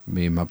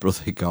me and my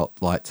brother got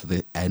like to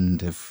the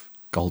end of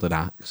Golden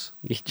Axe.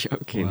 You're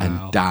joking. Wow.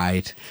 And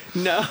died.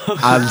 No.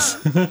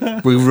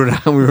 And we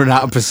run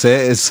out of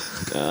potatoes.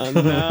 Oh,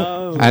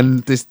 no.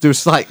 And there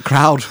was like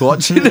crowd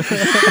watching.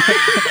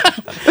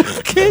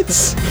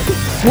 Kids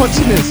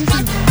watching us.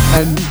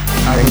 And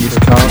I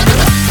just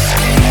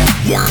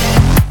can't.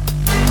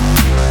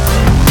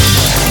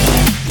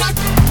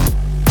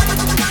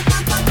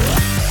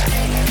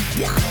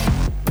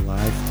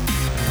 Live.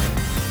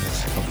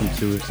 Welcome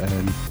to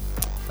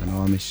an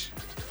Amish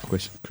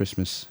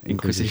Christmas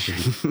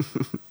Inquisition.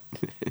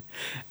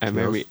 A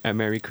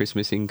Merry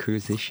Christmas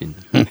Inquisition.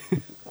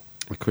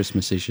 A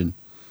Christmas-ition.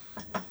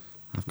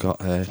 I've got...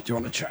 do you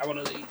want to try one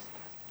of these?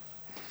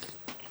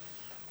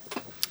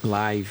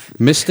 Live.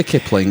 Mr.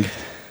 Kipling,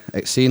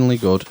 exceedingly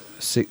good,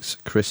 6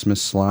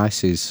 Christmas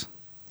slices.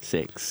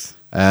 6.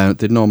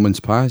 Did no mince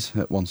pies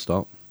at one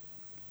stop.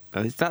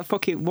 Is that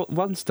fucking...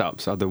 One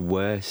stops are the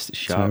worst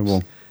shops.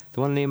 Terrible.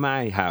 The one near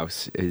my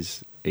house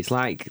is... It's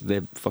like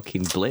the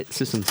fucking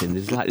Blitz or something.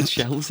 There's like the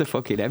shelves are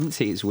fucking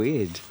empty. It's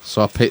weird.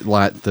 So I picked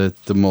like the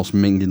most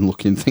minging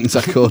looking things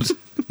I could,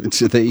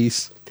 which are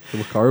these. They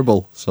look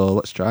horrible, so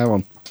let's try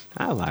one.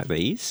 I like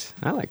these.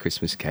 I like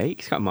Christmas cake.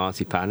 It's got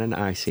marzipan and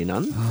icing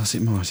on. Oh, is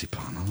it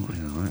marzipan? I don't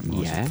really like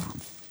marzipan. Yeah.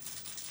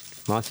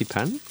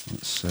 Marzipan.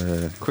 It's,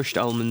 Crushed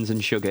almonds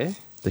and sugar.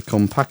 they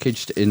come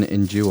packaged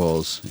in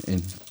duos,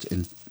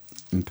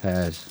 in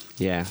pairs.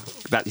 Yeah.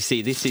 That you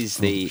see, this is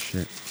Oh,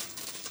 shit.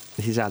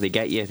 This is how they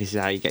get you. This is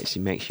how it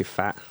makes you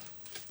fat.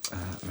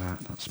 Right,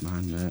 that's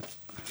mine, mate.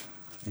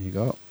 Here you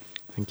go.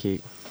 Thank you.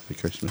 For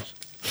Christmas.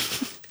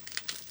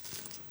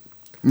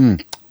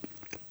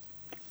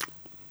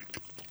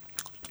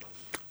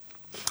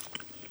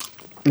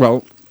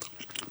 Well,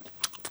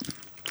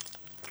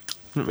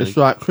 Not really. it's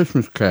like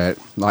Christmas cake,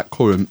 like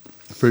currant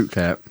fruit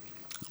cake,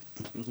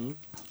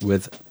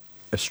 with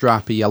a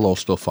stripy yellow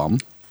stuff on.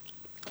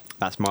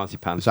 That's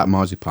marzipan. Is that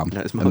marzipan?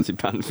 That's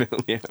marzipan, Phil,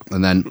 yeah.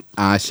 And then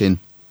icing,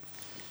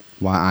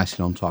 white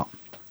icing on top.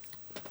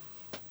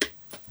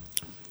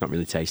 Not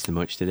really tasting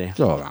much today. It's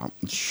all right.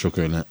 It's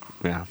sugar in it.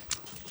 Yeah.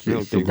 It's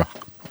It'll do. sugar.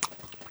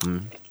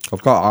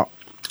 I've got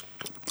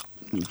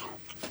that.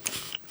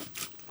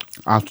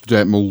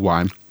 Out-of-date mulled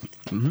wine.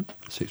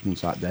 6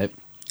 months out of date.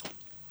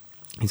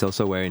 He's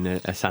also wearing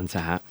a Santa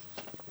hat.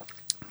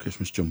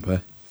 Christmas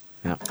jumper.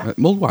 Yeah.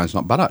 Mulled wine's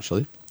not bad,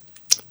 actually.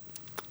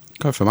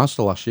 Got it from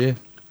Asda last year.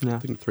 Yeah. I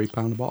think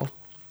 £3 a bottle.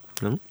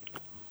 No?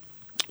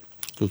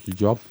 Does the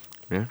job.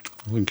 Yeah.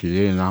 I think he's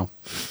here now.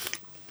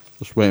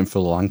 Just waiting for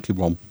the lanky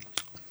one.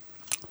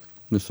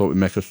 Just thought we'd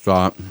make a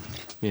start.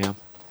 Yeah.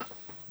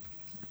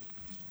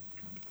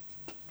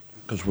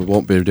 Because we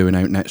won't be doing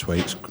out next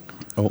week's.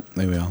 Oh,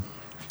 there we are.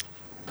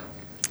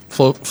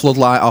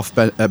 Floodlight off,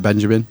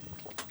 Benjamin.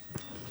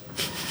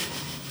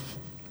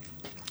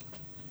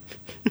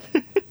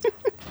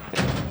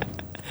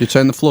 You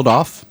turn the flood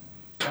off?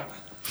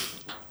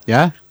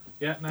 Yeah?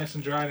 Yeah, nice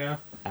and dry now.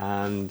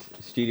 And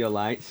studio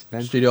lights,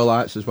 Ben. Studio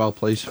lights as well,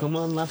 please. Come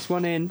on, last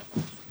one in.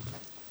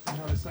 No,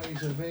 it's not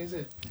usually me, is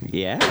it?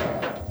 Yeah.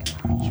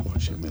 Just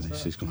watching with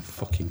this. He's going to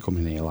fucking come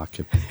in here like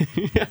a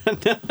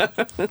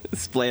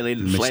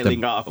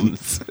Flailing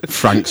arms.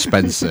 Frank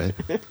Spencer.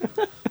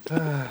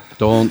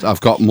 Don't. I've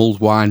got mulled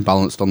wine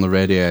balanced on the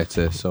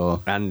radiator,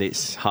 so. And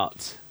it's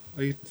hot.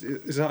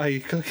 Is that how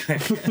you cook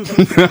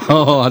it?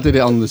 Oh, I did it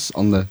on the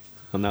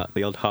On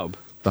the old hob.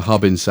 the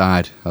hob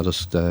inside. I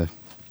just. The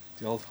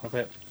old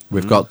hobbit.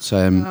 We've got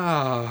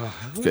Ah,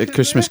 a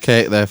Christmas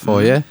cake there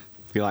for you.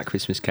 If you like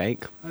Christmas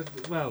cake.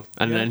 well,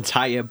 And yeah. an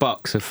entire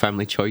box of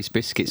Family Choice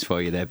biscuits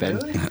for you there, Ben.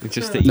 Really?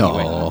 Just that you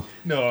went. No,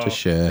 No. just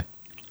share.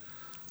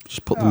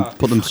 Just put them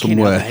Fucking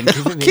somewhere. hell, Ben,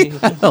 give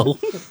it me. Hell.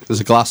 There's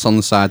a glass on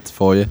the side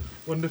for you.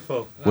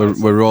 Wonderful. We're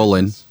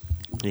rolling.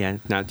 Yeah,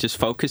 now just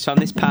focus on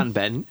this pan,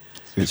 Ben.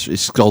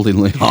 It's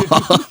scaldingly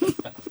hot.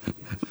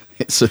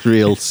 It's a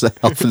real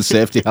health and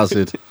safety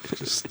hazard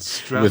Just with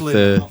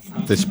straddling.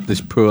 this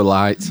poor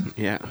light,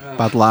 Yeah.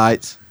 bad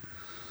light.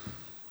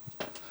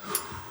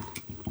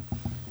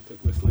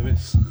 With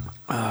Lewis.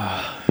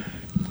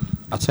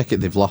 I take it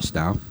they've lost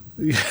now.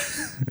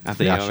 Have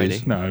they The already?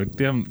 ashes. No,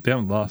 they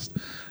haven't lost.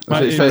 Is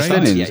Mate, it first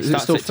rained- innings? Yeah, it Is it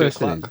starts still at 2 first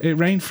o'clock. innings? It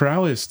rained for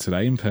hours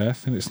today in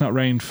Perth, and it's not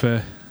rained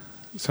for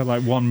so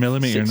like 1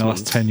 millimetre in 6 the last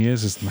months. 10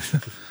 years, isn't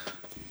it?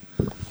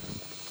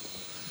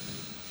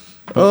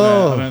 But,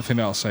 Oh. I don't think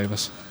that'll save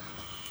us.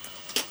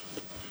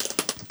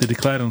 They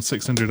declared on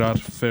 600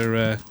 odd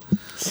for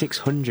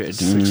 600.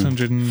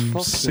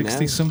 660 Fucking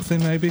hell. something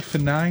maybe for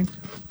 9.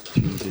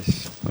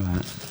 Jesus.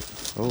 Right.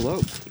 Oh,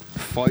 look.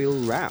 Foil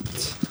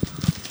wrapped.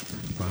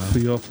 For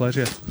your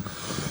pleasure.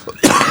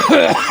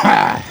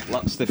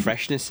 Lots of the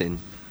freshness in.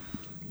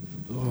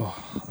 Oh,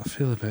 I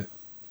feel a bit.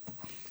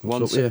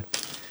 What's up here?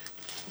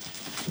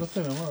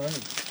 Nothing, I'm alright.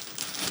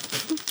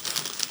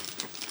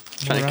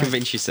 Trying to Alright.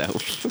 convince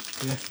yourself.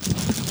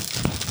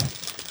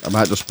 I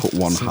might just put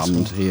one Six hand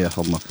more. here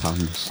on my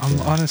pants. I'm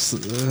honestly.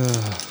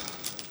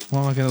 What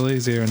am I going to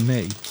lose here? A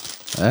knee?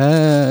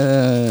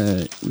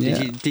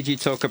 Yeah. Did you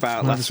talk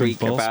about Might last be some week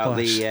ball about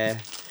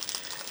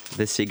splash.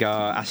 The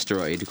cigar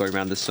asteroid going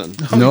around the sun.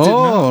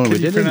 No, Can we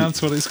you didn't.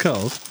 pronounce what it's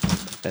called?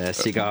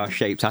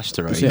 Cigar-shaped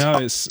asteroid. Is it? No,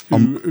 it's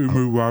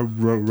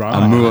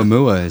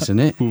Oumuamua, isn't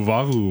it?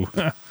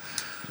 Uvavu.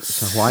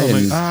 It's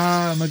Hawaiian.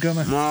 I'm a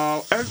gunner.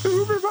 No, Yeah,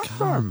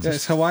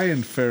 it's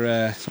Hawaiian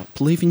for.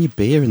 Stop leaving your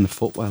beer in the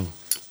footwell.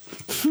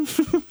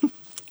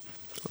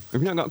 have you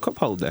not got a cup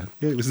holder?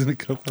 Yeah, it was in a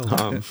cup.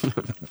 Oh.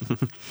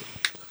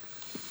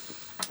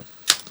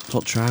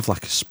 Don't drive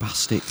like a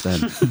spastic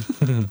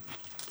then.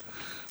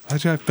 I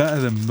drive better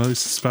than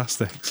most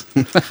spastics.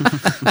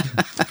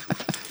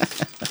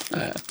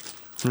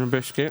 And a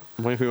biscuit.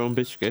 One of your own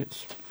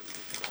biscuits.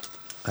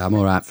 I'm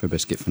alright for a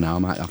biscuit for now. I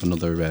might have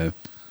another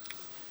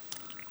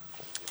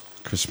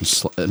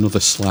another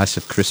slice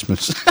of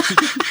Christmas.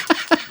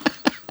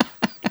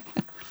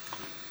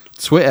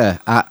 Twitter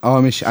at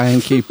Amish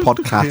INQ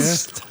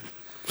Podcast.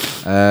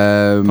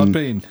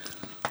 Podbean.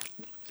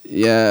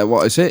 Yeah,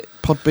 what is it?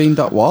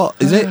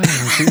 Podbean.what? Is it?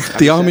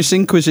 The Amish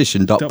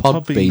Inquisition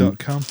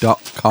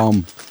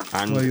 .podbean.com.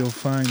 And Where you'll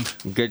find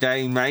good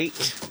day,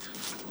 mate.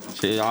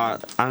 To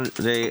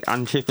the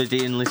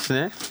Antipodean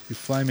listener. your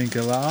flaming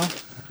galah.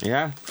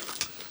 Yeah.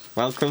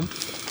 Welcome.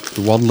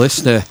 The one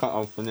listener, Can't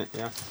open it,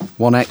 yeah.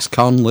 one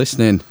ex-con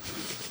listening.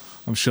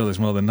 I'm sure there's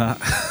more than that.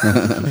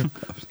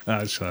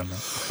 Actually, I'm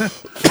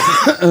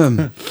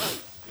not.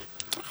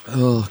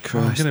 Oh I'm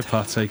Christ! going to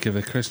partake of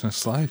a Christmas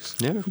slice.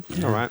 Yeah,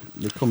 all right.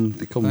 They come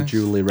Thanks.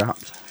 duly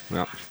wrapped.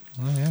 Yeah.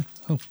 Oh, yeah.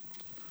 Oh,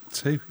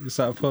 2. Is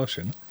that a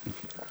portion?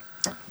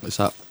 What's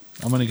that?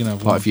 I'm only going to have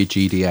Part one. of your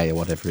GDA or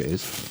whatever it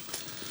is.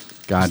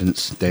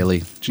 Guidance,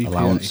 daily GPA.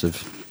 allowance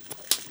of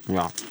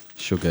Yeah.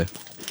 sugar.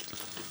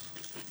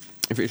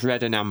 If it's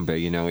red and amber,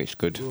 you know it's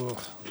good. Oh,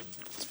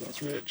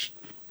 smells rich.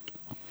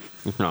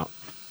 If not,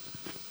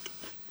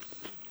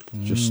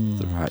 Just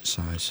the right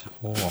size.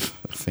 Oh, a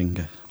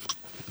finger.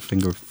 A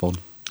finger of fun.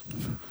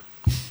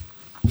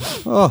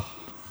 Oh,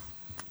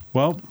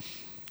 Well,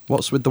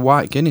 what's with the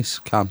white Guinness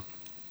can?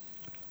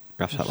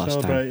 that's that last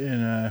time.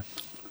 celebrating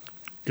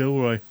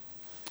Gilroy.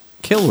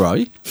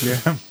 Kilroy?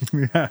 Yeah.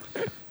 Yeah.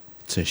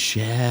 To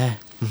share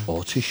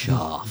or to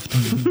shaft.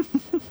 Do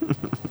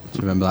you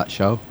remember that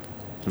show?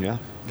 Yeah.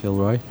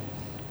 Kilroy?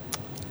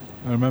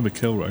 I remember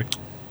Kilroy.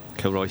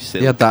 Kilroy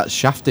Silk. He had that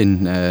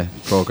shafting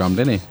programme,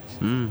 didn't he?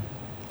 Mm.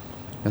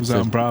 Was that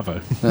on Bravo?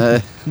 I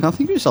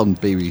think it was on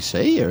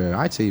BBC or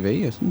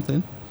ITV or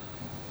something.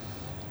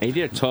 He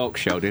did a talk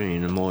show, didn't he,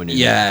 in the morning?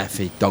 Yeah,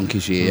 for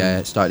donkeys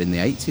year. Started in the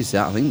 80s,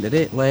 I think, did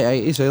it?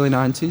 Late 80s, early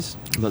 90s?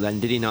 But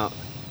then did he not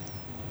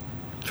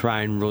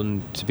try and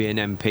run to be an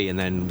MP and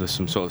then there's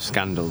some sort of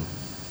scandal?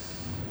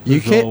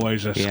 There's UKIP?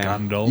 always a Yeah.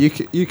 scandal.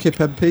 UKIP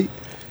MP?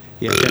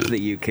 Yeah, definitely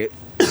UKIP.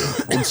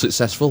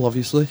 Unsuccessful,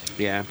 obviously.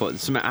 Yeah, but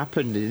something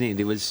happened, didn't he?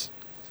 There was,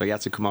 so he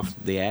had to come off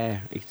the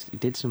air. He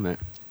did something.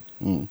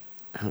 Mm.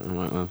 I don't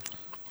know.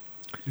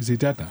 Is he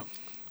dead now?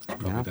 Yeah,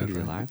 I think dead, he's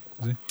right? alive.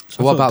 Is he?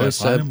 So I what thought about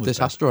Death Island was this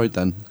dead. asteroid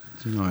then?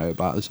 Do you know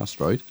about this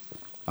asteroid?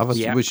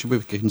 Yeah. We should be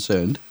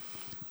concerned.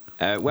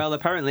 Well,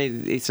 apparently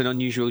it's an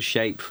unusual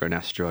shape for an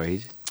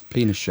asteroid.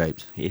 Penis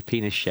shaped.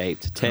 Penis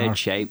shaped, turd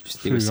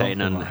shaped. They were Pretty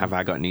saying awful, on that. Have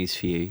I Got News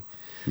for You?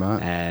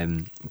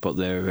 Right. But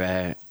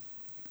they're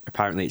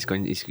apparently it's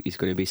going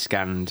to be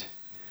scanned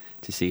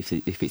to see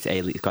if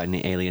it's got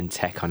any alien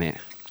tech on it.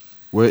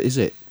 Where is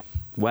it?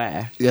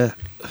 Where? Yeah.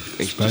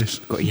 It's Space.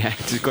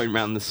 just going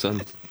around the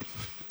sun.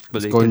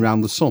 But It's going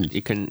round the sun.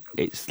 You can.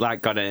 It's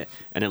like got an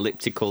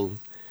elliptical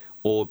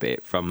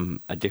orbit from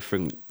a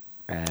different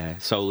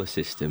solar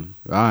system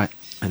Right.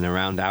 and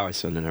around our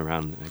sun and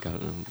around. I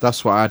don't know.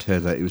 That's what I'd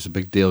heard, that it was a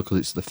big deal because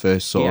it's the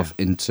first sort of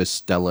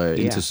interstellar,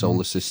 Yeah.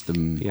 intersolar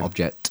system Yeah.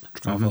 object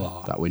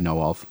Traveller. that we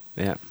know of.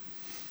 Yeah.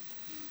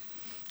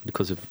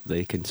 Because of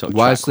they can sort of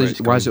Why track where it's is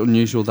it going.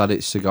 unusual that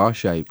it's cigar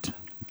shaped?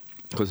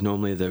 Because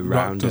normally the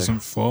Rock rounder. doesn't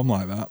form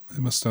like that. It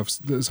must have.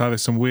 There's either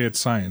some weird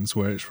science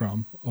where it's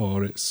from,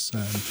 or it's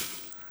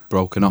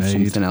Broken off Made.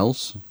 something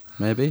else,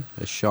 maybe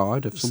a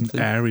shard of an something.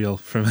 aerial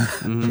from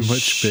a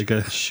much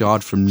bigger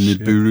shard from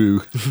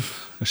Nibiru.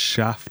 a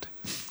shaft.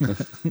 The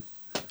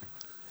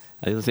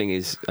other thing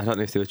is, I don't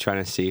know if they were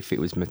trying to see if it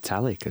was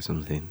metallic or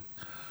something.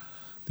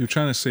 They were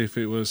trying to see if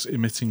it was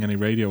emitting any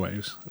radio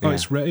waves. Oh, Yeah.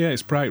 it's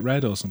it's bright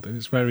red or something.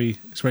 It's very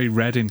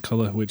red in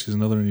colour, which is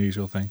another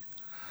unusual thing.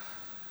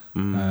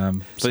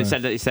 But it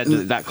said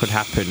that could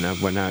happen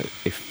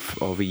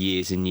if over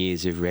years and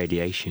years of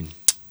radiation,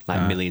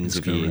 like millions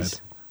it's of go years,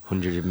 red.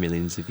 hundreds of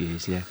millions of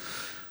years. Yeah,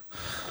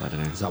 but I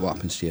don't know. Is that what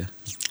happens to you?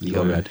 You You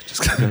go go red.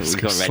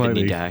 We got red and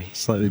you die.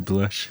 Slightly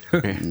blush.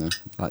 No,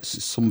 like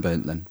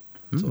sunburnt then,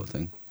 sort of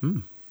thing.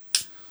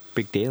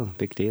 Big deal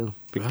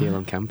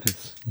on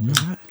campus.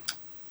 Right.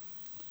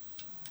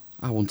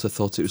 I wouldn't have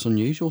thought it was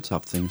unusual to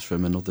have things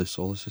from another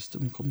solar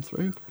system come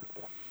through.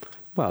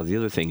 Well, the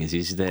other thing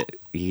is that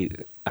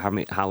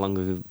how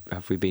long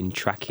have we been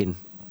tracking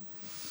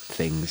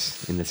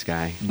things in the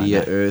sky? Like The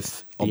that?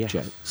 Earth Yeah,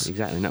 objects.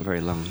 exactly, not very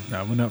long.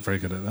 No, we're not very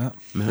good at that.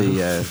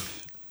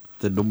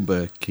 The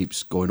number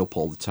keeps going up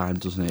all the time,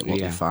 doesn't it? What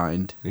Yeah. they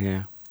find.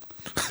 Yeah.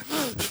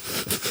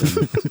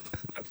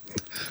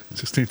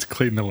 Just need to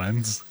clean the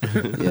lens.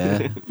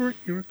 Yeah.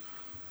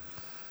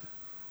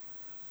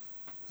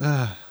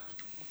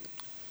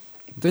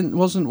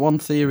 Wasn't one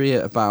theory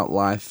about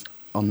life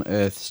on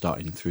Earth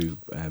starting through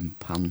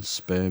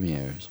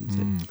panspermia or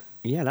something?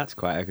 Yeah, that's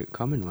quite a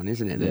common one,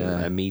 isn't it? That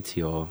Yeah. a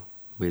meteor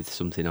with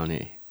something on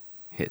it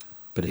hit.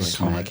 But it's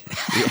Yeah. smeg.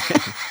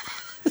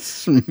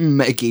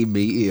 Smeggy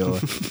meteor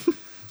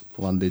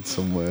landed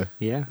somewhere.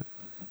 Yeah.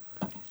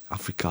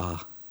 Africa.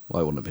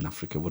 Well, it wouldn't have been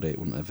Africa, would it? It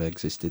wouldn't have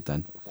existed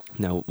then.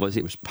 No, was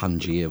It it? was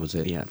Pangea, was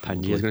it? Yeah,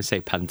 Pangea. I was going to say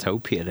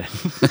Pantopia then.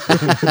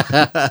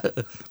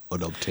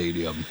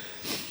 Unobtainium.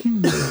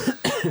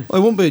 Well,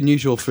 it wouldn't be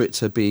unusual for it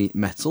to be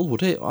metal,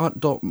 would it?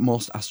 Don't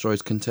most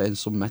asteroids contain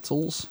some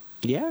metals?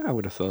 Yeah, I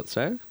would have thought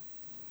so.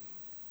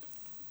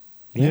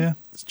 Yeah.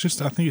 It's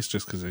just. I think it's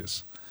just because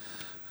it's,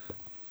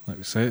 like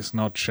we say, it's an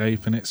odd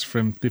shape, and it's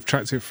from. They've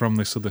tracked it from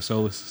this other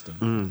solar system.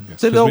 I guess.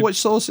 Do they 'Cause know we- which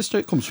solar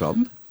system it comes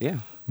from? Yeah.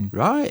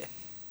 Right.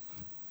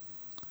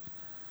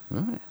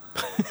 Right.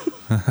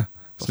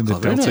 It's in the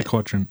clever, Delta innit?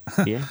 Quadrant.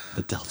 Yeah.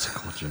 The Delta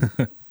Quadrant.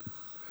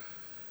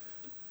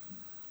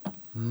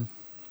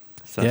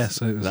 So Yeah, that's,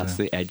 so it was, that's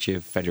the edge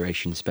of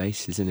Federation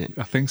space, isn't it?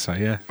 I think so.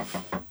 Yeah.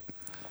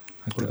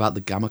 What about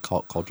the Gamma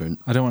Quadrant?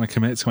 I don't want to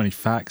commit to any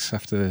facts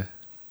after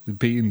the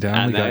beating down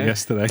I we got know.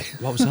 yesterday.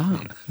 What was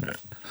that?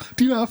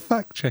 Do you have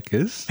fact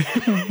checkers?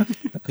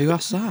 Who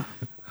asked that?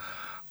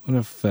 One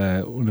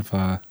of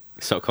our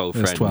So-called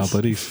friends. erstwhile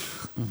buddies.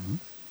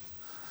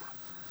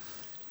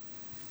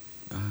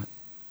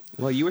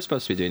 Well, you were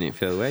supposed to be doing it,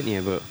 Phil, weren't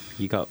you? But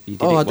you did it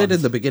Oh, I once. did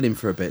in the beginning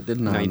for a bit,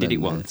 didn't I? No, you And did it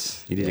then,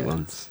 once. You did it yeah.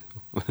 once.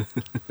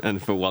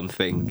 And for one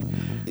thing.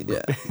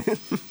 Yeah.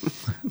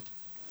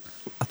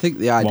 I think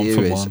the One idea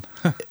for is one.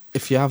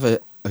 if you have a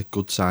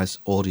good sized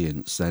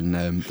audience, then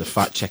the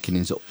fact checking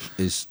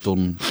is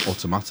done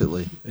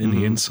automatically. In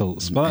the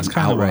insults. Well, that's And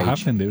kind of what outrage.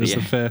 happened. It was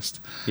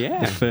Yeah.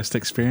 the first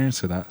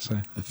experience of that.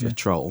 So If you're a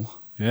troll.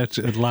 yeah,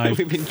 a live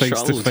We've been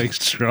face-to-face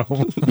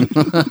troll.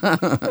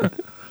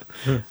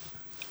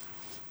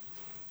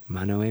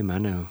 Mano a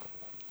mano.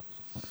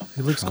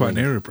 He lives quite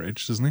near a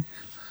bridge, doesn't he?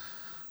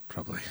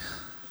 Probably.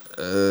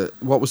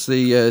 What was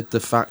the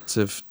fact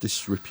of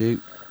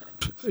disrepute?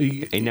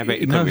 He never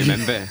he no, couldn't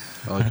remember.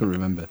 Oh, I can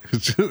remember.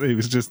 He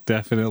was just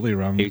definitely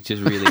wrong. He was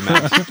just really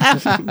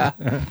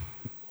mad.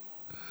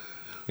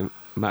 It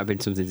might have been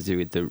something to do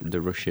with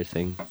the Russia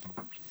thing.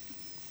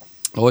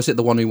 Oh, is it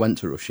the one who went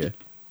to Russia?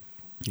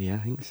 Yeah, I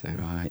think so.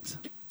 Right.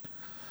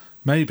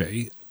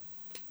 Maybe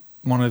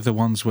one of the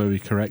ones where we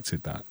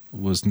corrected that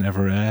was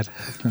never aired.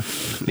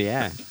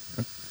 Yeah.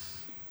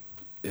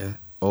 Yeah.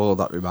 Oh,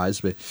 that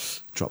reminds me.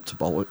 Dropped a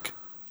bollock.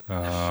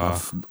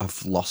 Ah.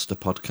 I've lost a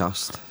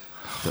podcast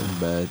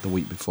from the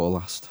week before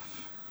last.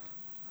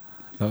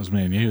 That was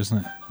me and you, isn't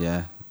it?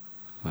 Yeah.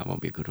 That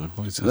won't be a good one.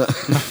 What is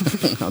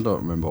it? I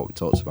don't remember what we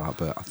talked about,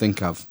 but I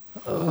think I've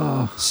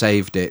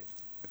saved it.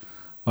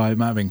 Oh, it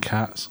might have been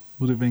cats.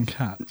 Would it have been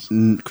cats?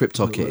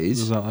 Crypto Kitties.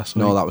 Was that last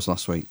No, week? that was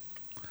last week.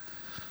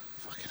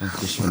 I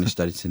just finished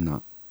editing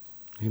that.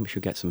 I think we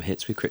should get some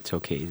hits with Crypto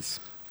Keys.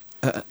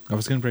 I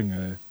was going to bring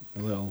a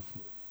little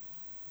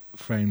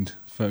framed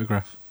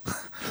photograph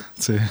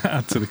to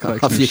add to the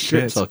collection Of of your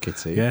shit. Crypto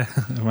Kitty? Yeah,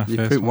 my You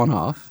first print one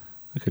off?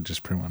 I could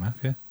just print one off,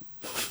 yeah.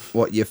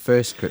 What, your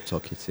first Crypto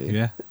Kitty?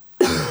 Yeah.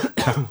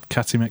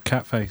 Catty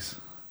McCatface.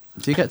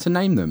 Do you get to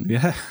name them?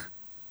 Yeah.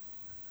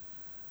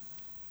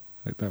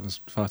 Like, that was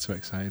far too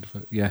excited,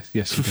 but yes,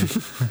 you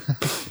did.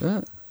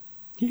 Yeah.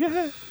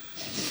 Yeah.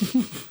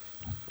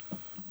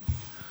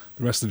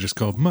 The rest are just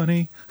called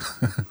money.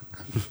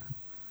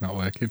 Not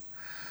working.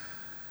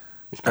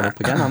 It's gone up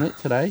again on it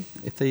today,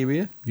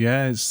 Ethereum.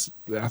 Yeah,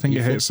 I think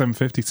it hit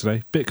 750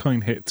 today.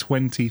 Bitcoin hit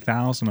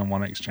 20,000 on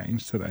one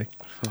exchange today.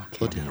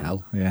 Bloody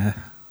hell. Yeah.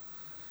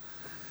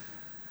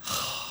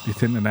 Do you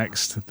think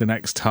the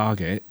next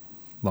target,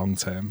 long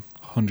term,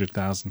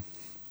 100,000?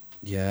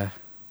 Yeah.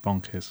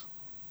 Bonkers.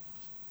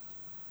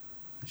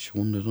 I just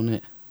wonder, doesn't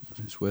it?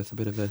 It's worth a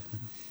bit of a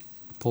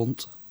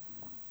punt.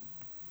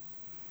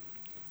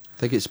 I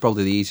think it's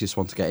probably the easiest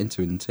one to get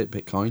into, isn't it,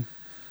 Bitcoin?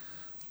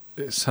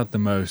 It's had the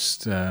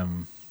most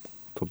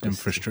Publicity.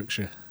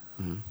 infrastructure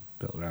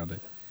built around it.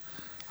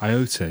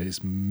 IOTA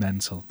is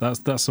mental. That's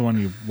the one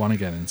you want to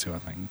get into, I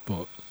think.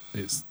 But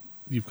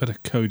you've got to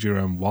code your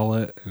own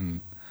wallet, and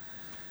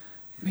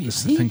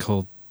there's a thing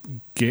called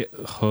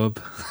GitHub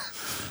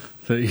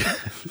that you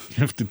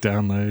have to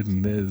download,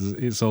 and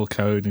it's all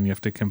code, and you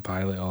have to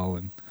compile it all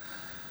and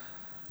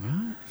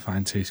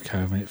fine tooth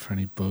comb it for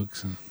any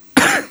bugs. And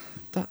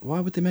Why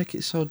would they make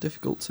it so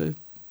difficult to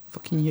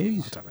fucking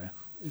use? I don't know.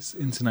 It's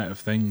Internet of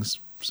Things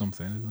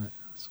something, isn't it?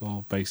 It's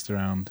all based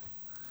around.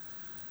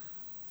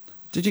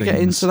 Did you get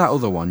things. into that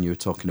other one you were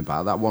talking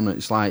about? That one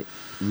that's like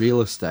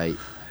real estate,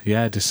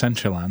 Yeah,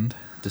 Decentraland.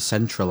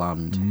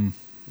 Decentraland.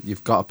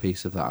 You've got a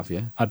piece of that, have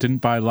you? I didn't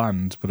buy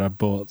land, but I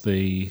bought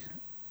the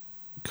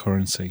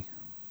currency.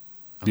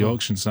 The Oh.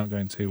 auction's not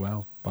going too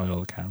well, by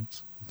all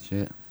accounts.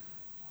 Shit.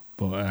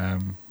 But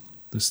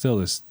there's still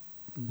this.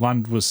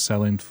 Land was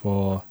selling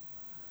for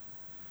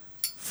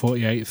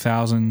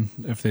 48,000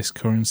 of this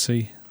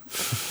currency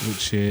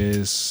which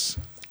is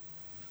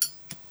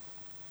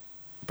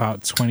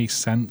about 20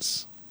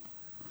 cents.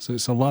 So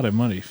it's a lot of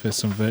money for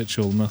some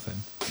virtual nothing.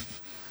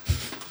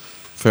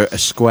 For a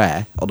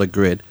square on a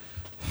grid.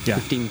 Yeah,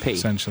 15p.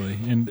 essentially.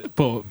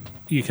 But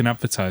you can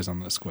advertise on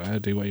the square,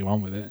 do what you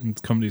want with it,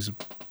 and companies,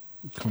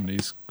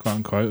 quote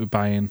unquote, are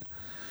buying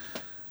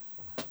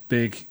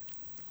big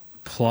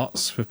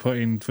plots for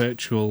putting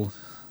virtual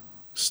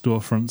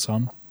storefronts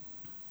on.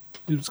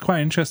 It was quite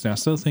interesting. I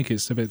still think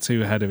it's a bit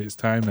too ahead of its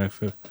time though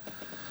for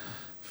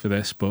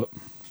this, but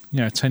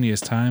 10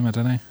 years time, I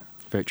don't know.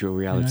 Virtual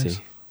reality.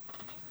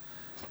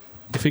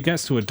 If it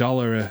gets to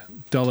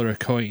 $1 a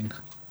coin,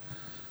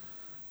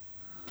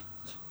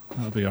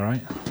 that'll be all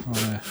right.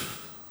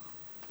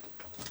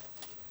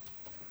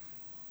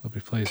 I'll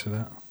be pleased with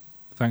that.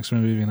 Thanks for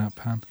moving that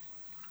pan.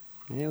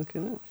 Yeah, look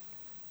at that.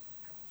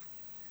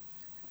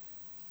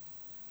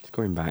 It's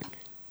coming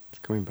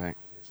back.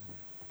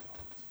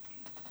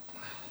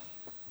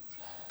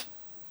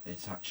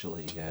 It's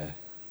actually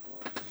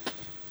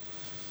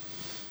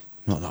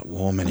not that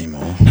warm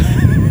anymore.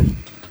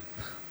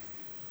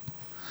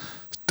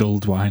 It's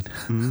dulled wine.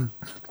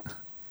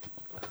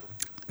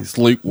 It's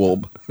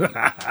lukewarm.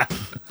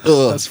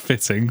 That's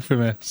fitting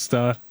from a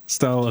Star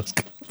Wars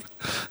cup.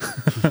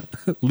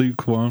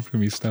 Lukewarm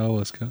from your Star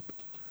Wars cup.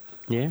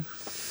 Yeah. You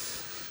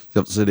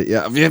haven't seen it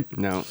yet, have you?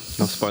 No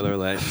spoiler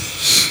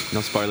alerts.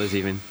 No spoilers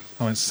even.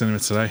 I went to cinema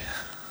today.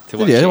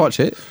 Did you watch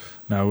it?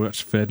 No, we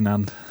watched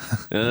Ferdinand.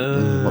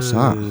 What's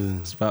that?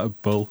 It's about a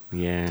bull.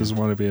 Yeah. Doesn't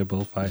want to be a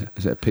bullfighter.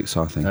 Is it a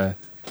Pixar thing?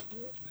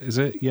 Is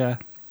it? Yeah.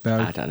 No.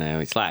 I don't know.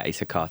 It's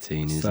a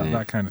cartoon, It's isn't it?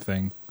 that kind of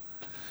thing.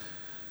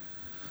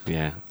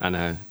 Yeah, I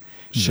know.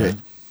 Shit.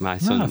 My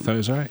son. No, I thought it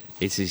was all right.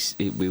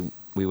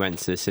 We went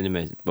to the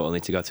cinema, but only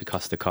to go to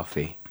Costa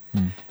Coffee.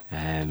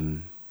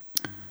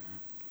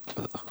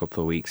 A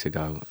couple of weeks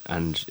ago,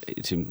 and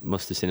it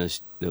must have seen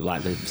us.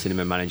 Like the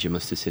cinema manager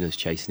must have seen us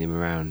chasing him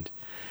around,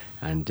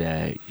 and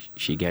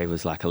she gave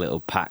us like a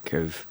little pack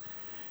of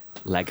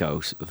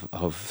Legos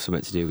of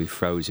something to do with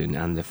Frozen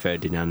and the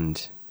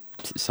Ferdinand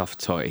soft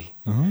toy.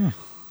 Oh.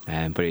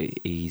 But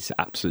he's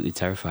absolutely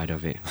terrified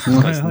of it.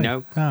 Really?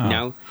 No.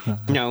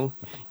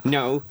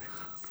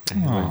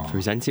 And I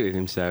present it with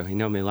him, so he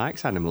normally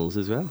likes animals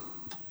as well.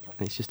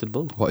 It's just a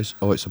bull. It's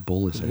a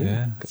bull, is it?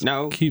 Yeah.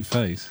 No. Cute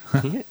face.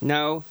 Yeah,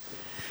 no.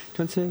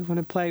 Do you want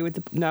to play with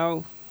the...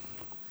 No.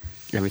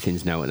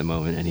 Everything's no at the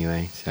moment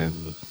anyway, so...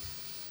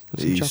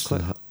 Some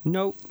chocolate.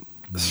 No.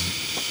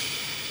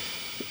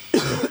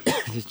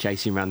 Just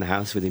chasing around the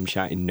house with him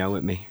shouting no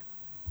at me.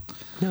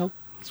 No.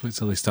 Let's wait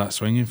till they start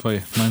swinging for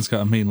you. Mine's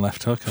got a mean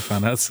left hook, I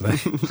found out today.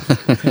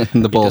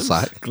 In the ball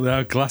sack.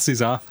 No,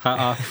 glasses off, hat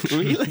off.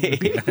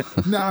 Really?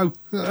 No.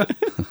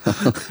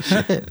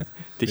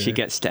 Did she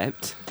get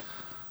stepped?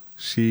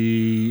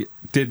 She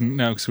didn't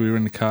know because we were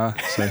in the car,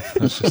 so I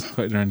was just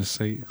putting her in the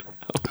seat.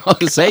 I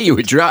can say you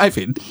were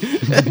driving.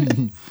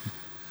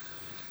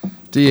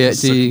 Do you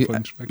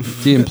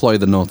employ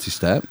the naughty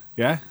step?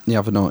 Yeah? You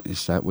have a naughty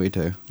step, we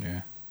do.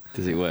 Yeah.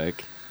 Does it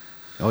work?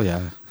 Oh,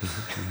 yeah.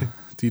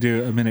 Do you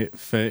do a minute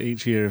for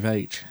each year of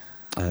age?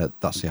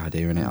 That's the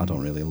idea, innit? I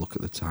don't really look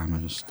at the time. I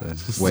just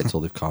wait till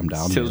they've calmed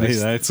down. Till really.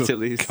 they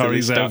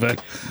Corrie's stop. over.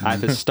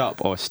 Either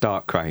stop or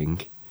start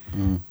crying.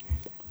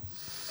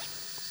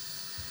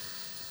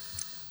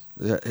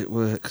 Yeah, it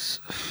works.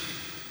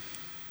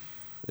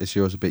 Is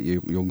yours a bit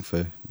young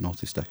for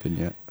naughty stepping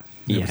yet?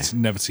 Yeah.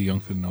 Never too young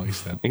for the naughty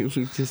step.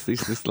 It's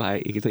just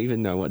like, he doesn't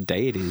even know what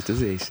day it is, does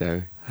he?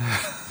 So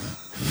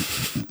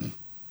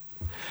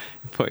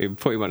put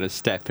him on a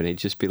step and he'd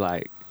just be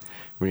like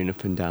running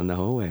up and down the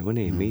hallway,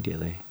 wouldn't he,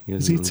 immediately?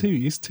 Is he two?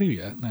 He's 2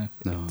 yet? No.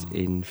 No.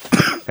 In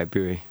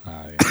February.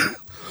 Oh, yeah.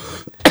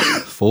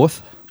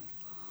 4th?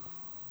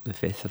 The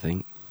 5th, I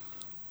think.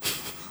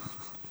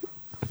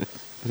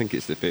 I think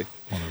it's the 5th.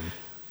 One of them.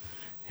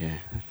 Yeah.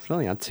 I've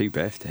only had 2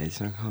 birthdays,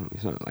 so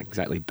it's not like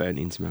exactly burnt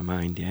into my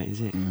mind yet,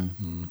 is it?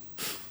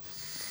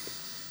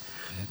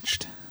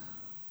 Etched.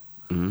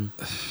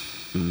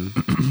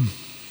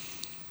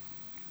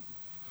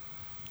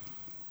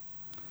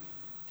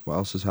 What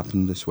else has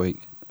happened this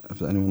week?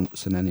 Has anyone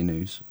seen any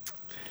news?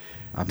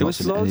 There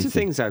was loads of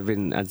things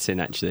I'd seen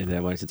actually that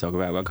I wanted to talk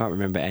about, but I can't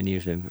remember any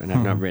of them, and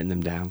I've not written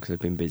them down because I've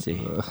been busy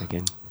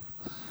again.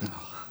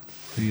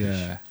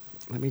 Yeah.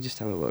 Let me just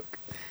have a look.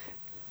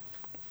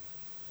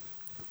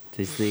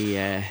 There's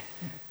the...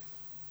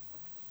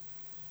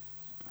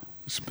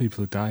 Some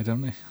people have died,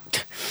 haven't they?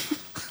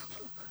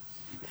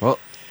 What?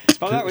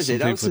 Oh, that was Some it.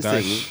 That was the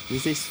people thing.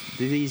 There's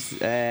these...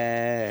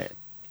 have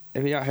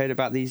you not heard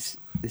about this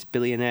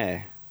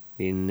billionaire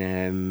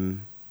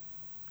in...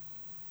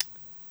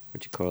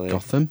 what do you call it?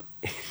 Gotham?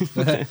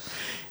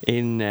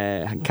 In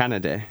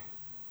Canada.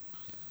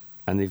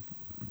 And they've...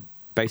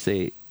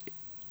 Basically,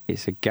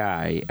 it's a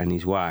guy and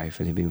his wife,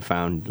 and they've been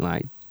found,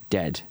 like,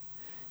 dead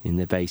in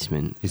the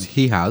basement.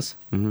 He has,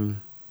 Mm-hmm.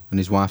 and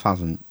his wife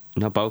hasn't.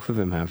 No, both of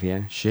them have,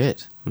 yeah.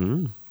 Shit.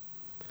 Mm.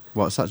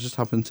 What's that just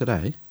happened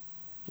today?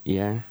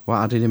 Yeah.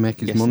 How did he make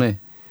his Yes. money?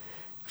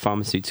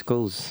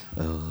 Pharmaceuticals.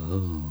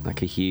 Oh.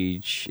 Like a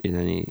huge...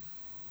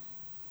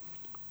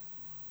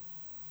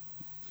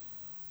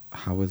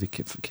 How were they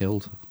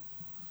killed?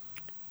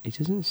 It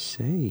doesn't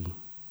say.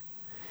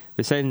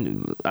 They're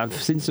saying, I've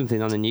seen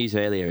something on the news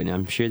earlier, and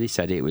I'm sure they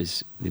said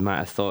they might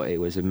have thought it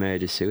was a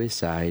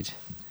murder-suicide.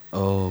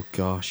 Oh,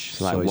 gosh.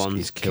 So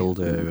he's killed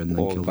her and then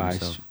killed vice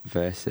himself.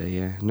 versa,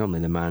 yeah.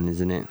 Normally the man,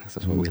 isn't it? That's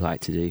what we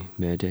like to do,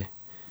 murder.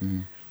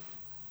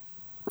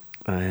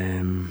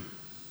 Oh,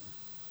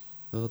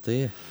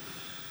 dear.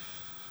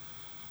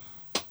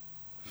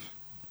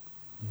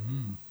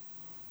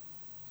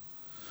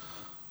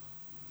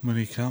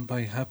 Money can't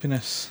buy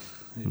happiness.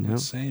 It would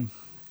seem.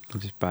 I'll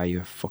just buy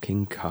you a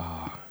fucking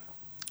car.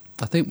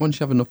 I think once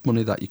you have enough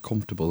money that you're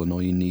comfortable and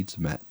all your needs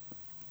are met,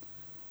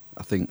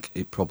 I think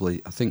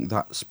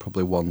that's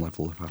probably one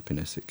level of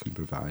happiness it can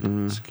provide,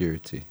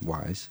 security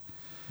wise.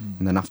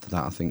 And then after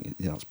that, I think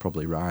that's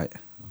probably right.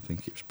 I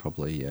think it's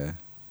probably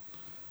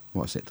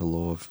what's it? The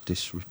law of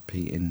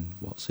disrepeating.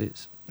 What's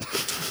it?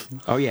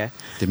 Oh yeah,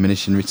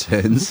 diminishing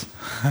returns.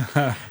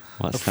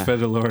 What's that?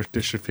 The law of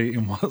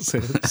disrepeating. What's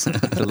it?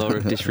 The law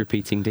of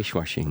disrepeating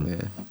dishwashing.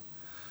 Yeah.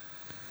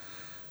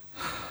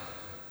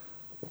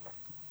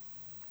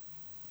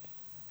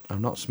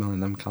 I'm not smelling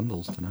them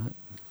candles tonight.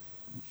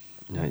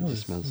 No, it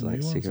just smells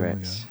like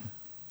cigarettes.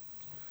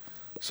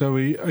 So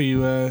are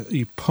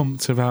you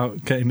pumped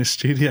about getting the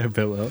studio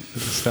built up at the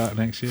start of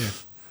next year?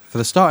 For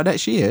the start of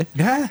next year?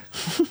 Yeah.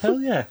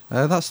 Hell yeah.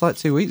 That's like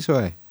 2 weeks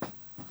away.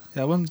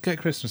 Yeah, I want to get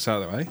Christmas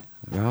out of the way.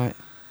 Right.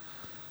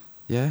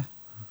 Yeah.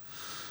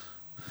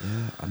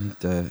 Yeah, I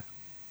need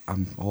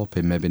I'm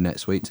hoping maybe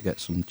next week to get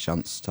some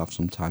chance to have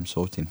some time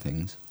sorting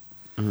things.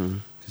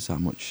 Because that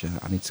much,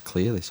 I need to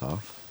clear this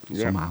off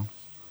somehow.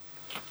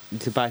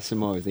 To buy some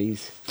more of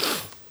these.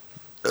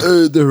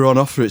 They were on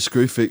offer at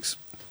Screwfix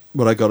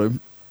when I got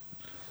them.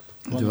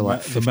 They were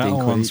like 15 the metal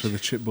quid ones each. with the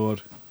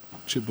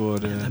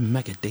chipboard. They're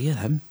mega dear,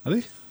 them. Are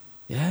they?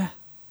 Yeah.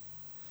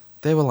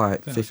 They were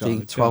like Yeah, 15,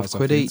 got 12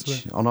 quid into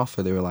each. it. On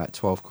offer, they were like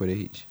 12 quid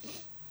each.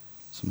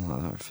 Something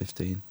like that, or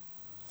 15.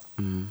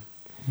 You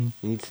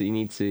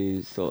need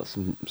to sort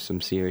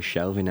some serious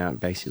shelving out,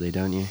 basically,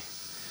 don't you?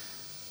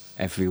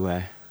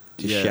 Everywhere.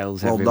 Just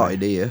shelves well, everywhere. not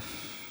in here.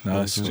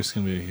 No, it's just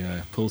going to be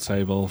a pool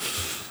table,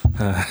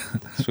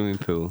 Swimming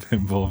pool.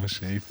 pinball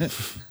machine.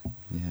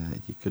 Yeah,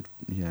 you could.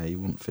 Yeah, you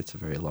wouldn't fit a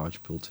very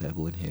large pool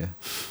table in here.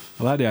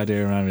 I like the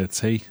idea around a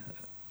tea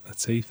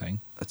thing.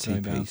 A tea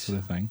Going down piece. to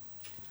the thing.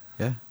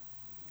 Yeah.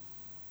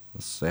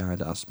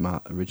 That's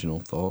my original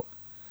thought.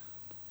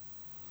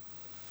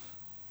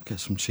 Get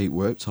some cheap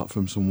worktop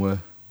from somewhere.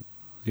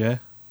 Yeah.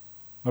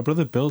 My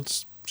brother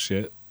builds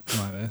shit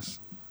like this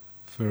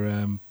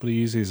but he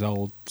uses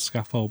old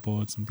scaffold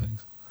boards and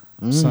things.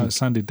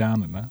 Sanded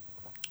down and that.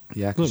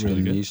 Yeah, because Look you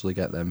really can good. usually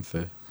get them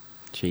for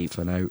Cheap.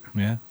 for now.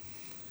 Yeah.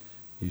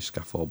 Use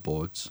scaffold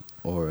boards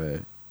or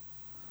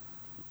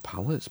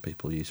pallets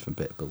people use for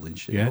bit building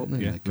shit, Yeah, don't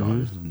they? yeah. Like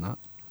gardens and that.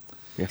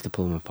 You have to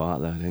pull them apart,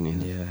 though, don't you?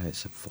 Yeah,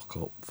 it's a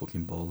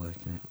fucking ball ache,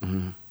 isn't it?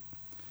 Mm-hmm.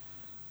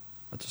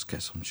 I just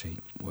get some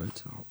cheap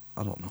worktop.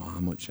 I don't know how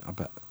much. I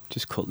bet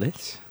Just cut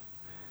this.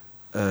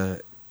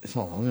 it's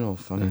not long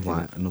enough. I need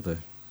like another.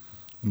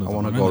 I Another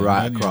want to one, go innit,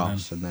 right don't you,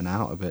 across and then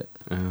out a bit.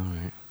 Oh,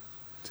 right.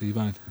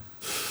 T-bone.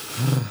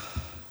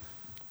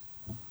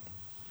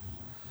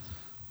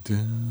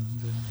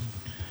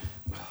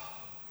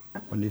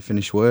 When do you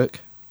finish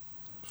work?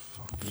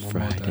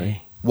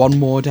 Friday. One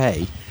more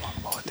day.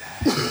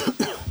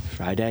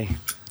 Friday.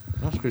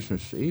 That's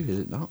Christmas Eve, is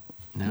it not?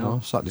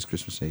 No. Saturday's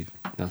Christmas Eve.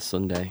 That's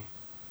Sunday.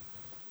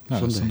 No,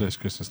 Sunday. Sunday's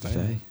Christmas Day.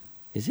 Today.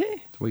 Is it?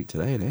 It's a week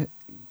today, isn't it?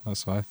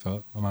 That's what I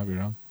thought. I might be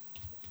wrong.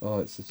 Oh,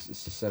 it's the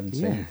 17th.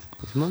 Yeah.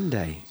 It's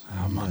Monday.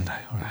 Oh, Monday.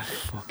 All right.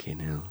 Fucking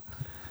hell.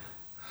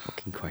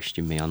 Fucking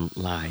question me on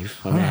live.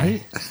 All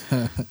right.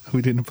 Are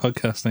we doing a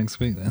podcast next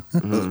week then?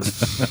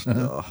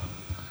 Oh,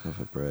 have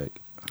a break.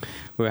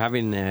 We're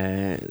having.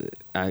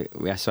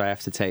 So I have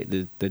to take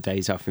the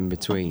days off in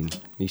between.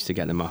 Used to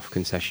get them off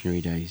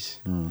concessionary days.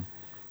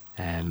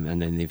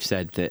 And then they've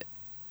said that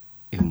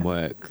in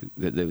work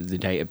that the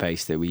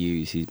database that we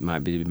use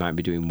might be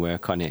doing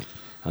work on it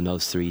on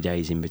those 3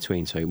 days in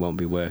between, so it won't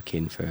be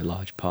working for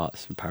large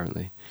parts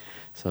apparently.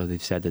 So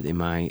they've said that they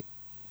might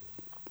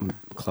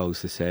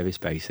close the service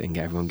base and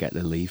everyone get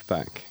their leave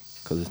back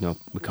because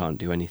we can't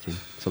do anything.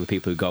 So the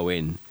people who go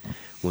in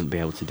wouldn't be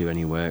able to do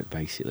any work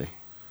basically.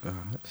 Right.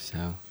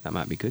 So that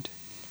might be good.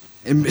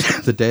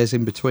 The days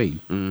in between.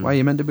 Why are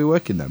you meant to be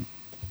working them?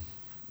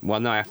 Well,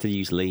 no, I have to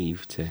use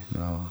leave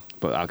Oh.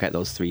 but I'll get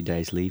those 3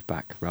 days leave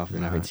back rather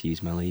than having to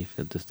use my leave.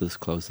 It just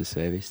close the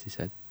service, they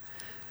said.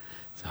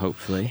 So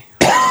hopefully,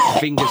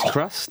 fingers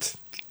crossed.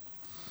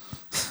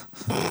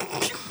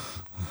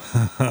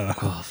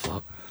 Oh,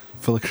 fuck.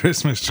 Full of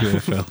Christmas cheer,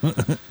 Phil.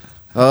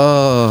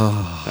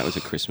 Oh. That was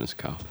a Christmas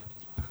cop.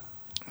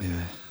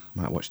 Yeah.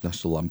 Might watch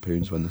National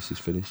Lampoons when this is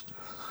finished.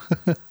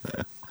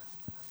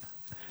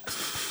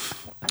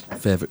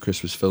 Favourite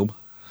Christmas film?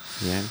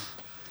 Yeah.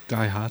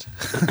 Die Hard.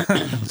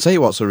 I'll tell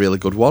you what's a really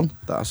good one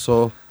that I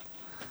saw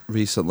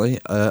recently.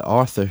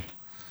 Arthur.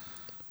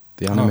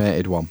 The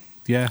animated one.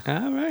 Yeah.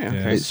 Ah, right. Okay.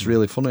 Yeah. It's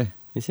really funny.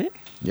 Is it?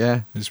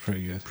 Yeah. It's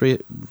pretty good.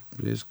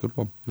 It's a good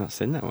one. Not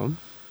seen that one.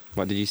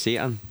 What did you see it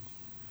on?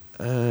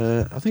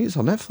 I think it's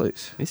on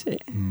Netflix. Is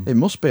it? It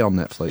must be on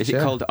Netflix. Is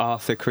it called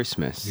Arthur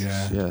Christmas?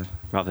 Yeah. Yeah.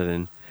 Rather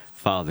than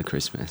Father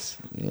Christmas.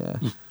 Yeah.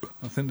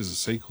 I think there's a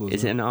sequel.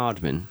 Is it an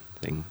Aardman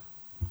thing?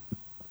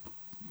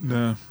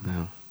 No.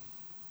 No.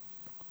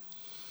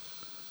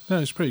 No,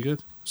 it's pretty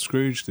good.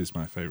 Scrooged is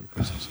my favourite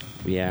Christmas song.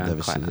 Yeah,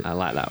 Never seen it. I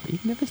like that.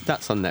 You've never.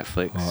 That's on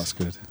Netflix. Oh, that's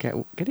good. Get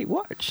it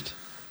watched.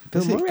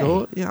 Bill Is it Murray.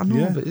 good? Yeah, I know,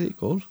 Yeah. but is it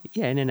good?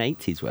 Yeah, in an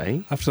 80s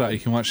way. After that, you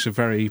can watch a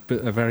very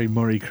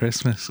Murray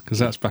Christmas, because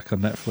that's back on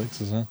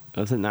Netflix as well.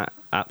 Wasn't that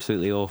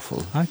absolutely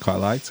awful? I quite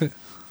liked it.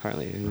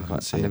 Apparently,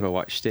 see I it. never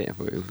watched it,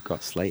 but it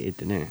got slated,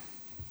 didn't it?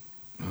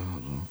 You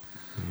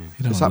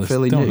don't Is want that to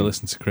fairly don't want new? to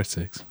listen to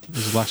critics. It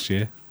was last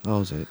year.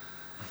 Oh, is it?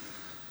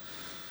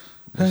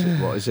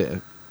 What is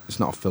it? It's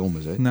not a film,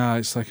 is it? No,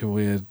 it's like a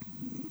weird.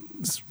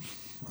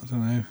 I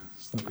don't know.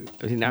 It's like,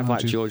 I think they have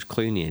like Imagine- George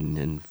Clooney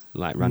and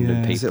like random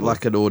Yeah. people. Is it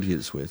like an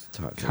audience with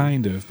type thing?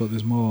 kind of, but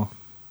there's more.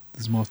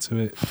 There's more to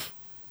it.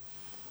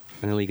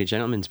 And the League of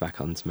Gentlemen's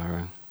back on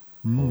tomorrow.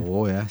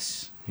 Oh,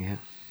 yes. Yeah.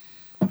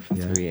 For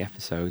Yeah. 3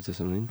 episodes or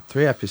something.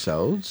 3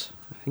 episodes.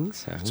 I think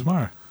so.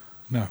 Tomorrow?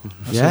 No.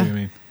 I see Yeah. what you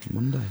mean.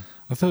 Monday.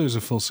 I thought it was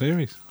a full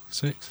series.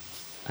 6.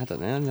 I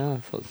don't know. No, I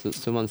thought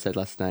someone said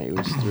last night it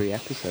was 3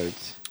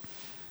 episodes.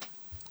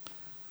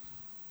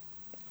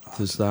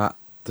 There's that.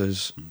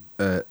 There's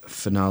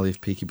finale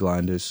of Peaky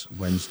Blinders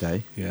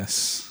Wednesday.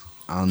 Yes.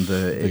 And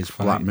there Big is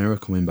fight. Black Mirror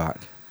coming back.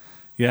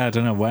 Yeah, I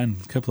don't know when.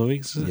 A couple of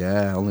weeks, is it?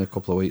 Yeah, only a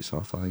couple of weeks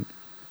off, I think.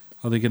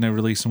 Are they going to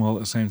release them all at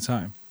the same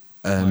time?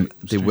 Like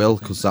They Stranger will, Things.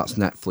 because that's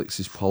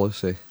Netflix's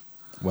policy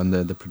when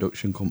they're the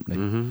production company.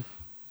 Mm-hmm.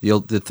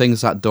 The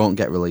things that don't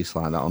get released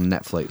like that on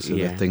Netflix are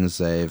Yeah. the things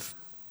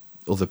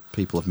other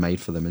people have made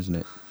for them, isn't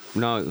it?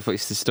 No, but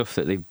it's the stuff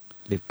that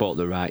they've bought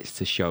the rights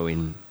to show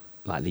in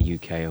like the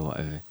UK or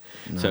whatever.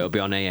 No. So it'll be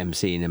on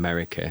AMC in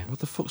America. What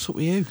the fuck's up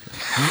with you?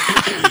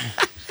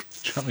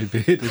 Trap me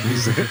beard in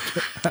his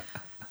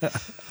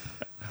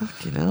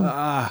Fucking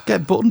hell.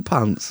 Get button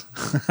pants.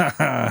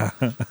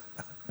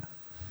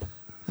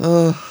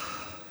 Oh,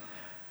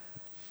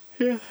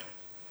 Yeah.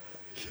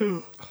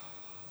 So,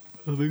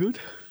 that'll be good.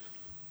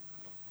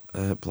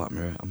 Black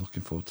Mirror. I'm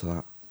looking forward to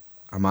that.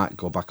 I might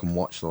go back and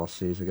watch the last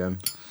season again.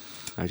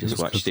 I just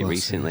was watched good it last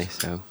recently,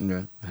 series. so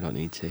Yeah. I don't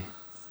need to.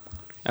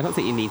 I don't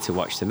think you need to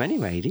watch them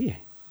anyway, do you?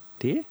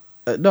 Do you?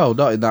 No,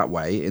 not in that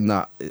way. In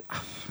that,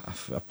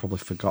 I've probably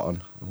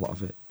forgotten a lot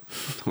of it.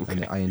 Okay.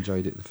 And I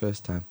enjoyed it the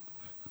first time.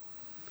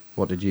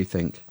 What did you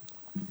think?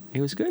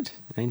 It was good.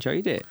 I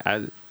enjoyed it.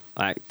 I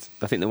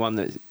think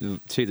the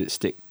 2 that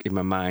stick in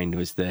my mind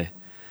was the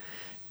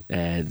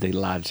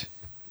lad,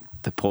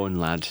 the porn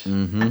lad,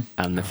 and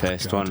the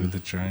first God, one, with the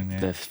drone, yeah.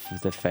 the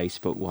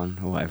Facebook one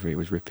or whatever it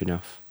was ripping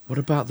off. What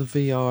about the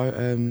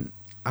VR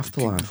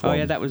Afterlife one? Oh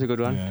yeah, that was a good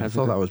one. Yeah. I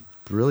thought that was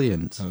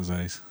brilliant. That was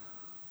ace.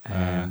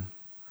 Um,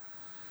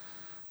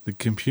 The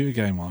computer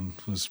game one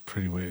was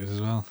pretty weird as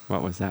well.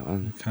 what was that You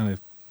one? kind of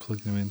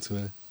plugged him into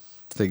a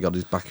Thing on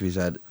his back of his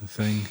head.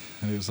 thing,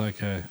 and it was like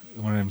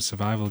one of them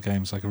survival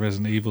games, like a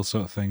Resident Evil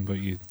sort of thing, but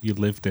you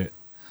lived it.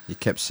 You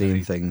kept seeing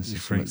You things.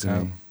 freaked from it, out.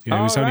 didn't Yeah,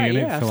 he was Oh, only right, in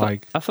yeah, it for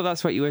like I thought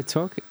that's what you were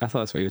talking. I thought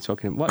that's what you were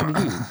talking about. What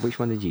did you? Which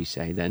one did you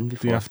say then?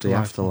 Before you? The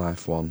Afterlife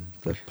Afterlife one.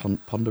 The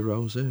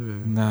Ponderosa?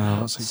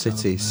 no, what's it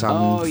City. called? San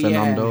Oh, yeah.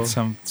 Fernando.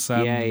 Sam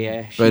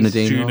yeah.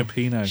 Bernardino.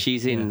 Junipino.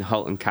 She's in Yeah.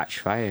 *Halt and Catch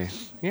Fire*.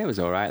 Yeah, it was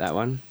all right, that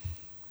one.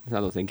 I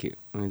don't think it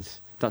was.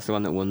 That's the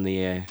one that won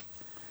the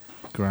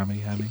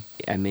Grammy, Emmy.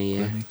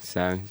 Yeah. Grammy.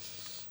 So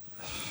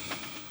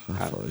I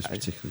thought it was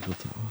particularly good.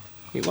 That one.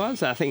 it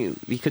was. I think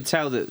you could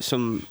tell that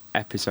some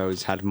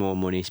episodes had more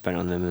money spent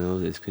on them than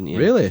others, couldn't you?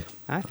 Really?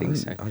 I think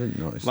so. I didn't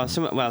notice Well,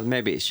 that.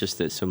 maybe it's just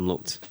that some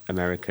looked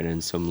American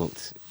and some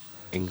looked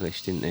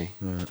English, didn't they?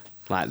 Right.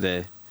 Like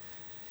the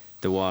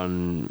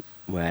one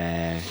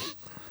where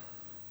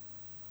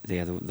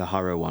the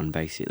horror one,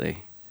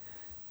 basically.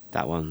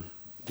 That one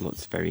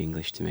looked very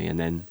English to me, and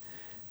then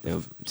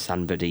the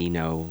San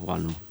Bernardino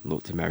one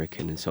looked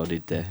American, and so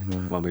did the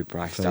Right. one with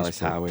Bryce Dallas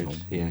Facebook Howard.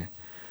 one.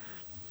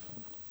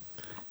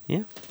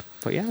 Yeah,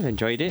 but yeah, I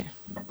enjoyed it.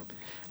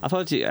 I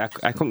thought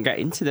I couldn't get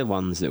into the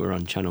ones that were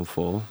on Channel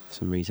 4 for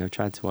some reason. I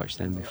tried to watch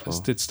them before.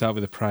 This did start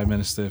with the Prime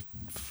Minister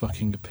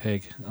fucking a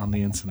pig on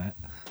the internet.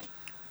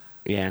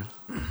 Yeah,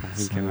 I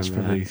think So I it's remember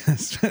probably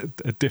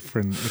that. a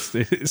different.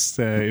 It's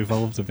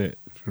evolved a bit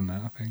from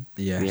that, I think.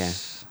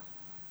 Yes.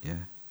 Yeah.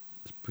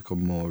 It's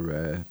become more.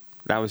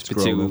 That was Scroll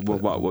particularly up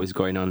it. what was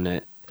going on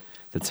at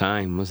the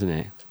time, wasn't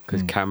it?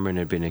 Because Mm. Cameron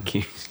had been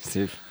accused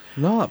of...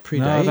 No, that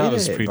predated that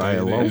was it by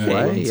a predated long it, yeah,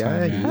 way. long Yeah,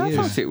 time, yeah. I years.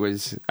 thought it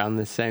was on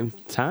the same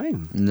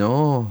time.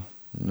 No,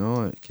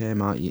 it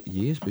came out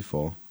years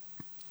before.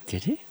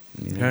 Did it?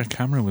 Yeah,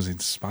 Cameron was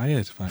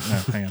inspired. By, no,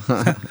 hang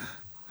on.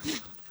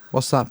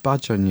 What's that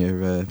badge on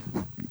your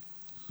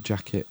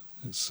jacket?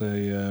 It's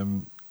a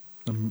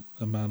man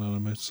on a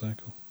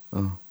motorcycle.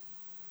 Oh.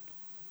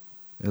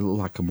 It looked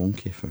like a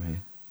monkey from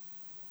here.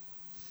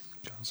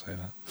 Can't say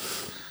that.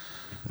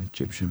 An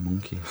Egyptian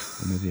monkey.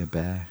 Or maybe a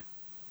bear.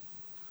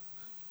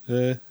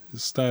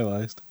 It's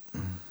stylized.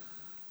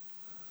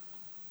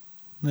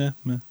 Yeah,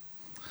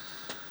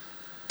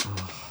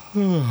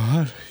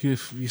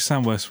 You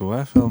sound worse for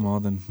wear, Phil, more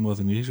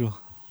than usual.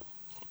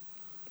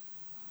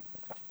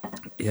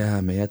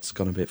 Yeah, my head's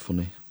gone a bit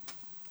funny.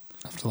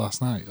 After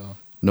last night, or?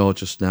 No,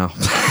 just now.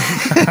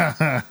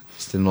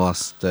 Just in the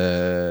last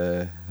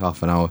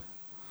half an hour.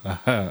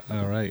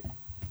 All right.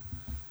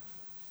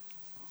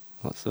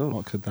 What's up?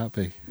 What could that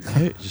be?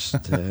 Just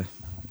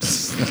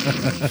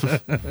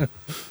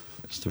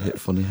just a bit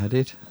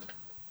funny-headed.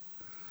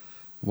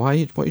 What are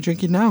you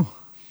drinking now?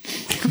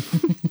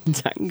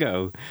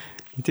 Tango.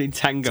 You're doing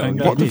tango.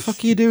 Tango. What the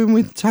fuck are you doing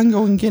with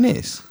Tango and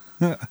Guinness?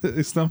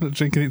 It's not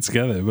drinking it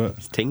together, but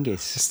It's Tingis.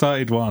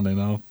 started one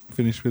and I'll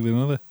finish with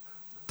another.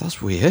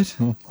 That's weird.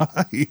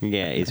 Why?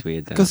 Yeah, it is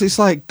weird though. Because it's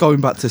like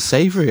going back to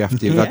savoury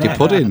after you've had your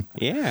pudding.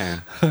 Yeah.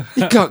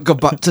 You can't go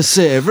back to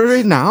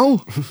savoury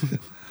now.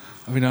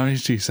 I mean,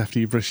 orange juice after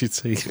you brush your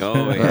teeth.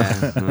 Oh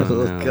yeah. Oh,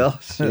 no.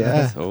 gosh, yeah.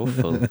 That's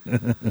awful.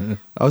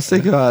 I was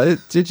thinking about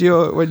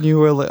it. When you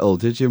were little,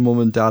 did your mum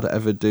and dad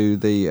ever do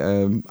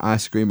the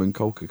ice cream and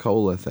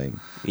Coca-Cola thing?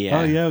 Yeah.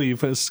 Oh, yeah, well, you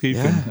put a scoop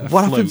in. Yeah. A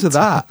What happened to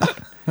float. that?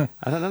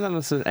 I don't know. That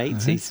was an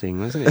 80s thing,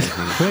 wasn't it?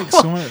 Quick,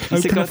 someone Used to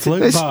open go a to-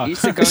 float It's, bar.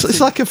 Used to go it's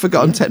to- like a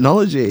forgotten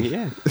technology.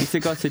 Yeah. Used to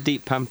go to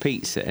Deep Pan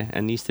Pizza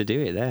and used to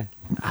do it there.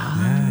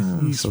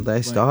 So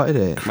they started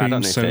it. I don't know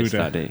if they soda.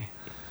 started it.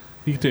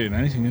 You can do it in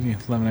anything, can you?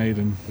 Lemonade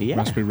and Yeah.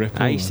 raspberry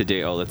ripple. I used to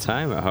do it all the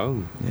time at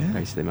home. Yeah. I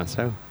used to do it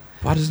myself.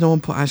 Why does no one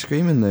put ice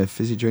cream in the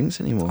fizzy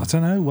drinks anymore? I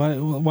don't know.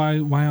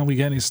 Why are we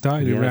getting it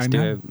started Yeah, let's right do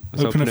now? it.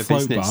 Let's open a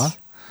float business.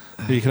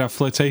 bar. You could have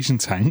flotation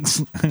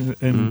tanks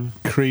and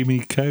creamy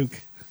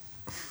Coke.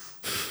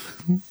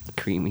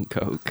 Creamy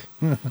Coke.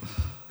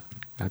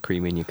 I'll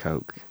cream in your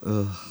Coke.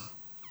 Ugh.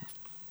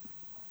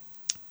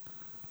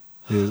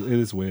 It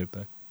is weird,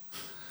 though.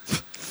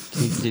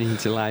 Do you need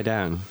to lie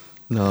down?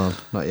 No,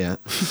 not yet.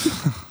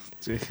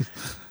 I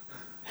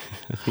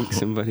think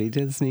somebody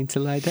does need to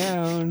lie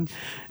down.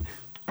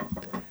 I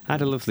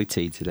had a lovely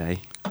tea today.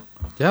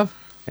 Yeah.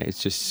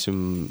 It's just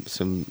some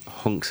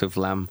hunks of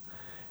lamb.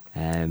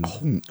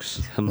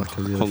 Hunks. Some Like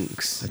a really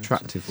hunks.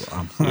 attractive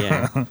lamb.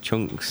 Yeah,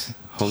 chunks,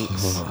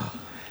 hunks.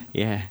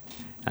 Yeah,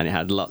 and it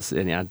had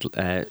it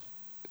had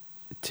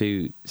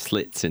 2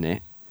 slits in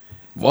it.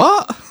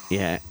 What?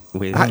 Yeah,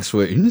 with Axe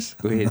wounds?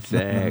 with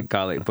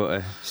garlic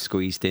butter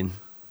squeezed in,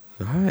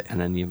 Right.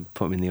 and then you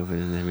put them in the oven,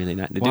 and they're really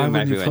nice. They do Why them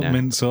wouldn't you everywhere put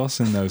now. mint sauce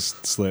in those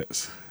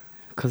slits?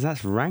 Because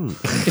that's rank.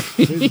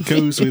 It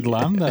goes with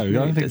lamb, though. I It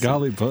don't think doesn't.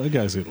 garlic butter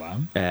goes with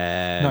lamb.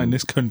 Not in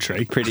this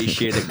country. Pretty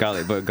sure that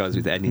garlic butter goes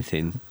with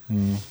anything,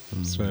 I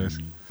suppose.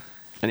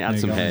 and it had There you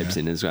some go, herbs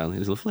yeah. in as well. It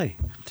was lovely.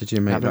 Did you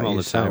make Have them that all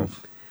the time.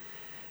 yourself?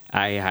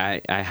 I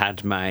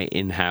had my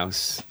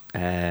in-house Oh,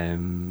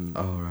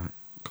 right.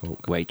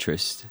 Coke.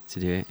 waitress to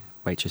do it.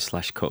 Waitress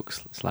 / cook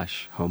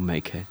 /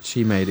 homemaker.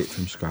 She made it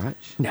from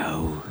scratch?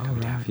 No, Oh,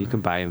 right, you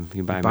can buy them.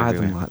 You can buy You them buy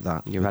them everywhere. like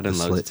that, You've with had them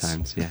the loads slits. of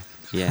times. Yeah,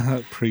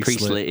 yeah.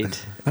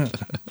 Pre-slit.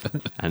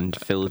 Pre-slitted and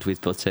filled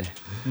with butter.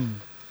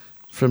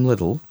 From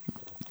Lidl?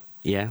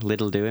 Yeah,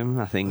 Lidl do him.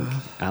 I think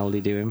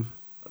Aldi do him.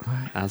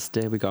 Right.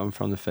 Asda, we got them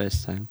from the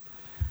first time.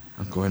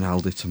 I'm going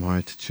Aldi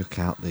tomorrow to check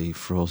out the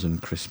frozen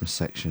Christmas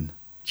section.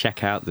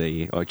 Check out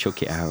or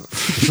chuck it out.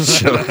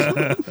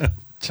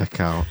 Check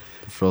out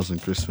the frozen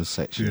Christmas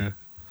section. Yeah.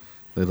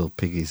 Little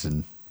piggies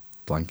and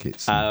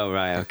blankets. And Oh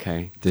right,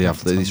 okay. they have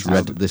Sounds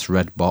this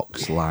red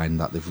box line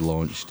that they've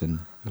launched, and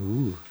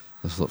Ooh,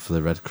 let's look for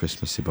the red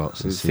Christmassy box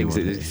and those see things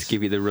what that it just is.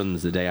 give you the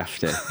runs the day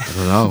after. I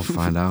don't know.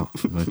 Find out.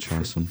 I'm gonna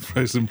try some.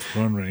 Frozen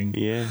prawn ring.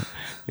 Yeah,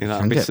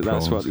 Can get that's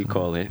what prawns, we can't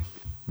call it.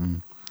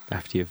 Mm.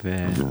 After you've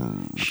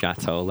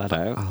shat all that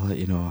out. I'll let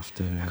you know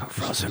after. Got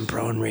frozen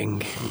prawn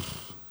ring.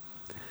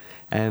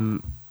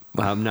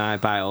 Well, now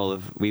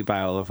we buy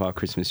all of our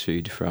Christmas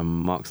food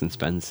from Marks and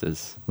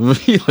Spencer's.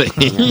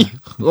 Really?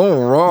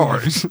 All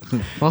right.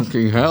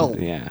 Fucking hell.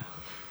 Yeah,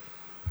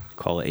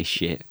 quality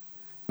shit.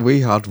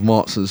 We had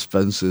Marks and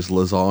Spencer's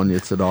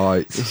lasagna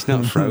tonight. It's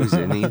not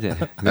frozen either.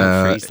 You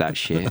don't freeze that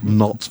shit.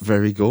 Not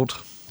very good.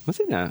 Was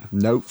it not?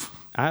 Nope.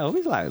 I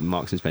always like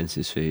Marks and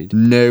Spencer's food.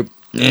 Nope.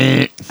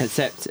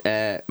 Except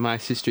my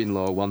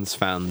sister-in-law once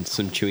found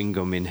some chewing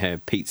gum in her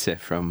pizza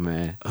from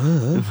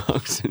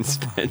Marks and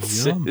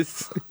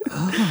Spencer's.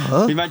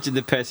 Imagine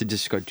the person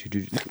just going...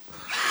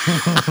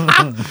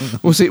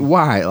 Was it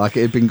white? Like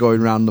it had been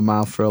going round the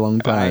mouth for a long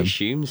I time?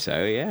 assume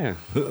so, yeah.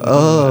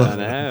 Oh, I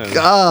know.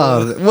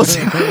 God. Was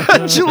it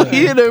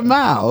actually in her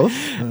mouth?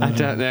 I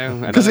don't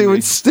know. Because it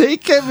would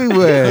stick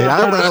everywhere.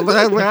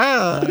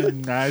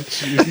 Yeah,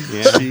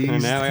 Cheese. I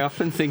know. I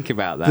often think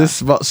about that.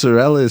 This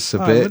mozzarella's a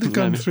Oh, it bit would have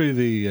gone through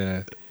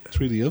the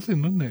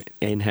oven, wouldn't it?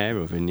 In her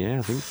oven, yeah,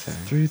 I think so.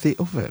 through the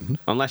oven.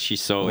 Unless she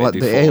saw Like it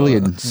before, the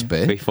alien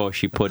spit before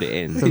she put it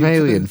in. from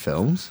Alien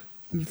films.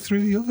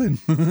 Through the oven.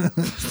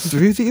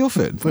 Through the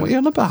oven? What are you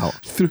on about?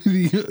 Through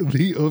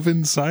the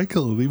oven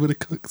cycle. They would have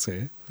cooked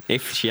it.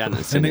 If she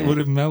hadn't seen And it. it would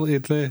have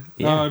melted there.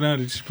 Yeah. Oh, no,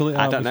 did she pull it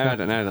out? I don't know. before? I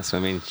don't know. That's what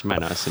I mean. She might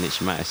not have seen it.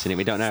 She might have seen it.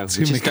 We don't know.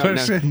 Too We many just don't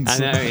questions.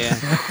 know. I know. Yeah.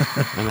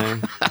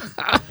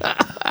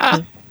 I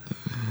know.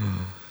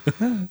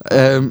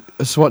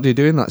 So what do you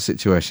do in that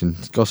situation?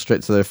 Go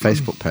straight to their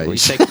Facebook Well,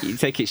 page. you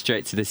take it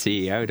straight to the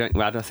CEO.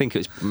 Well, I think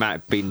might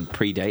have been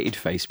predated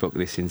Facebook,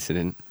 this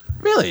incident.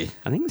 Really?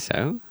 I think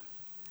so.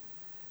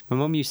 My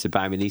mum used to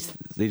buy me these.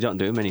 They don't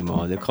do them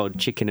anymore. They're called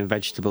chicken and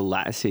vegetable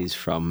lattices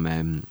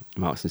from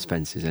Marks and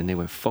Spencer's, and they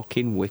were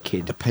fucking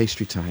wicked. A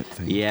pastry type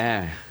thing.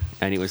 Yeah,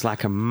 and it was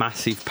like a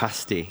massive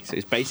pasty. So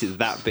it's basically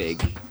that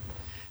big.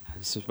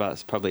 It's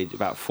probably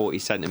about 40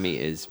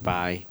 centimetres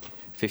by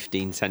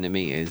 15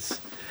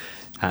 centimetres.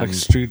 Like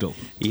strudel.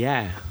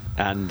 Yeah,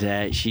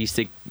 and she used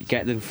to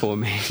get them for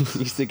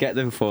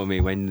me.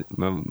 When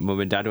my mum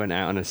and dad went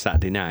out on a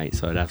Saturday night,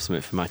 so I'd have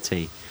something for my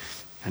tea.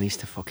 And I used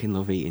to fucking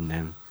love eating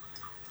them.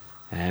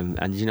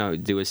 And you know,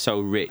 they were so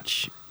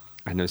rich,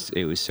 and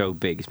it was so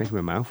big. It's making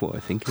my mouth water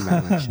thinking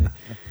about them, actually.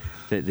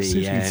 That See if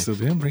you can still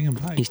do them, bring them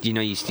back.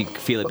 You used to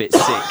feel a bit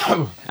sick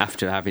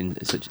after having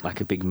such like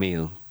a big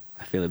meal.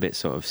 I feel a bit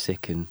sort of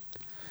sick and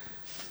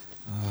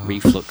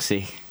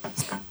refluxy.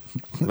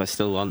 But I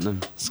still want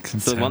them.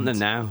 Still want them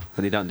now,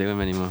 but they don't do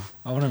them anymore.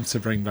 I want them to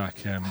bring back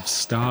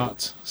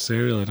Start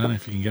cereal. I don't know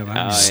if you can get that. Oh,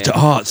 yeah.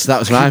 Starts. That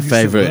was my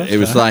favourite. It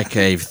was like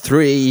a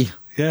three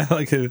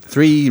like a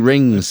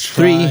rings.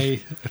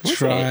 Three.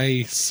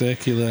 A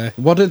circular.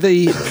 What are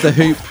the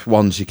hoop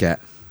ones you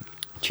get?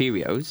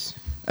 Cheerios.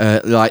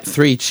 Like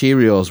 3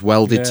 Cheerios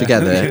welded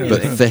together,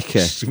 but thicker.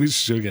 With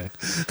sugar.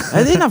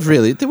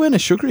 They weren't a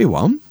sugary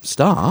one.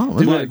 Start.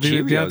 They Wasn't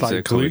it? had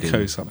like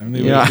glucose on them.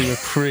 They were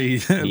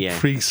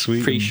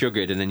pre-sweetened.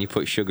 Pre-sugared, and then you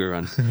put sugar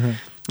on.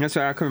 That's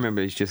what I can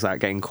remember. It's just like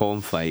getting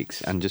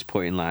cornflakes and just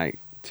putting like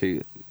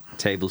 2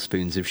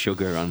 tablespoons of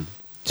sugar on.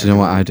 Do you know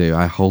what I do?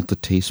 I hold the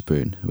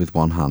teaspoon with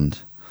one hand,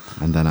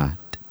 and then I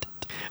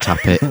tap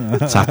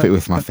it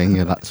with my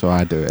finger. That's how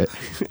I do it.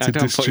 I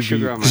don't put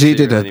sugar on my Because you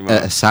did cereal anymore.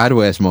 a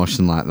sideways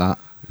motion like that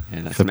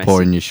That's for messy.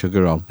 pouring your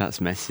sugar on.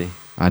 That's messy.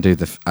 I do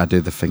the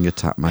finger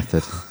tap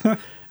method. Do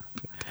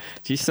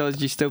you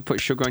still put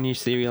sugar on your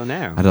cereal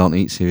now? I don't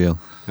eat cereal.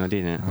 Oh, do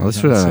you not? Well,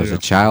 this was when I was a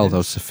child. I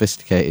was a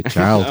sophisticated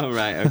child. Oh,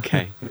 right,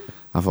 okay.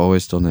 I've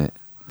always done it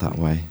that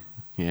way.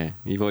 Yeah,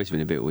 you've always been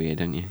a bit weird,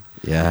 haven't you?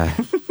 Yeah,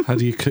 How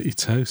do you cut your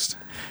toast?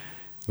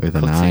 with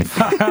a knife.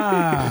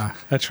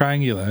 A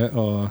triangular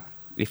or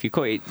If you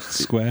cut it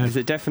square? there's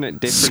a definite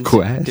difference.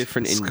 Squares?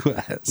 Different in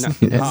Squares.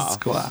 No, Yes. half.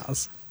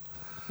 Squares.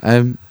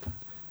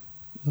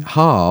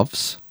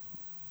 Halves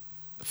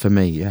for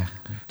me, yeah.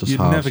 Just You'd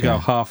halves, never go yeah.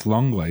 half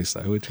long ways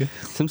though, would you?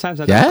 Sometimes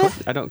Yeah?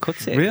 I don't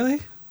cut it. Really?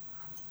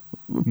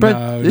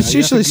 But it's you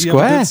usually have a good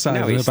square. side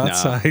No, and a it's bad not.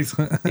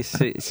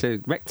 side. It's a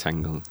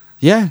rectangle.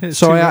 Yeah, It's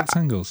so two I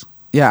rectangles.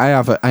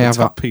 have A a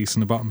top piece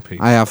and a bottom piece.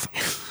 I have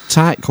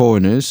tight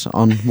corners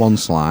on one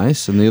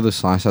slice, and the other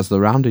slice has the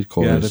rounded yeah,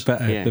 corners.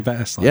 the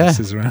better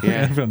slices around.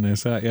 Yeah. Everyone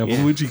knows that. Yeah, Yeah.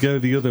 but would you go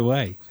the other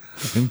way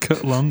and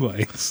cut long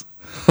ways?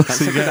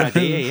 That's a good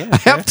idea, yeah. I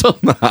have done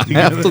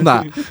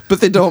that.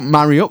 But they don't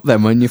marry up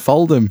then when you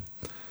fold them.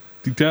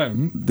 You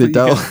don't. They but you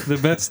don't. get the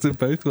best of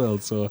both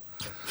worlds, or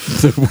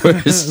The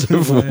worst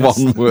of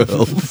one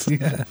world.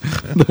 yeah,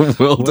 The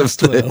world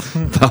West of world.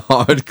 the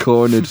hard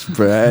cornered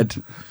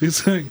bread.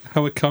 it's like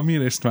how a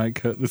communist might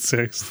cut the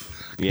toast.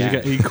 Yeah. You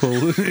get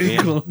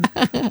equal.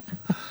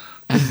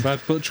 Bad,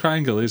 but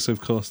triangle is,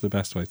 of course, the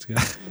best way to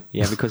go.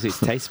 Yeah, because it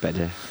tastes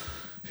better.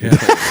 Yeah,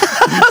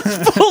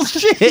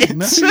 Bullshit!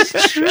 no,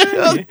 it's true.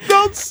 That's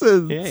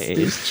nonsense. Yeah, it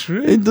is. It's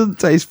true. It doesn't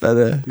taste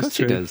better. Of course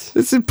it does.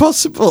 It's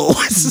impossible.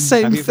 It's the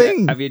same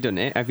thing. Have you done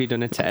it? Have you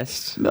done a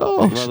test?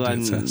 No. Well,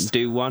 then do a test.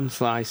 do one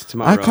slice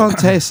tomorrow. I can't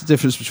taste the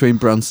difference between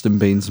Branston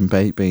beans and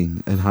baked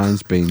bean and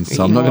Heinz beans,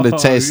 so I'm not going to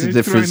taste the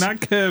you're throwing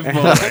difference. that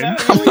curveball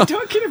in. What are you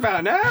talking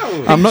about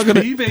now? I'm not going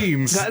to. Pea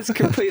beans. That's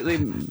completely.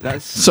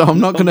 That's So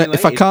I'm not going to.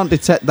 If I unrelated. can't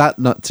detect that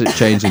not to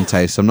change in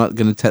taste, I'm not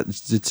going to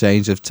detect the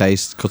change of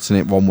taste, cutting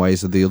it one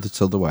ways or the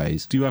other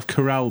ways. Do you have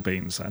Corral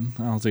beans then?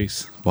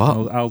 Aldi's. What?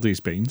 Aldi's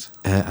beans.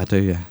 I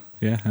do, yeah.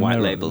 Yeah. and White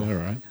they're- label. They're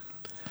all right.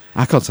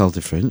 I can't tell the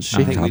difference.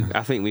 She can.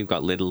 I think we've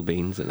got little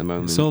beans at the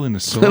moment. It's all in the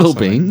sauce. Little I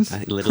think.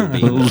 beans. Little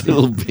beans.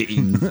 Little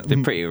beans.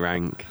 They're pretty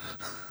rank.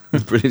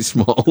 Pretty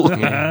small.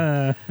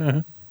 Yeah.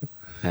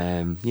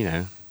 You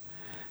know,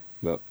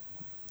 but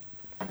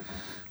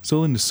It's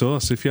all in the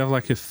sauce. If you have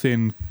like a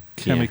thin,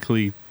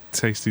 chemically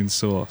tasting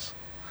sauce,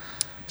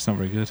 it's not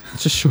very good.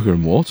 It's just sugar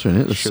and water in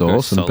it, the Sugar,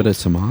 sauce, and a bit of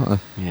tomato.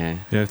 yeah.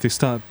 Yeah, if they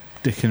start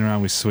dicking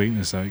around with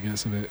sweetness, though, it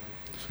gets a bit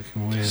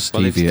fucking weird.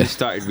 Well, they've Stevia.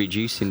 started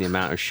reducing the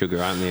amount of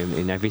sugar, aren't they,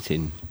 in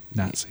everything?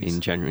 Nazis.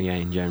 In general, yeah,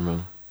 in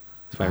general.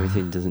 So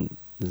everything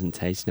doesn't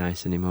taste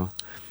nice anymore.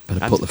 Better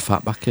And- put the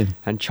fat back in.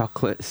 And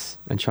chocolates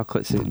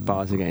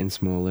bars are getting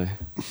smaller,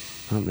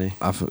 aren't they?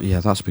 Yeah,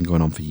 that's been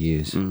going on for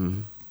years.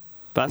 Mm.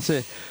 That's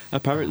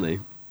apparently,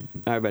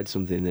 I read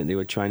something that they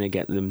were trying to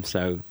get them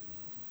so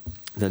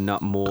they're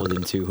not more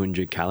than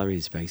 200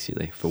 calories,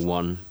 basically, for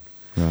one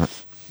Right.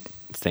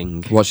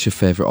 thing. What's your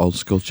favourite old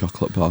school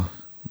chocolate bar?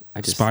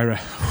 I just, Spira.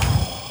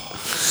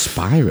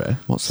 Spira?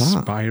 What's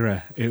that?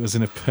 Spira. It was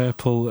in a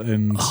purple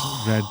and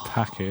red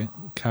packet,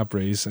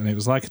 Cadbury's, and it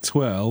was like a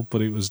twirl, but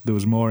there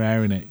was more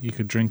air in it. You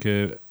could drink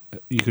a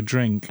You could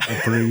drink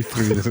a brew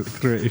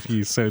through it if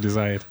you so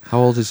desired. How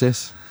old is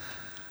this?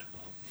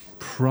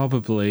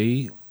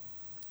 Probably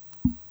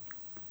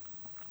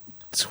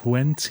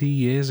 20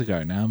 years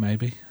ago now,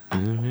 maybe.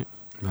 Mhm.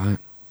 Right.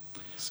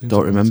 Seems Don't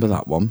like remember it's-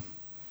 that one.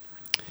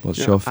 What's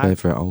Yeah, your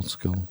favourite old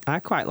school? I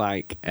quite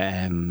like.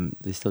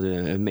 They still do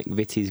a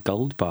McVitie's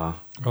Gold Bar.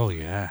 Oh,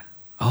 yeah.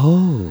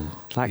 Oh.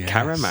 It's like Yes,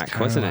 Caramac,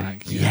 wasn't it?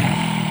 Caramac,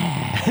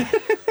 Yeah.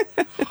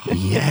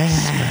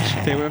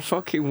 Yeah. They were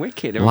fucking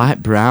wicked.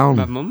 Light brown.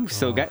 My mum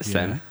still Oh, gets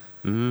them.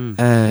 Mm.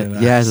 Yeah,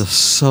 nice. they're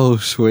so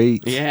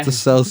sweet. Yeah. They're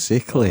so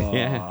sickly. Oh,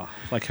 Yeah.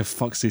 Like a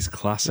Foxy's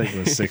Classic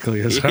was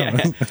sickly as well.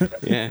 Yeah.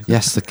 Yeah.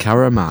 Yes, the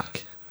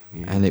Caramac.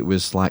 Yeah. And it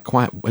was like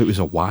it was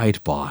a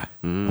wide bar.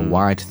 A Mm.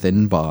 wide,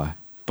 thin bar.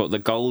 But the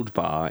Gold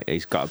Bar,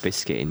 it's got a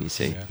biscuit in, you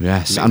see. Yeah.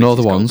 Yes, McVitie's I know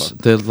the Gold ones. Bar.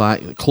 They're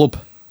like club.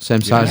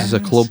 Same size as a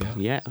Yes, club.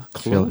 yeah.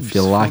 Yeah, If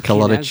you like a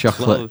lot of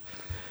chocolate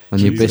on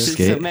your Jesus. They still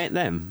biscuit, make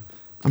them.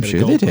 I'm Get a sure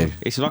they Gold do. Bar.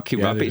 It's Rocky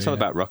Yeah, Robbie. they It's do, all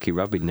yeah. about Rocky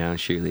Robbie now,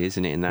 surely,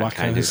 isn't it? In that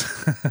kind of.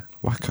 Wackos.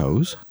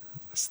 Wackos.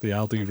 That's the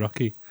Aldi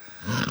Rocky.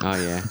 Oh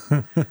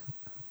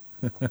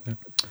yeah.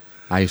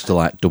 I used to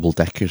like double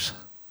deckers.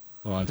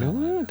 Oh, I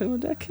don't like that. Double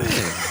decker.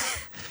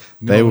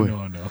 They No,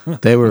 were- no.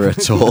 They were a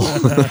tall.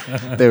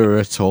 They were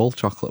a tall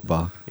chocolate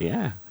bar.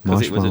 Yeah,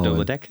 because it was a Marshmallow.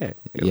 double decker.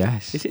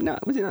 Yes. Is it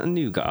not? Was it not a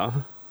nougat?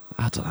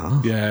 I don't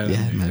know. Yeah,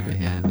 maybe.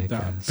 Yeah, maybe.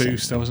 That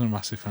Boost, I wasn't a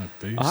massive fan of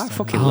Boost. Oh, I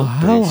fucking Oh, love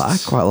hell, I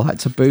Boosts. quite like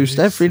to boost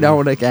every now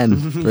and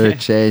again for a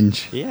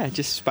change. Yeah,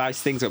 just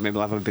spice things up. Maybe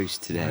I'll have a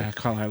boost today. Yeah, I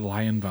quite like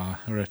Lion Bar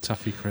or a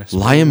Toffee Crisp.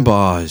 Lion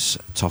bars,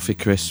 toffee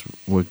crisp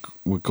were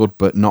good,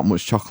 but not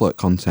much chocolate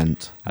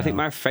content. I think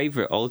my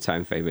favourite,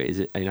 all-time favourite,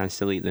 is, and I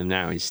still eat them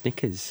now, is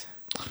Snickers.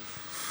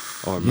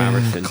 Or Yeah,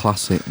 Marathon.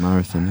 classic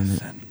marathon,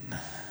 isn't it?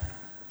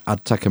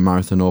 I'd take a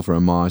marathon over a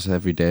Mars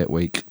every day at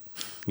week.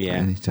 Yeah.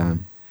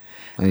 Anytime,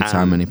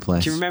 any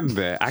place. Do you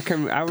remember? I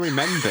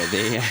remember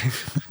the.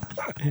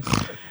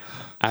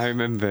 I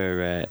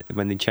remember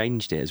when they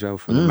changed it as well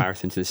from the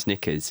marathon to the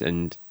Snickers,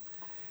 and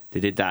they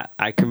did that.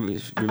 I can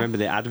remember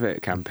the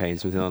advert campaign,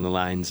 something along the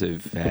lines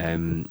of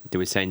they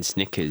were saying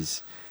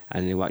Snickers,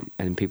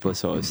 and people were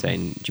sort of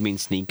saying, "Do you mean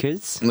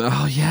sneakers?"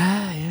 Oh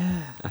yeah,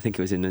 yeah. I think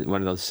it was in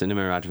one of those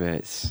cinema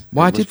adverts.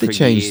 Why It was did they for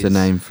change the years.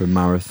 name from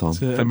marathon?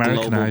 To For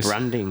global Americanise.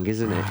 branding,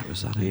 isn't it? Right,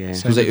 was that it? Yeah.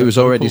 Same Because with it was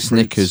the already Opal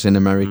Snickers fruits. in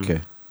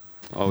America.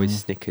 Always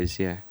Snickers,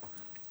 yeah.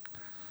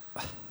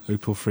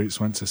 Opal Fruits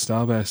went to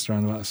Starburst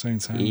around about the same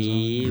time. as well.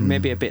 Yeah,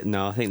 maybe a bit.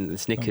 No, I think the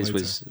Snickers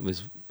later.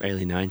 was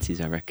early 90s,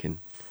 I reckon.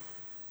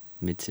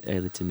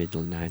 Early to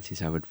middle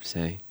 90s, I would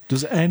say.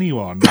 Does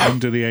anyone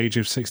under the age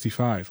of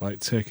 65 like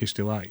Turkish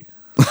Delight?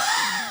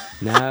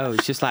 No,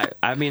 it's just like,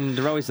 I mean,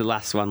 they're always the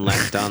last one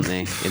left, aren't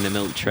they, in the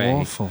milk tray?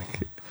 Awful.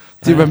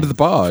 Do you remember the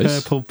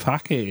bars? Purple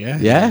packet, yeah.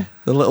 Yeah,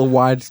 the little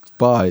wide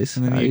bars.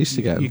 And then I you, used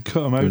to get them. You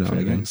cut them every now open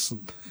and and again. it's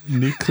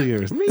nuclear.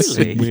 Really?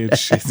 Some weird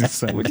shit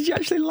inside. Well, did you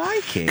actually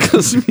like it?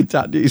 Because my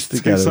dad used to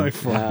get Tastes them. like Oh,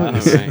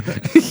 flowers. right.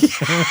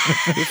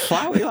 It's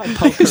flowery like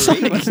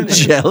potpourri, wasn't it?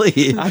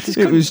 jelly. I just It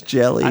couldn't- was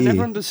jelly. I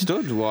never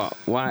understood what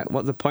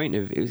the point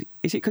of it was.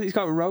 Is it because it's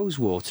got rose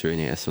water in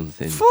it or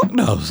something? Fuck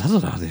knows. I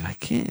don't know how they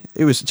make it.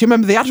 It was. Do you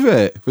remember the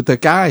advert with the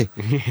guy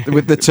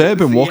with the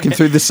turban walking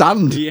through the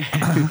sand Yeah.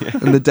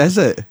 in the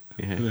desert?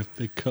 Yeah. With a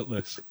big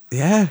cutlass.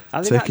 Yeah,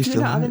 Are they, not, Turkish are they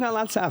delight. not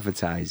allowed to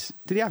advertise?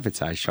 Do they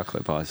advertise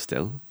chocolate bars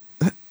still?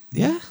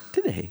 Yeah,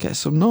 Do they? get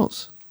some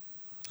nuts.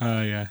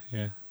 Oh, yeah,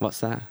 yeah. What's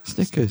that?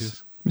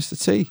 Snickers, Mr.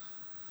 T.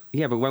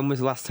 Yeah, but when was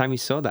the last time you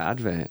saw that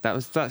advert?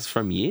 That's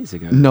from years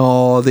ago.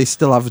 No, they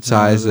still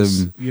advertise No,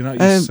 them. You're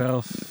not Um,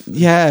 yourself.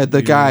 Yeah,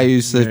 the guy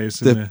who's Yeah, the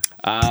he's in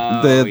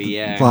Oh, the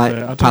yeah. like I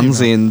don't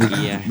pansy even in the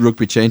Yeah.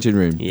 rugby changing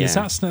room. Yeah. Is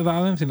that I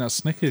don't think that's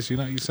Snickers. You're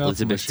not yourself.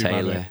 Elizabeth unless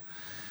Taylor.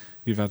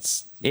 You've had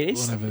It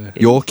is? whatever.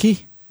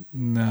 Yorkie.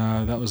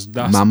 No, that's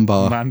Man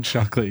bar. man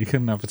chocolate. You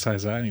couldn't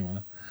advertise that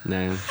anymore.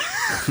 No.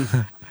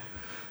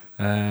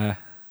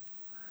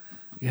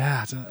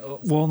 Yeah, I don't know.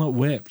 Walnut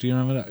Whip. Do you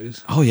remember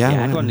those? Oh yeah, Yeah,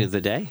 I had right. one the other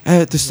day.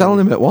 They're selling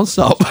them at One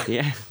Stop.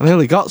 Yeah. I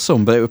nearly got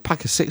some, but it was a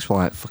pack of 6 for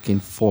like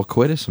fucking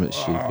 £4 or something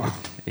stupid.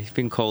 It's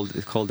been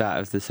called out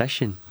of the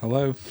session.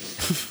 Hello.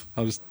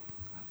 I'll just.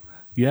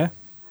 Yeah.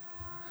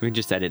 We can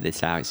just edit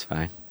this out, it's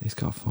fine. He's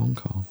got a phone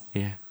call.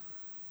 Yeah.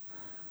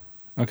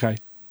 Okay.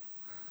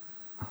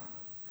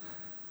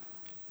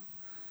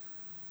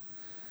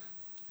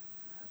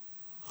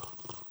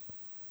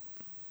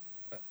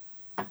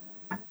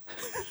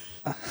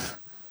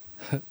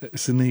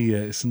 It's in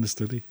the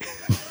study.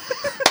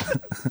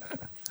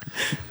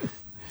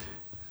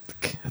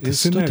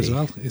 It's in there as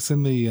well. It's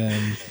in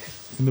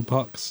the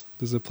box.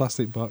 There's a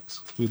plastic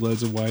box with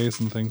loads of wires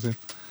and things in.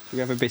 We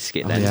have a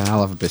biscuit Oh, then. yeah,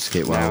 I'll have a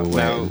biscuit while we're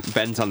now waiting.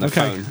 Ben's on the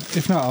Okay. phone.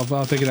 If not,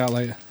 I'll dig it out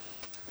later.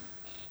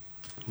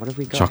 What have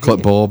we got? Chocolate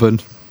here? bourbon.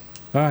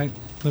 All right.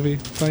 Love you.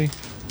 Bye.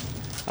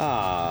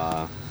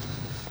 Ah.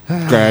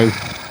 Go.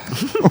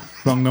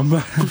 Wrong number.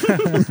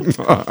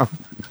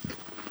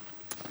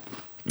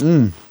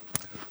 Mm.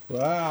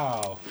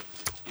 Wow.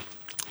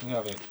 I'm gonna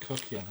have a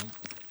cookie, I think.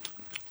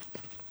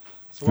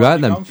 So Right what have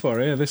you then. gone for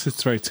here? This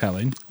is very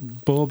telling.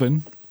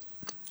 Bourbon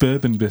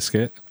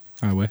biscuit,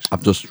 I wish.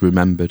 I've just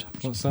remembered.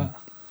 What's that?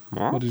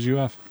 What? What did you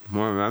have?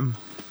 One of them.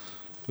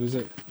 What is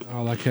it?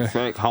 Oh, like a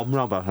Fake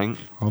hobnob, I think.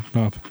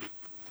 hobnob.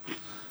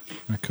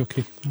 A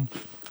cookie.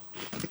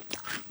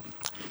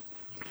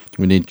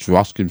 We need to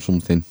ask him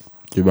something.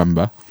 Do you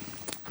remember?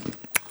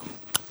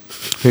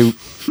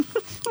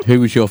 Who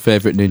was your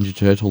favourite Ninja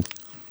Turtle?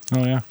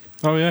 Oh, yeah.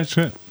 Oh, yeah,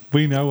 shit.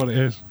 We know what it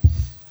is.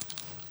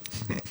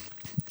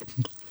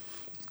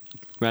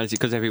 Well, is it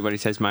because everybody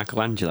says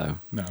Michelangelo?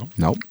 No.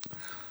 No.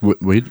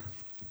 We'd.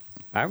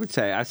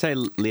 I'd say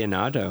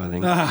Leonardo, I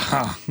think.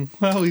 Ah,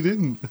 well, we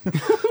didn't.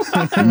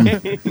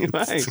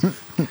 Right.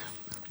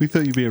 We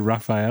thought you'd be a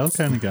Raphael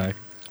kind of guy.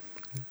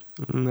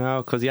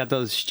 No, because he had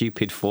those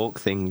stupid fork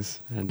things.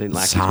 I didn't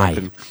like his Sai.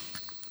 weapon.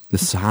 The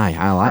Sai.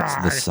 I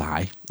liked the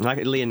Sai. I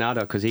like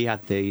Leonardo because he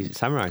had the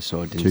samurai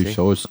sword, didn't Two he?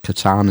 swords.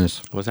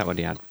 Katanas. Was that what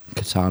he had?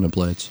 Katana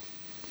blades.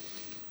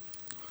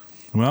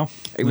 Well,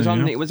 It was there on.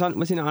 you go. It was on.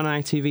 Was it not on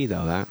ITV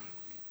though? That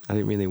I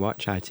didn't really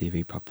watch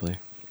ITV properly.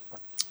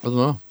 I don't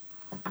know.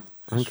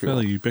 It's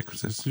fairly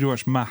ubiquitous. Did you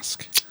watch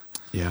Mask?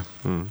 Yeah.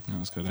 That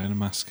was good. I had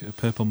a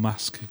purple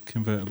Mask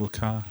convertible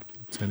car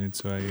turned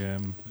into a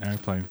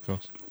airplane, of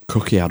course.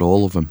 Cookie had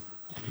all of them.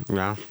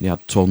 Yeah. He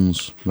had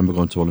tons. Remember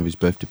going to one of his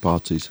birthday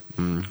parties?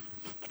 And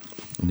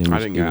he I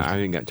was- didn't he get. was- I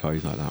didn't get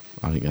toys like that.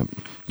 I didn't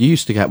get. You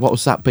used to get, what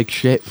was that big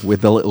ship with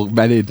the little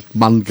men in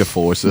manga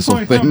force or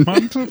something?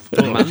 Manta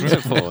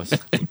Force.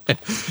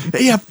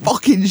 He had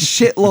fucking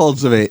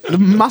shitloads of it. The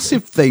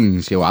massive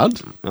things you had.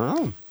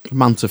 Oh.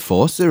 Manta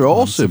Force, they're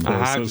awesome. Force.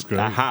 That's great.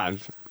 I had.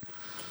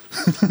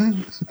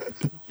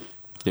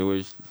 There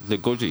was the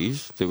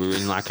goodies that were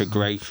in like a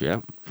grey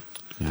ship.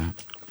 Yeah.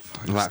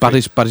 Like,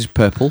 Baddies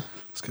purple.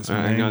 Let's get some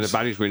you know, the names.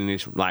 baddies were in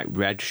this like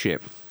red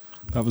ship.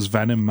 That was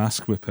Venom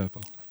Mask with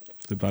purple.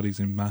 The baddies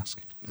in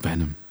Mask.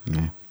 Venom.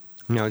 Yeah.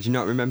 No, do you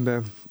not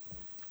remember?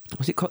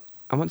 Was it called?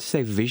 I want to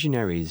say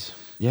Visionaries.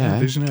 Yeah.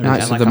 Visionaries. Knights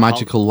Yeah, of like the a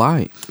Magical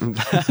Light.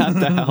 Had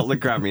the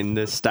hologram in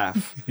the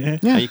staff. Yeah.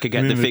 Yeah. And you could get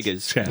And the in his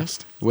figures.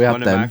 Chest. We had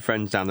One of my them.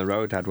 friends down the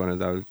road had one of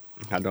those.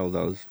 Had all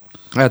those.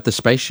 I had the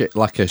spaceship,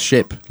 like a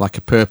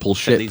purple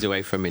Set ship. these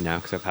away from me now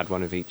because I've had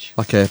one of each.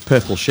 Like a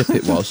purple ship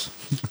it was.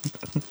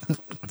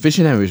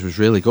 Visionaries was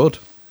really good.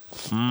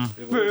 Knights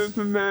of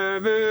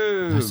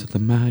the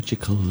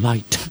Magical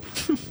Light.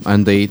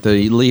 And the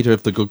leader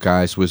of the good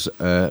guys was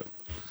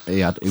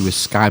he was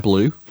sky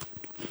blue.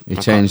 He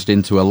changed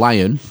into a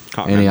lion,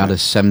 Can't and he had remember. a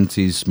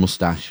 70s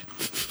moustache.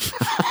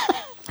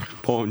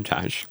 Porn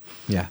tash.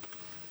 Yeah,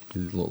 he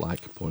looked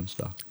like a porn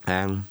star.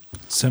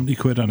 70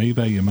 quid on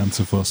eBay, your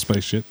Manta Force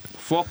spaceship.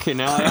 Fucking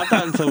hell, I had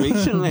that until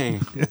recently.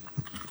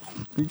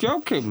 You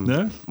joking?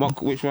 No.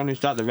 Which one is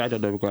that? The red or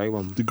the grey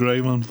one? The grey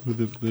one with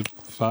the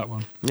fat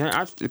one.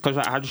 Yeah, because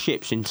that had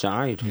ships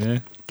inside. Yeah.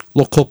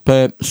 Look up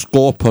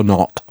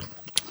Scorponok.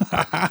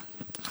 How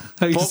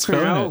you Fucking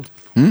spelling hell.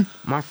 it?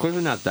 My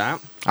cousin had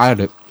that. I had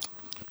it.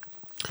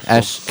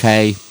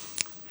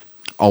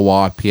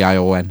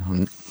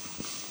 Skorpion.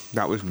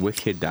 That was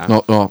wicked, that.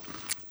 No. Oh,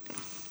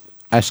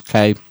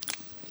 fuck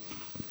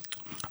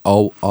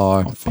off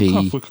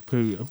Skorponook,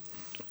 Wikipedia.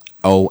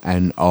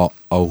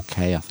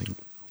 I think.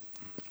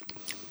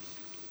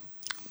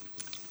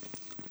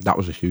 That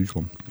was a huge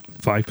one.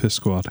 Viper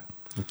Squad.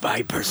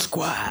 Viper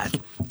Squad.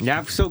 Yeah,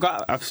 I've still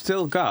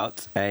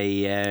got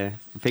a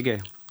figure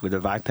with a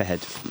viper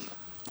head.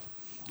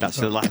 That's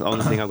the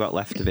only thing I've got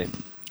left of it.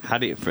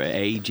 Had it for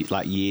ages,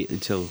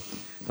 until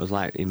I was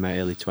like in my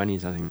early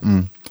 20s, I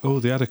think. Oh,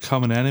 they had a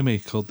common enemy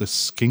called the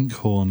Skink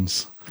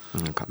Horns. I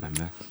can't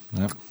remember.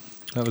 Yep.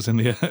 That was in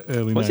the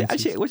early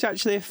 90s. Was it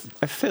actually a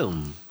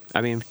film?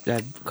 I mean,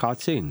 a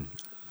cartoon?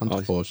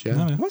 Manta Force,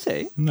 yeah. No. Was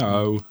it?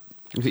 No.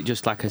 Was it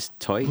just like a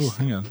toy? Oh,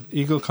 hang on.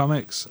 Eagle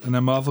Comics and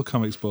then Marvel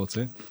Comics bought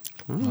it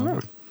Oh.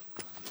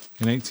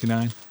 in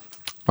 '89.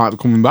 Might be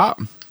coming back.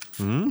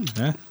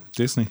 Yeah,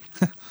 Disney.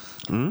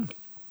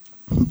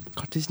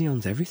 God, Disney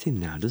owns everything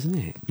now, doesn't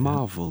it?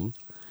 Marvel.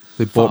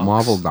 They bought Fox.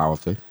 Marvel now,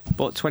 have they?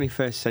 Bought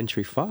 21st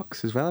Century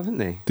Fox as well, haven't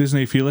they?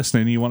 Disney, if you're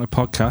listening, you want a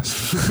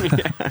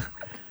podcast?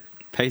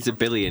 Pays $1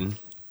 billion.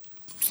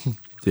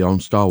 They own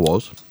Star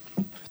Wars.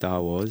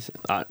 Star Wars.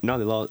 No,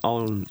 they all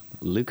own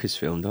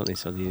Lucasfilm, don't they?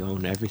 So they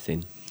own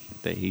everything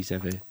that he's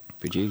ever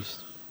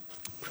produced.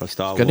 For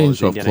Star Getting Wars,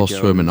 so Indiana close to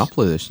a Jones.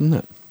 monopoly, this, isn't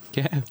it?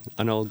 Yeah,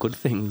 and all good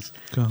things.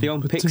 They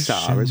own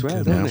Pixar as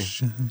well, don't they?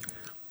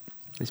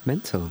 It's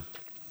mental.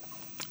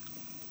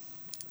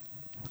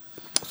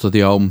 So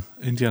they own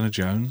Indiana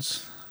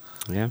Jones.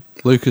 Yeah.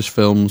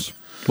 Lucasfilms.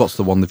 What's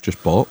the one they've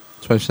just bought?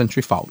 20th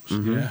Century Fox.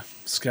 Yeah.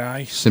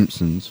 Sky.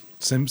 Simpsons.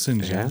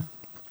 Simpsons, yeah.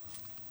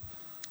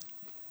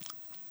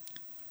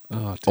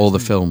 Oh, All the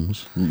Disney.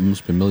 films.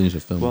 Must be millions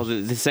of films. Well,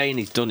 they're saying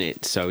he's done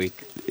it, so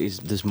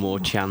there's more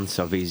chance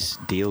of his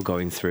deal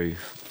going through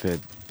to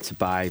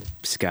buy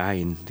Sky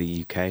in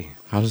the UK.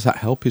 How does that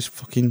help his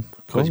fucking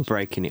Because cause? he's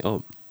breaking it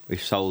up.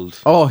 We've sold.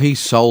 Oh, he's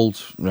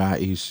sold.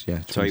 Right, he's,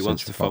 yeah. So he 20th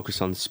wants to Century Fox.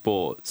 focus on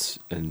sports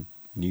and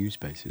news,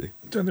 basically.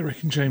 Don't they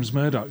reckon James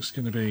Murdoch's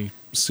going to be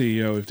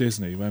CEO of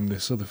Disney when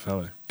this other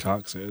fella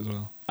carks it as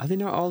well? Are they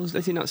not all? Is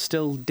it not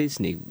still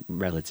Disney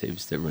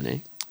relatives that run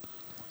it?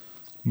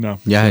 No.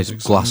 Yeah, I his don't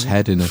think so. glass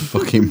head in a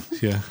fucking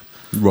Yeah.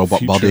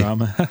 robot body.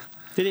 Futurama.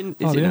 Didn't,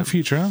 Oh, is they it have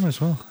Futurama as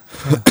well.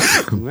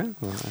 well,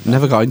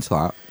 Never got into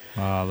that.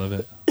 Oh, I love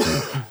it.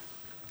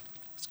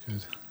 It's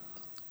good.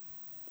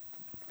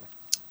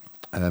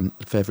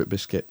 Favourite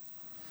biscuit?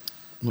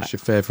 What's your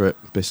favourite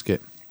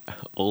biscuit?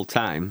 all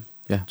time?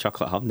 Yeah.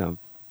 Chocolate hobnob.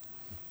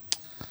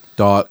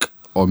 Dark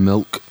or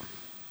milk?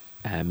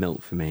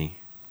 Milk for me.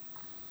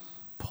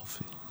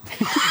 Puffy.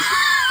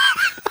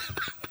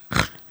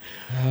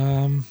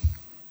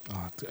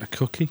 A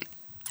cookie.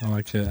 I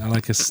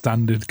like a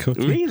standard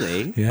cookie.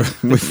 Really? Yeah.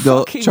 With no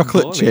Fucking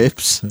chocolate boring.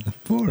 chips.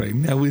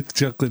 Boring. No, with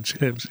chocolate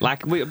chips.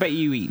 Like, I bet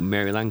you eat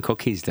Maryland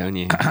cookies, don't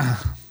you?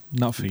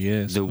 Not for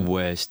years. The but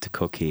worst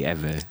cookie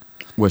ever.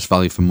 Worst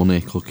value for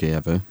money cookie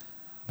ever.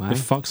 Why? The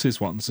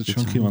Fox's ones, the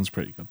chunky one's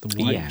pretty good.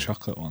 The white Yeah.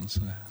 chocolate ones.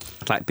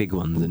 Like big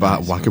ones.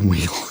 About wagon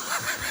wheel.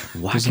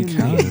 Doesn't Wagon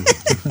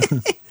count.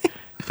 wheel.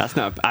 That's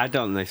not. I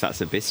don't know if that's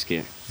a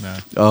biscuit. No.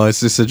 Oh, is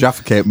this a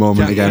Jaffa Cake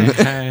moment again?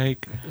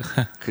 Cake.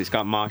 'Cause it's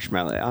got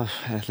marshmallow. Oh,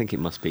 I think it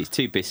must be. It's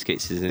 2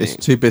 biscuits, isn't It's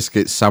it? 2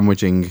 biscuits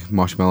sandwiching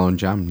marshmallow and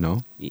jam,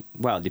 no?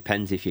 Well, it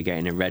depends if you're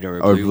getting a red or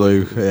a Or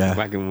blue, blue, yeah.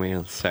 wagon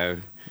wheel. So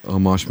Or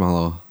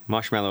marshmallow.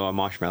 marshmallow or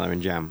marshmallow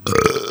and jam.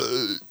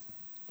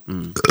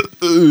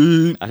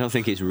 I don't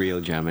think it's real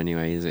jam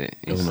anyway, is it?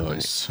 Oh no,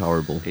 it's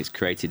horrible. It's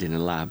created in a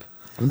lab.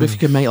 I wonder if you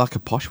could make like a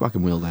posh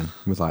wagon wheel then,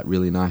 with like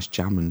really nice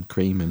jam and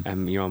cream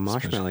and Your own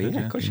marshmallow, Especially, yeah,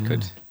 yeah. of course you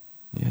could.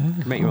 yeah.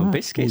 Make your own alright.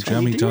 biscuits. Ooh,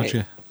 when you jammy do it.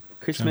 dodger.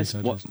 Christmas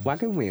Jammy dodger's nice.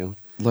 wagon wheel.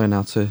 Learn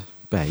how to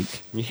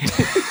bake. Yeah.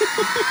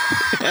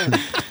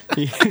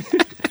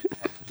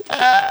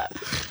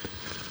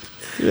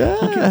 Yeah.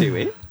 You can do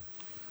it.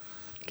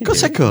 Of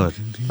course I could.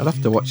 I'd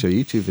have to watch a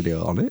YouTube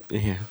video on it.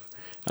 Yeah.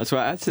 That's what.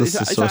 That's, That's is the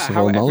that, is source that of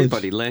how all knowledge.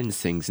 everybody learns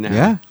things now?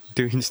 Yeah.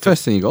 Doing stuff.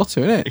 First thing you go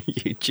to, isn't it?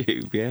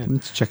 YouTube, yeah. You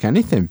need to check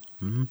anything.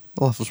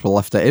 All of us were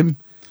left at him.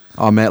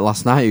 Our mate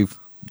last night who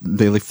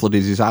nearly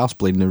flooded his house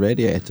bleeding a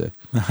radiator.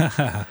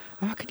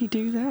 How can you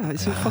do that?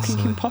 It's so fucking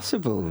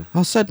impossible.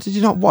 I said, did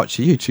you not watch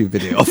a YouTube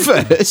video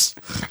first?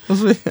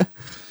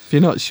 If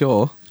you're not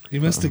sure. He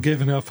must have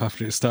given up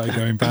after it started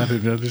going bad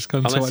and just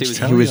gone to Unless watch it was-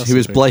 telly He or was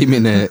something.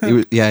 blaming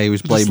he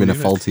was blaming a leave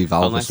it. faulty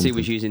valve or Unless he something.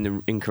 was using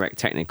the incorrect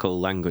technical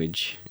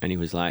language and he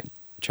was like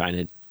trying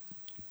to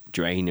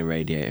drain a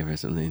radiator or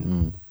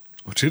something.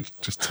 Or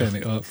just turn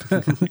it up.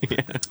 I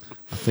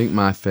think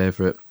my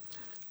favourite,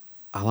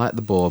 I like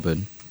the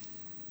bourbon.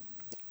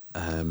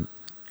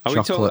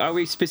 Are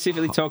we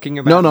specifically talking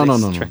about No,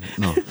 this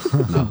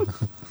no.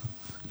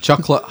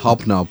 Chocolate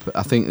hobnob,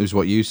 I think is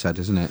what you said,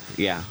 isn't it?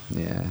 Yeah.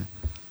 Yeah.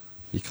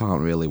 You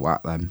can't really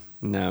whack them.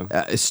 No.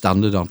 It's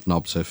standard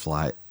hobnobs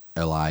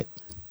are like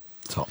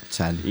top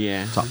 10,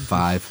 Yeah. top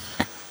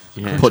 5.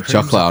 Yeah. Put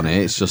chocolate on it,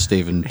 it's just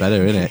even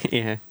better, isn't it?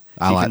 Yeah.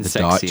 I like Even the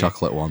dark sexier.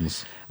 chocolate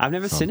ones. I've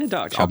never So, seen a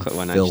dark I'm chocolate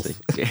one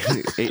filth.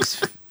 actually.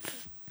 It's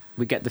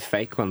we get the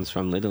fake ones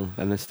from Lidl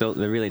and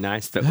they're really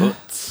nice. The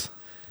Utz.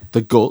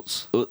 The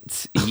guts.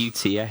 Utz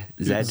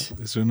UTZ.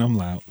 Is there an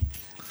umlaut?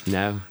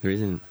 No, there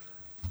isn't.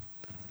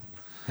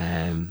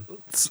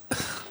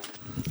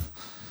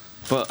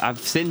 But I've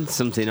seen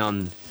something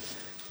on.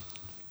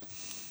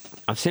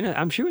 I'm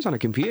sure it was on a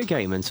computer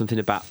game and something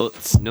about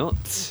Utz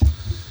nuts.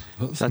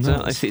 So I don't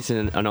know if it's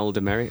an old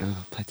American.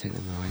 Oh, please take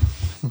them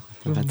away.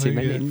 I've had too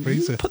many.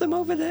 Freezer. Put them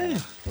over there.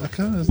 I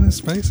can't, there's no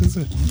space, is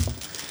there?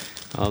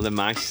 Oh, the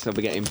mice will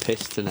be getting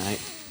pissed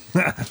tonight.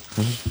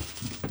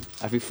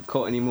 Have you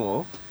caught any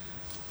more?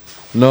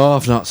 No,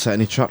 I've not set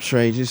any traps for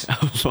ages.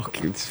 Oh,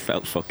 fucking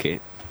fuck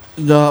it.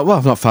 No, well,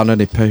 I've not found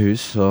any poos,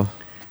 so...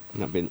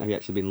 Have you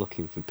actually been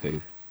looking for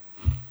poo?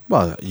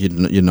 Well, you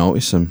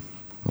notice them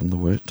on the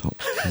worktop.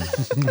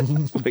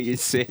 Where you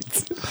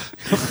sit.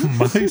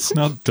 Mice,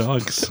 not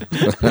dogs.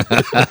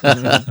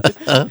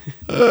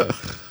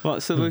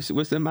 What? So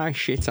was there mice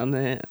shit on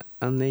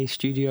the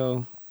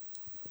studio?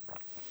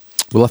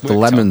 We left the Worktop.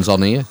 lemons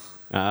on here,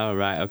 Oh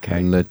right, okay.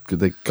 and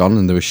they're gone,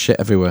 and there was shit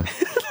everywhere.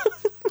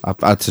 I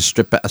had to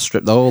strip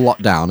the whole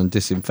lot down and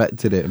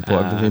disinfected it and put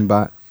everything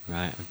back.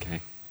 Right,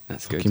 okay.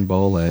 That's Fucking good.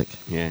 ball ache.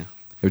 Yeah.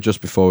 It was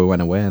just before we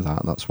went away,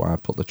 that's why I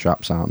put the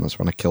traps out, and that's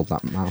when I killed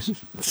that mouse.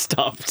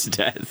 Starved to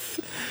death.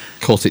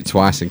 Caught it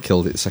twice and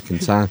killed it the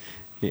second time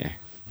Yeah.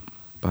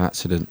 by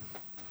accident.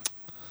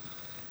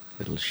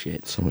 Little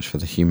shit. So much for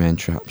the humane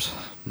traps.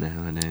 No,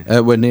 I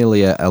know. We're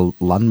nearly at a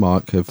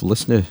landmark of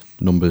listener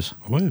numbers.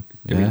 Whoa.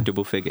 Doing yeah.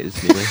 double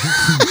figures, nearly.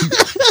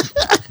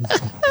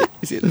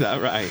 Is it that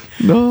right?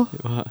 No,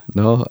 What?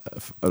 no,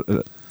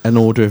 an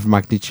order of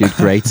magnitude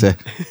greater,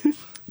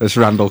 as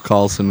Randall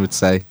Carlson would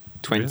say.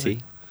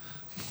 20.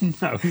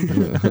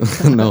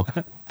 No,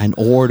 an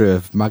order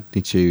of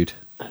magnitude.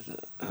 I don't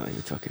know what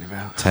you're talking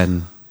about.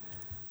 10,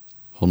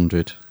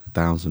 100,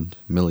 1,000,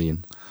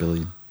 million,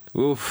 billion.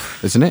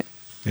 Oof. Isn't it?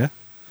 Yeah. I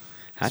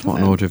That's don't what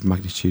an know. order of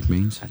magnitude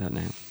means. I don't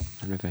know.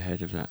 I've never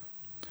heard of that.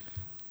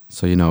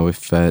 So,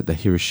 if the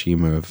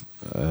Hiroshima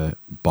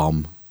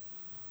bomb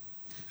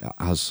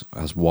has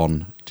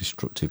one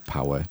destructive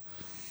power,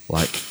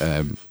 like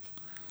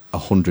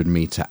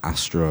 100-meter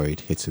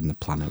asteroid hitting the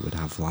planet would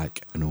have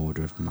like an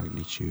order of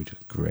magnitude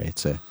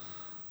greater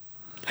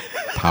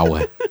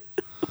Power.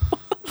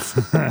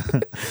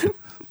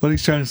 What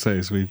he's trying to say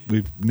is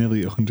we've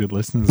nearly 100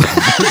 listeners.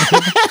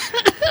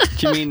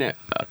 Do you mean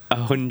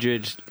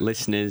 100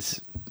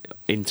 listeners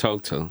in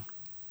total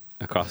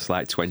across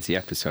like 20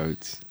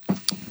 episodes?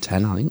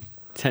 10, I think.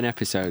 10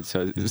 episodes,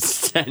 so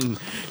it's 10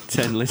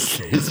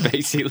 listeners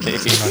basically.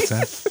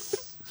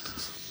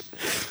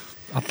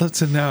 I'd love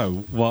to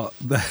know what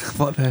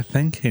they're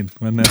thinking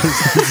when they're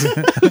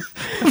listening.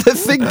 They're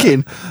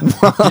thinking,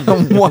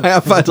 why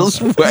have I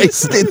just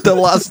wasted the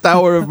last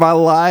hour of my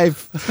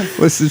life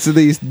listening to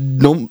these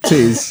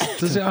numpties?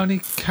 Does it only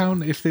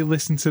count if they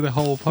listen to the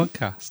whole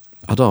podcast?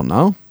 I don't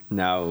know.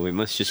 No, it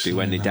must just be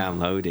when they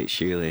download it,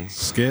 surely.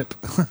 Skip.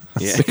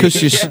 Yeah. Because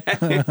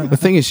the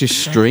thing is, you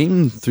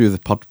stream through the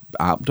pod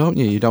app, don't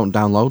you? You don't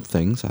download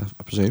things, I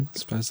presume. I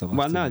suppose they'll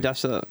Well, have no, to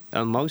that's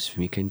on most of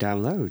them you can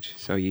download,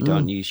 so you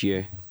don't use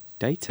your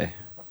data.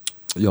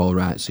 You're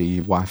right. So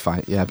you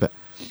Wi-Fi, yeah, but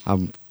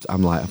I'm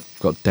like, I've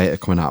got data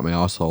coming out of my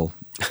arsehole,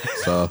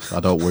 so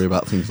I don't worry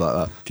about things like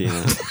that. Do you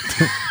know?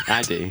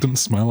 I do. Doesn't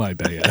smell like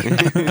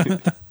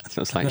data.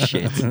 Smells like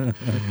shit.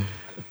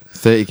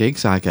 30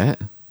 gigs I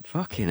get.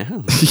 Fucking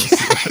hell.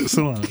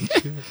 Excellent.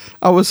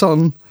 I was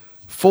on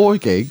 4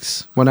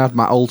 gigs when I had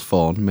my old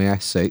phone, my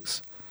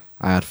S6.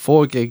 I had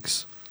 4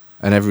 gigs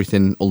and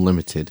everything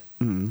unlimited,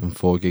 and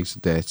 4 gigs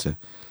of data.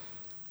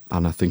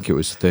 And I think it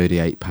was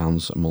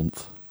 £38 a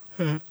month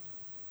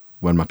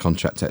when my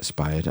contract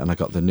expired, and I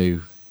got the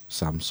new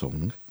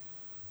Samsung,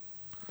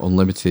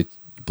 unlimited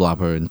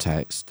blabber and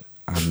text,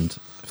 and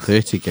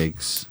 30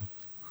 gigs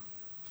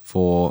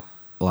for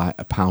like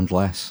 £1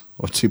 less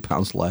or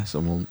 £2 less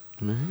a month,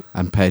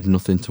 and paid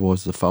nothing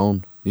towards the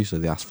phone. Usually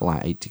they ask for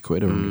like 80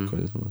 quid or 100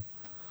 quid or something.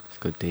 It's a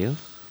good deal.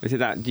 Is it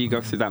that? Do you go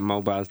through that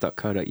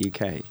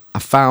mobiles.co.uk? I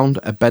found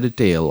a better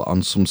deal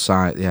on some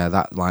site,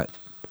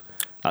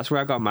 That's where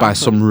I got my by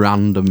some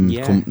random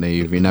Yeah. company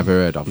you've never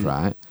heard of,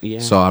 right? Yeah.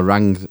 So I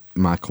rang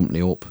my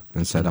company up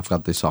and said, I've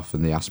had this off,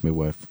 and they asked me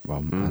where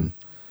from,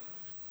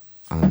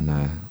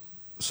 and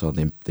so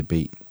they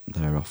beat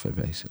their offer,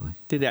 basically.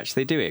 Did they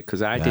actually do it?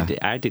 Because I Yeah. did it.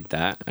 I did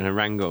that, and I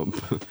rang up,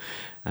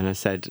 and I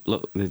said,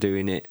 "Look, they're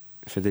doing it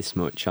for this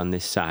much on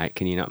this site.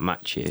 Can you not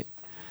match it?"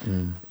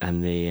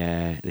 And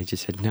they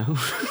just said no.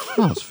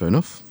 Oh, that's fair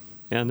enough.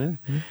 Yeah, I know.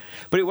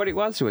 But what it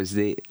was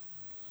the,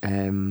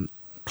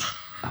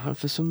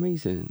 for some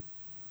reason,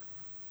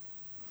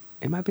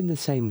 it might have been the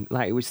same.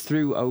 Like it was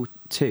through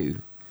O2,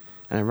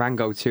 and I rang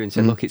O2 and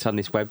said, "Look, it's on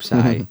this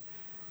website,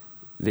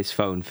 this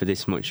phone for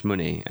this much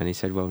money," and he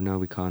said, "Well, no,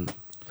 we can't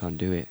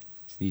do it.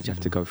 You have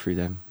to go through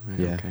them." Right,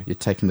 Yeah, okay. you're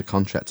taking the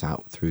contract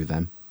out through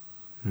them.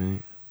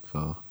 Right.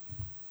 So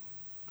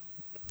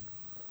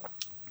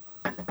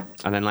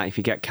And then, like, if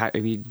you get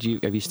have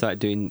you started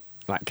doing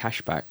like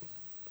cashback?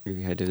 Have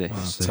you heard of this?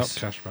 What's Top this?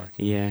 cashback.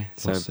 Yeah.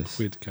 So What's this?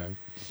 Quidco.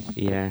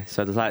 yeah.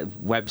 So there's like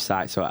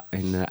websites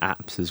in the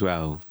apps as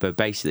well. But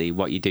basically,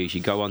 what you do is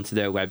you go onto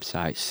their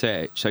website,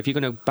 search. So if you're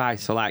going to buy,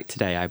 so like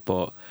today, I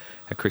bought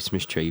a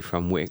Christmas tree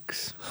from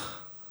Wix,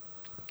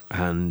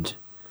 and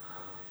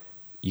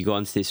you go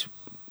onto this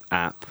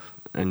app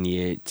and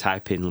you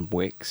type in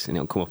Wix, and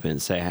it'll come up and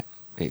say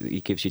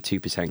it gives you 2%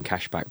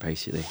 cashback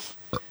basically.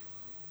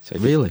 So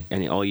Really?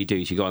 all you do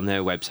is you go on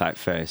their website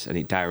first, and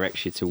it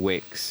directs you to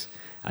Wix,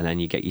 and then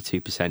you get your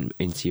 2%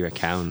 into your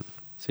account.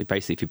 So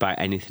basically, if you buy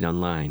anything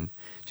online,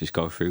 just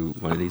go through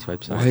one of these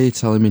websites. why are you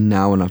telling me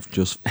now when I've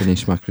just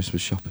finished my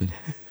Christmas shopping?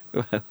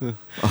 2%.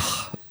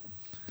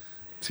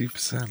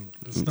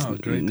 It's not a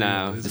great deal.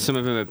 No, is it? some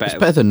of them are better. It's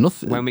better than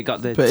nothing. When we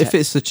got the but if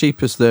it's the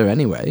cheapest there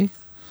anyway,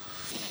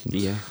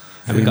 yeah,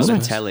 I we mean, got the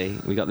nice. telly.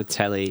 We got the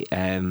telly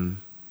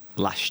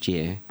last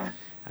year,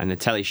 and the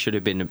telly should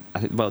have been.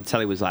 The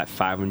telly was like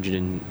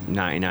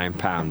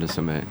 £599 or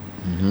something,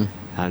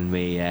 and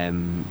we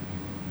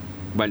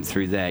went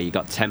through there. You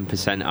got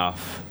 10%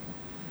 off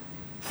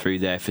through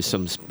there for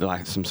some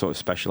sort of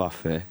special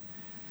offer.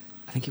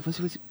 I think it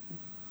was.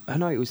 I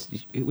know it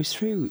was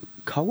through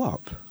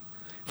Co-op. I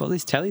bought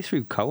this telly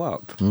through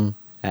Co-op,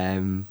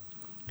 and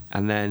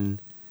then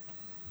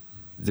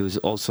there was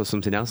also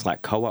something else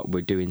like Co-op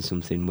were doing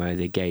something where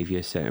they gave you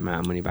a certain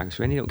amount of money back. So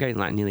we ended up getting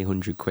like nearly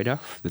 100 quid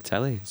off the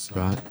telly. So,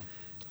 right?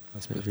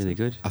 That's It was really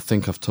good. I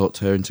think I've talked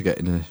her into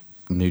getting a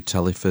new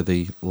telly for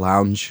the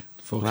lounge.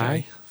 4K.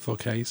 Why?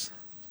 4Ks.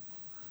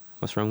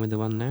 What's wrong with the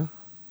one now?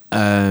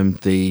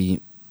 The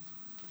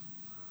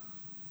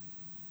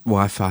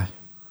Wi-Fi,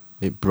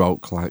 it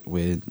broke like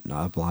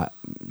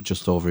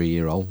just over a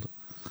year old.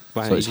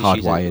 Why So don't it's you just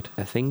use hardwired.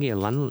 A thingy, a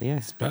LAN, yeah.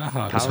 It's better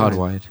hard. It's Power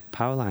hardwired.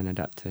 Power line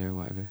adapter or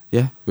whatever.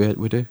 Yeah, we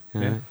do.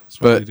 Yeah. Yeah. That's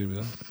what But- they do with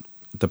that.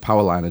 The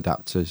power line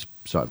adapters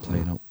started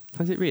playing up.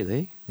 Has it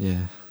really?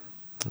 Yeah,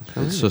 Oh, it's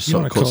really? just You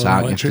sort want of to call cuts an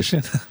out.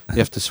 electrician? You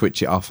have to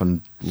switch it off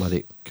and let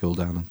it cool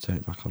down and turn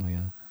it back on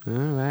again. All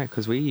right,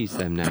 because we use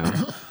them now.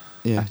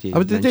 Yeah, After you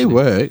they do mention it.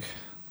 work.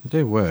 They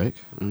do work.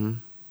 Mm.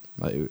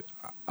 Like,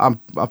 I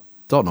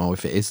don't know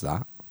if it is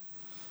that.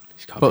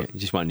 But- You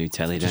just want a new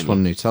telly, Just don't want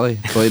a you? new telly,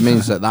 but it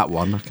means that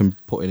one I can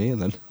put in here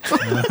then.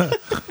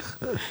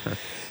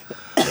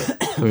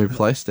 Play with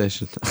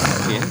PlayStation.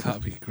 Yeah.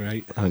 That'd be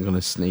great. I'm going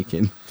to sneak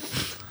in.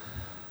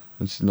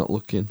 And she's not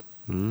looking.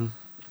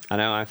 I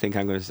know. I think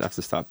I'm going to have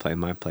to start playing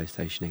my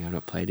PlayStation again. I've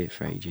not played it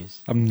for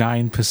ages. I'm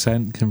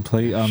 9%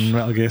 complete on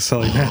Metal Gear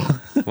Solid now.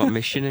 What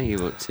mission are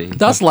you up to?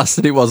 That's less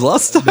than it was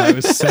last time. No, it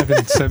was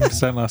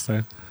 7% last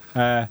time.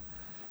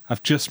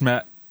 I've just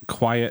met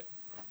Quiet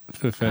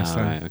for the first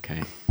time. Right,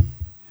 okay.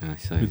 Oh,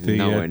 so With the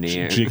nowhere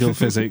near. jiggle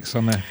physics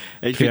on the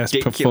It's PS4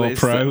 ridiculous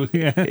Pro. that-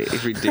 Yeah.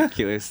 It's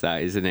ridiculous,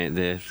 that, isn't it?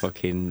 The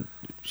fucking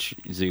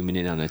zooming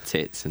in on her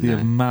tits and The that.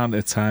 amount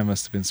of time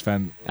must have been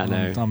spent I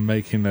know. on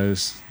making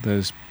those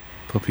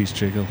puppies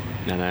jiggle.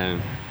 I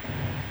know.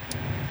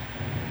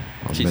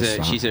 I'll miss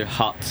that. She's a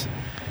hot,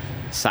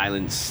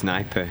 silent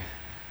sniper,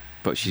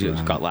 but she's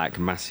Right. got like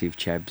massive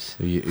chebs.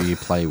 Who you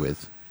play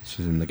with?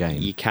 She's in the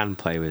game. You can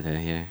play with her,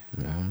 yeah.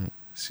 Right.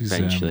 She's,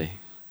 Eventually.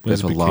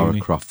 wears Bit of a bikini. Lara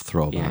Croft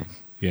throwback.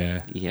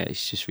 Yeah. Yeah,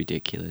 it's just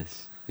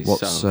ridiculous. It's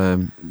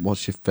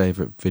What's your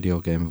favourite video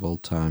game of all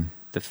time?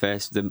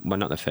 well,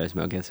 not the first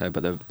Metal Gear Solid,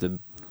 but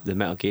the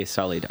Metal Gear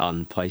Solid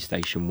on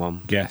PlayStation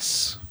 1.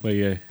 Guess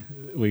where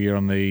you're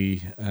on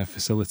the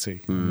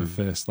facility on the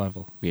first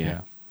level.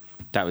 Yeah.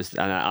 That was,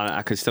 and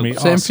I could still. Me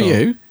Same also. for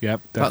you?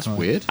 Yep, That's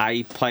definitely. weird.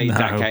 I played No.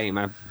 that game.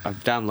 I've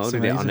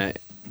downloaded It's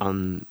it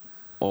on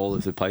all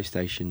of the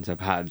PlayStations I've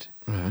had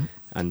Right.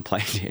 and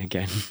played it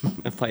again.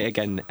 I play it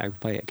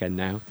again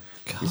now.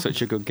 God. It's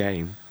such a good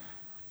game.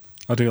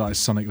 I do like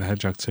Sonic the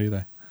Hedgehog too,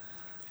 though.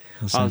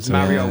 Oh, Listen to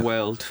Mario Yeah.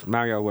 World.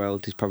 Mario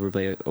World is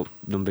probably up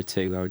number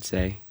 2, I would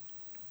say.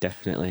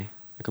 Definitely.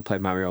 I could play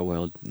Mario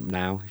World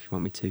now if you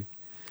want me to.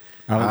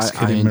 Alex I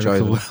Kidd in enjoy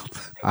Miracle them. World.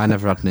 I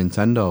never had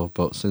Nintendo,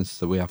 but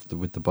since we have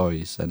with the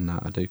boys, then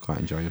I do quite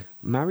enjoy them.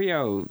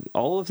 Mario,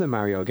 all of the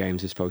Mario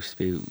games are supposed to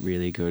be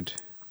really good.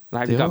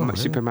 Like They we got are,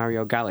 Super yeah.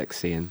 Mario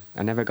Galaxy, and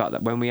I never got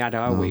that. When we had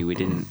our No. Wii, we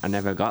didn't. I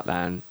never got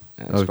that. And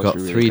it was We've supposed got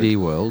to be really 3D good.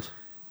 World,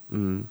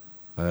 Mm.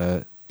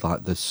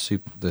 like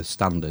the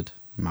standard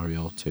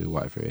Mario 2,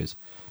 whatever it is.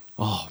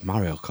 Oh,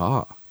 Mario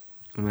Kart.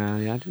 Well,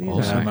 yeah, I didn't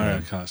Awesome. either. Mario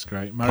Kart's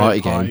great. Mario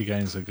Party Party game.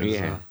 games are good as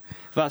Yeah, well.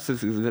 that's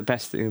the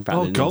best thing about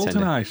Oh, the Nintendo.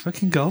 GoldenEye.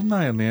 Fucking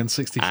GoldenEye on the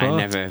N64. I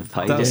never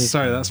played that's, it.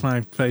 Sorry, that's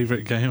my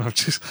favourite game. I've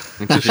just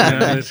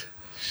remembered.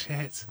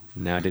 Shit.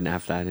 No, I didn't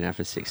have that. I didn't have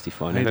a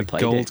 64. I I had never a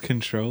played gold it.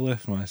 controller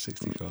for my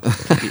 64.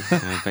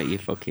 I bet you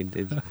fucking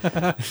did.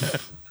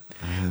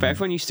 But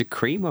everyone used to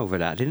cream over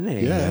that, didn't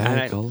they? Yeah.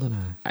 And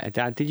GoldenEye.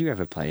 Dad, did you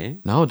ever play it?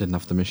 No, I didn't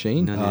have the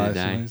machine. No. Oh, Neither that's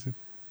did I. amazing.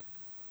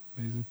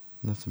 Amazing.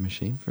 Didn't have the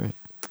machine for it.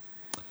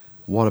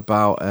 What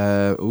about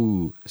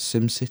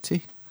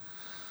SimCity?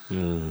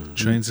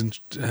 Trains and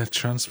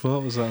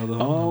Transport, was that the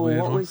one? Oh, the weird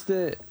what one? was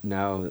the...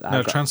 No,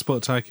 No,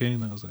 Transport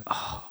Tycoon, that was it.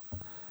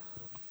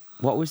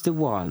 what was the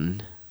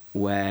one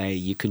where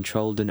you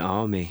controlled an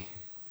army?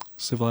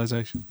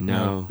 Civilization?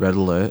 No. Red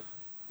Alert.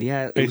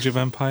 Yeah. It Age was, of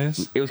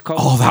Empires? it was called...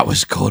 Oh, that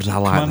was good. I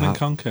like Command that. and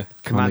Conquer.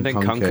 Command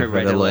and Conquer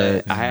Red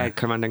Alert. I Yeah. had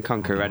Command and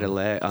Conquer Red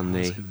Alert on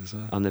That's the good as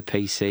well. on the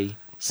PC.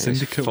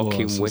 Syndicate it was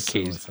fucking Wars was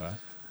similar wicked. to that.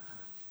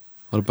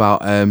 What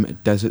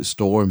about Desert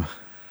Storm?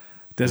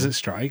 Desert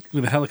Strike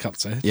with a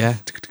helicopter. Yeah.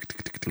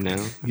 No,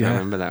 I Yeah.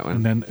 remember that one.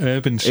 And then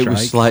Urban Strike. It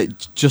was like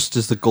just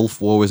as the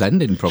Gulf War was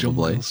ending,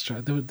 probably. Jungle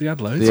Strike. They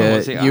had loads. What Yeah,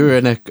 was it you on? were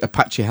in a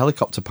Apache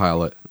helicopter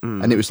pilot,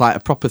 and it was like a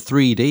proper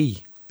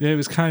 3D. Yeah, it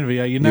was kind of,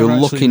 you never You're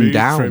actually looking moved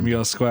down. from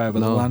your square, but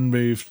the No. land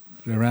moved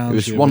around It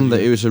was you, one but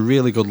that it was a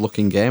really good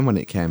looking game when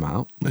it came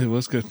out, It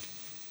was good.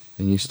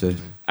 and used to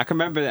I can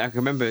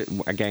remember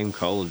a game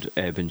called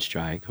Urban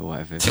Strike or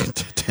whatever.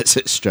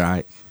 Desert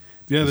Strike.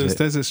 Yeah, there was it?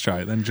 Desert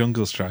Strike, then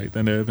Jungle Strike,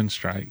 then Urban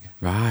Strike.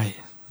 Right.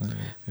 Yeah.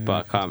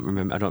 But I can't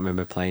remember. I don't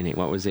remember playing it.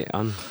 What was it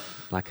on?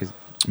 Like a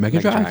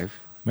Mega Drive?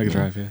 Mega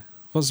Drive, yeah.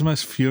 What's the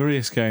most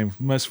furious game?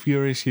 Most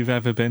furious you've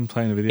ever been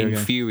playing a video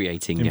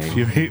Infuriating game? game.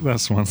 Infuriate,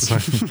 that's one.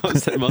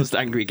 Sorry. most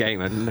angry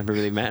game. I've never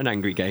really met an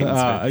angry game.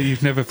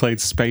 You've never played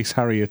Space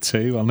Harrier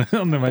 2 on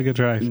the Mega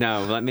Drive?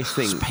 No, let me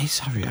think. Space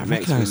Harrier, I It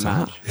makes me recognise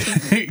mad.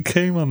 that. It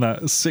came on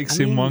that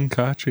 6-in-1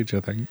 cartridge, I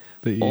think,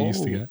 that you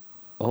used to get.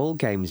 All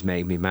games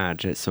made me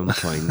mad at some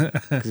point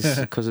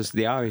because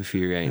they are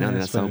infuriating. Yeah, and I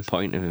that's the whole suppose.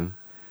 point of them.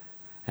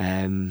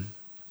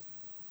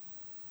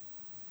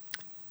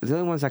 The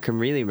only ones I can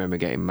really remember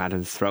getting mad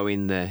and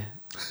throwing the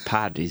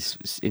pad is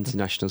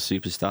International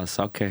Superstar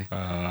Soccer.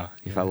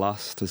 If I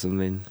lost or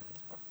something.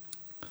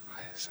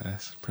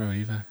 ISS, Pro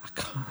Evo.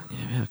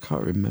 I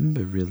can't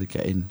remember really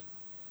getting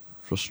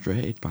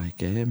frustrated by a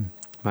game.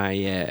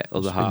 My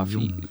other been half,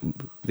 young.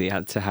 they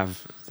had to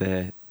have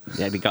they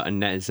got a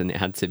NES and it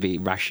had to be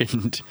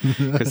rationed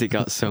because he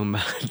got so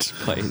mad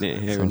playing it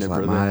here and Sounds a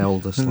like brother. my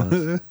oldest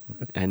lad.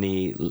 And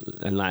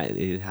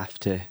he'd have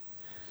to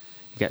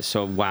get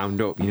so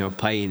wound up,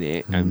 playing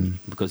it, and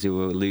because they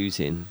were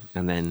losing,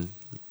 and then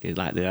they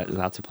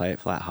allowed to play it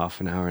for like half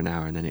an hour, and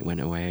then it went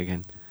away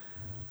again.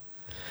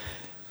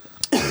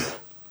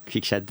 She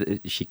said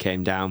that she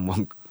came down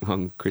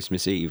one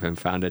Christmas Eve and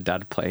found her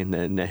dad playing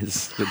the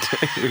NES the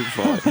day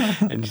before,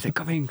 and she said,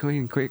 "Come in,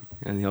 quick!"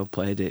 And they all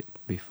played it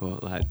before,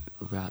 like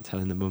without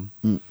telling the mum.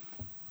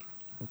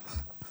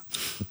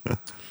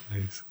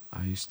 Nice.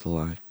 I used to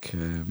like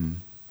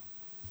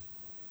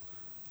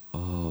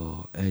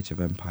Oh, Age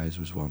of Empires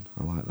was one.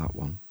 I like that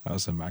one. That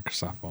was the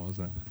Microsoft one,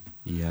 wasn't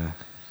it? Yeah.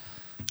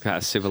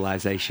 That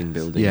civilization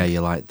building. Yeah,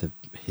 you like the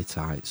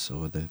Hittites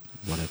or the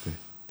whatever.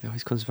 It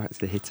always comes back to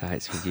the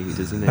Hittites with you,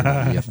 doesn't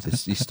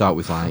it? You start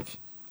with like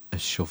a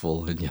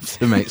shovel and you have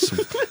to make some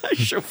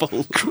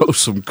Shovel. grow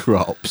some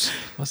crops,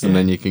 What's and that?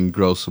 then you can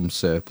grow some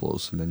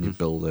surplus, and then you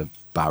build a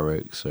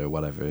barracks or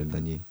whatever, and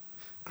then you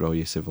grow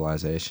your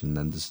civilization.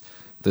 Then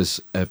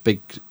there's a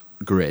big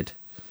grid,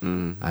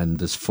 and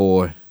there's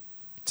 4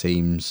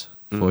 teams,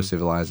 4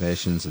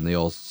 civilizations, and they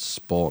all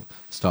start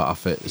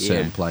off at a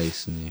certain Yeah.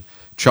 place, and you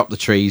chop the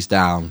trees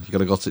down. You got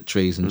to go to the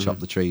trees and chop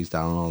the trees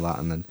down and all that,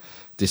 and then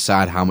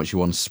decide how much you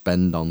want to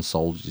spend on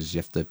soldiers. You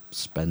have to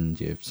spend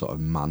your sort of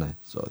mana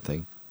sort of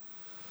thing,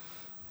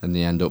 and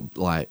you end up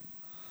like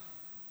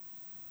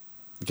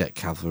get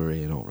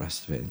cavalry and all the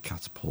rest of it, and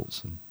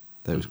catapults, and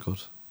that was good.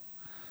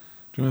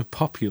 Do you remember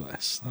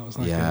Populous? That was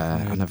like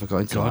Yeah, I never got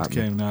into God that.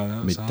 game. No,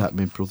 that was hard.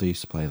 My brother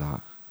used to play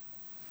that.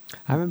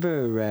 I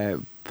remember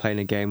playing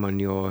a game on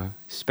your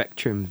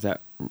Spectrum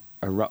that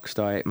a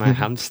Rockstar ate my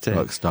hamster.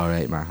 Rockstar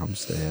ate my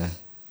hamster. Yeah,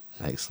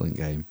 excellent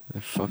game.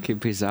 Fucking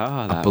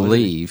bizarre. That I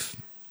believe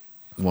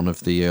one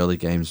of the early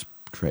games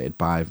created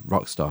by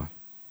Rockstar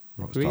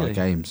Really?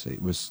 Games.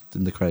 It was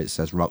in the credits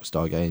says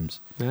Rockstar Games.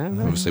 Yeah, right.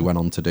 Obviously went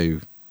on to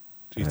do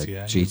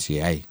GTA.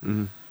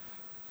 GTA.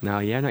 No,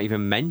 yeah, not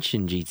even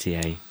mention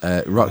GTA.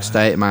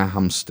 Rockstar ate my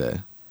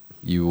hamster.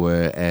 You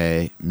were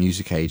a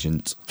music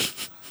agent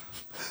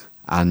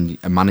and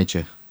a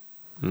manager,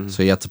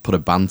 so you had to put a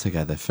band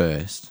together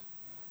first,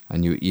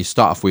 and you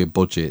start off with a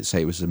budget.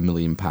 Say it was £1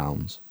 million,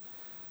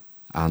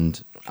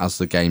 and as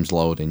the game's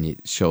loading,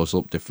 it shows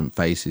up different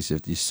faces.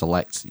 If you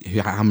select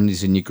how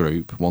many's in your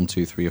group, 1,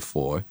 2, 3, or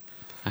 4,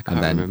 I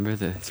can't then, remember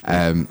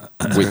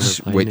this.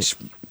 which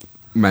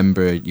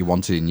member you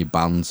wanted in your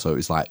band. So it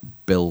was like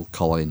Bill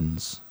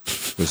Collins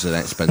was an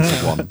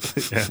expensive one,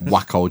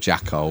 Wacko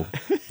Jacko,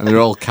 and they're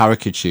all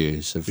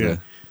caricatures of the.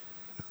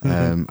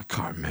 I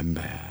can't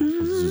remember.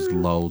 There's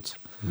loads.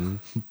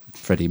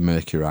 Freddie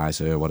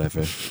Mercurizer or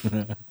whatever.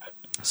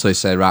 So you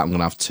say, right, I'm going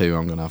to have 2.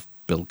 I'm going to have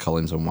Bill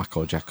Collins and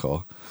Wacko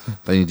Jacko.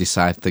 Then you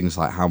decide things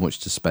like how much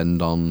to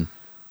spend on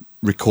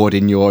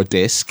recording your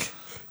disc.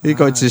 You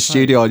go into the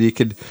studio and you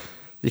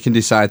can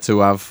decide to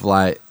have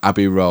like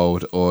Abbey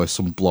Road or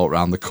some bloke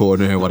round the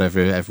corner or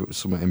whatever,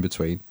 somewhere in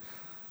between.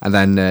 And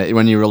then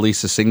when you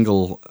release a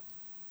single,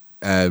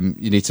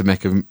 you need to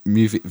make a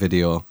music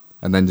video.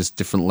 And then there's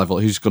different level.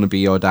 Who's going to be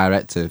your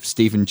director?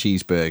 Steven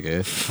Cheeseburger,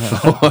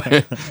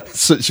 or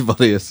such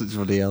somebody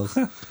else.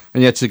 And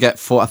you had to get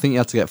 4. I think you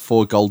had to get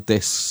 4 gold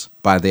discs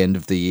by the end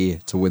of the year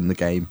to win the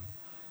game,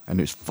 and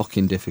it was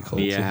fucking difficult.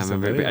 Yeah, I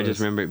remember. I just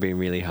remember it being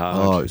really hard.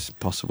 Oh, it was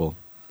impossible.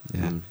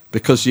 Yeah,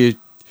 because you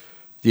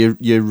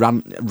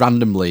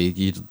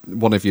randomly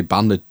one of your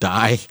band would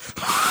die.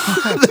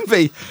 There'd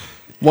be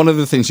one of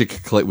the things you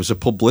could click was a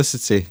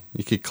publicity.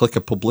 You could click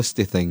a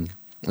publicity thing.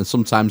 And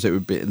sometimes it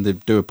would be, and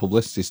they'd do a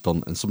publicity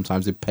stunt, and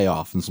sometimes they'd pay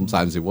off, and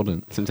sometimes they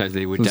wouldn't. Sometimes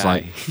they would It was die.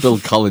 like Bill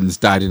Collins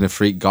died in a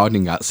freak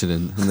gardening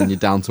accident, and then you're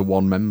down to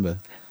 1 member,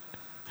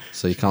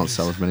 so you can't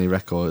sell as many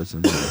records.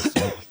 And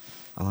so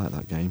I like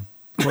that game.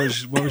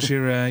 What was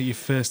your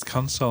first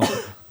console?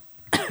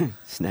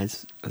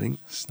 SNES, I think.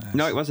 SNES.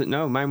 No, it wasn't.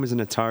 No, mine was an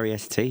Atari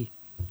ST. It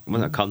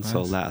wasn't a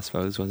console, nice. that I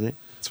suppose, was it?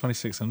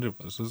 2600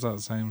 was that the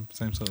same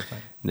sort of thing?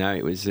 No,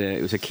 it was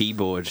a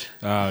keyboard.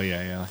 Oh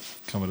yeah,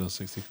 Commodore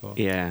 64.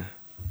 Yeah.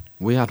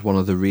 We had one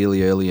of the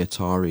really early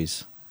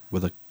Ataris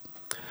with a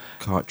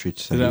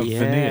cartridge thing. Did it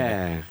have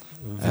Yeah.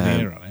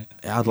 veneer on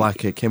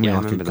it? It came Yeah, I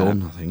with like a remember gun,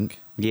 that. I think.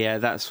 Yeah,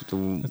 that's the.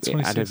 The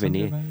It had a 2600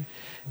 veneer. maybe?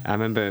 I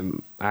remember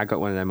I got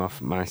one of them off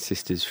my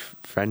sister's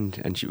friend,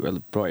 and she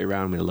brought it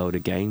around with a load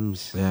of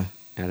games. Yeah,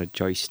 It had a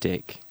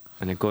joystick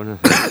and a gun.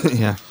 I think.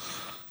 yeah.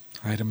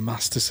 I had a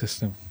Master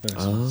System.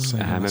 Oh. Sega I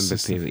remember Master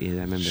System. people.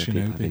 Yeah, I remember people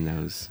Shinobi. having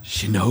those.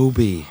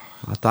 Shinobi.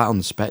 I had that on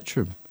the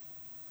Spectrum.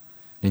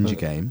 Ninja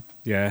game.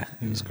 Yeah,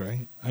 it was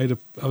great. I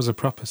was a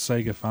proper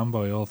Sega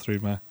fanboy all through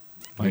my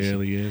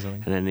early years, I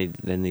think. And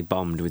then they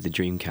bombed with the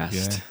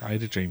Dreamcast. Yeah, I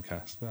had a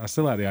Dreamcast. I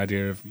still like the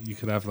idea of you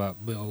could have that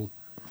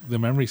the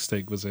memory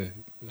stick was a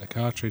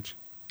cartridge.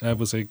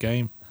 Was a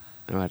game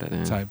Oh, I don't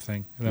know. type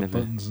thing. It had Never.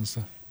 buttons and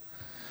stuff.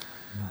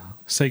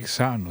 Sega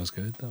Saturn was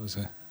good. That was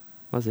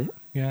Was it?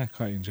 yeah, I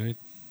quite enjoyed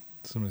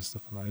some of the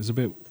stuff on that. It was a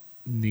bit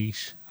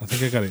niche. I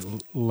think I got it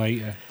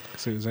later.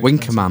 'Cause it was Wing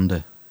expensive.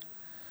 Commander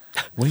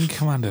Wing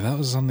Commander, that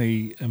was on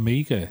the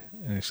Amiga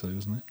initially,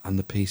 wasn't it? and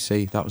the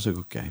PC. That was a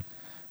good game.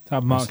 That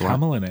had Mark That's like-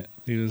 Hamill in it.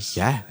 He was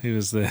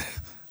the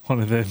one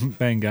of the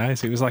main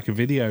guys. It was like a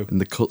video. And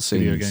the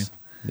Video game. cutscenes.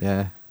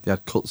 Yeah, they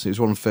had cutscenes. It was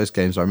one of the first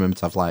games I remember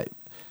to have like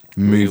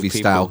Real movie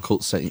style people.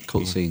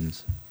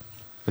 cutscenes.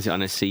 Was it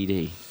on a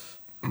CD?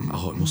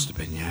 Oh, it must have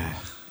been. Yeah.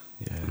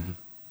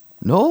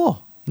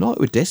 No, it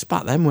was disc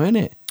back then, weren't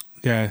it?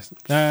 Yeah.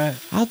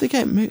 How'd they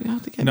get? No,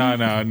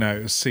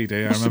 it was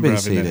CD. I Must have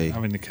remember been CD.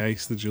 having the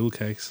case, the jewel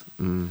case.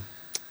 Mm.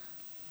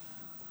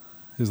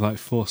 There's like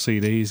 4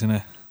 CDs in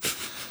it.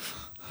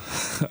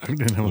 I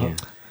don't know what. Yeah.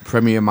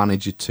 Premier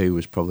Manager 2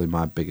 was probably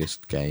my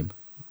biggest game.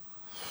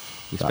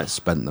 that I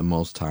spent the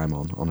most time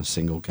on a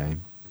single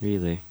game.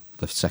 Really?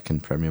 The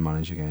second Premier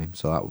Manager game.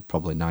 So that was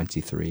probably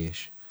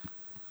 93-ish.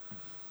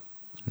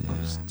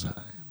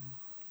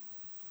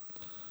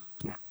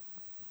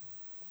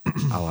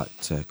 I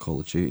liked Call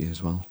of Duty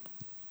as well.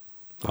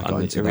 I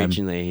got into them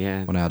originally,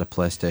 yeah. when I had a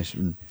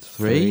PlayStation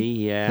 3.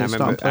 Yeah,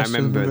 I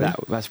remember that.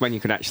 That's when you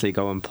could actually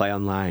go and play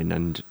online,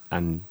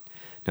 and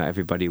not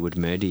everybody would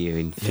murder you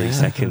in 3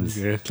 seconds.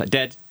 Yeah. It's like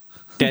dead.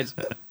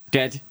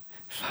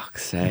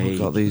 Fuck's sake! We've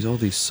got all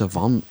these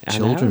savant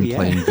children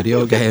playing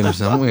video games,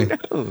 haven't we?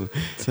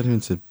 Turn them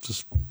into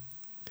just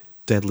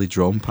deadly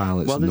drone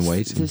pilots in the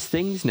waiting. There's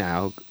things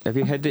now. Have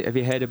you heard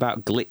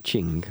about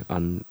glitching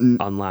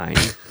online?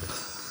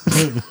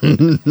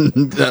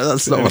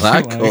 That's not what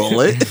I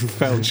call it.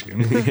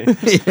 Felching.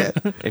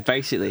 Yeah.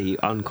 Basically,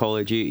 on Call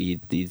of Duty,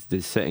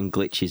 there's certain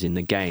glitches in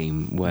the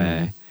game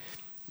where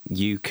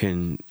you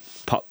can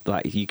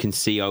you can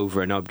see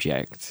over an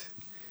object,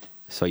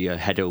 so your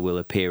header will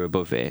appear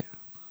above it,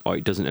 or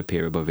it doesn't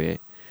appear above it,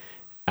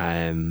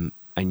 and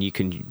you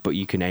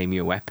can aim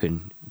your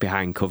weapon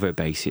behind cover,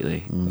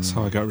 basically. That's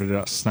how I got rid of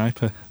that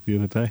sniper the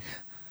other day.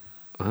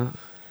 What?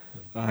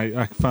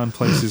 I found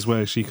places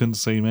where she couldn't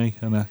see me,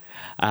 and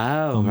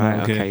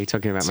right, okay, you're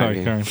talking about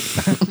sorry,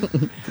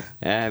 Maggie.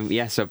 Karen.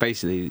 Yeah, so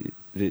basically,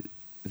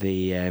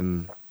 there's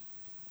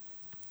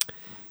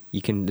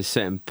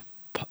certain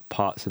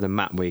parts of the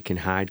map where you can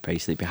hide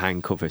basically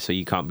behind cover, so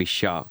you can't be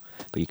shot,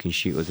 but you can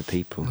shoot other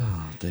people.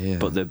 Oh dear.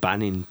 But they're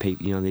banning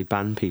people. They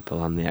ban people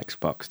on the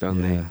Xbox,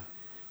 don't they?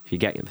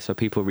 If so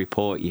people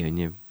report you and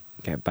you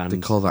get banned. They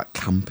call that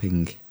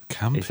camping.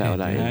 Camping. Is that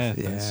what that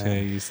is?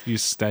 Yeah. You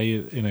stay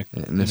in a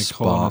corner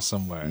spot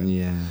somewhere.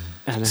 Yeah.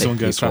 And Someone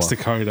goes past the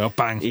corridor,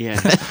 bang. Yeah.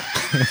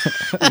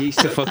 I used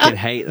to fucking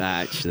hate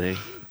that, actually.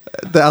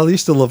 I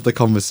used to love the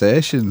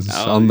conversations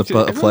on the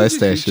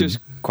PlayStation. It's just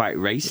quite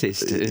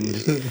racist,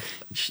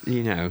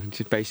 and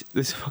just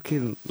basically this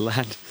fucking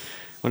lad,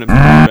 one of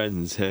my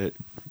friends, her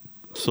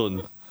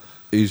son.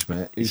 Who's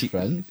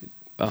friend?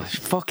 Oh,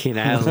 fucking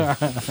hell!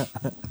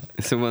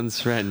 Someone's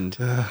friend.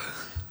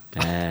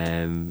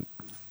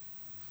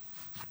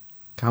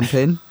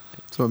 Camping?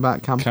 Something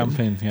about camping?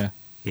 Camping, yeah.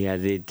 Yeah,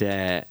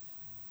 they'd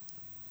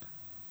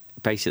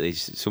basically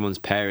someone's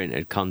parent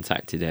had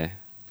contacted her,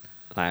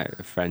 like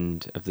a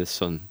friend of the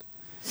son's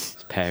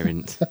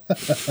parent,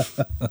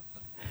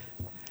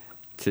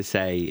 to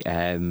say,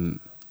 I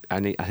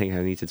think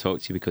I need to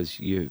talk to you because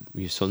your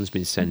son's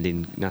been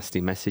sending nasty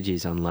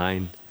messages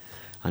online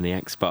on the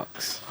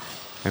Xbox.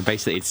 And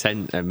basically, he'd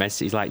sent a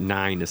message, he's like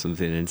 9 or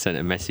something, and sent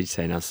a message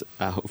saying,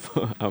 I'll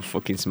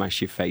fucking smash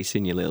your face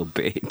in, you little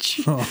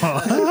bitch.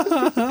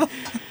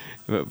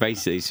 But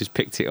basically, he's just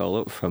picked it all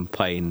up from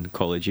playing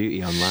Call of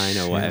Duty online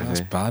or whatever.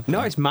 That's bad. No,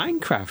 it's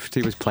Minecraft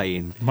he was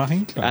playing.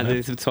 Minecraft? And they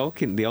were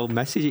talking, they all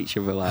message each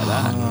other like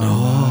that.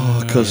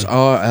 No, because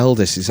our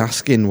eldest is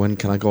asking, when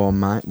can I get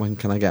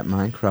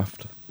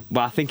Minecraft?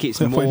 Well, I think it's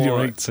When more...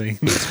 you're 18.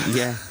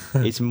 Yeah,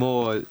 it's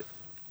more...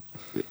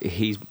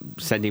 He's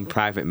sending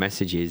private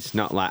messages,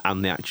 not like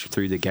on the actual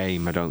through the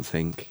game. I don't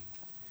think.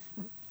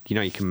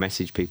 You can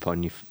message people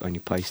on your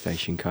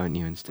PlayStation, can't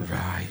you, and stuff.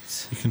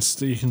 Right.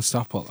 You can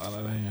stop all that.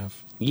 I think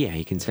have. Yeah,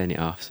 you can turn it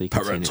off. So you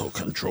can Parental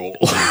control.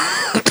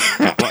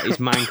 What is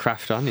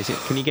Minecraft on?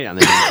 Can you get it on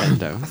the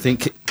Nintendo? I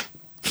think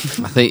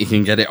you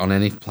can get it on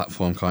any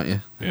platform, can't you?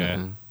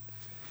 Yeah.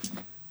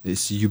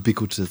 It's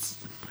ubiquitous.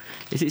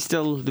 Is it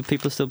still? Do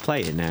people still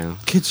play it now?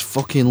 Kids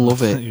fucking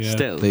love it. Yeah.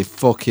 Still, They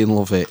fucking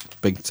love it,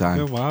 big Go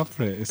time. wild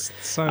for it. It's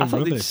so I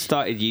thought they rubbish.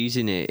 started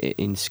using it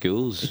in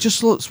schools. It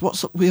just looks,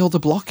 what's up with all the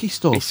blocky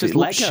stuff? It's just it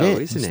looks Lego,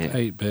 shit. isn't it?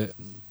 8-bit.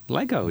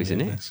 Lego,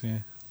 isn't it? Yeah.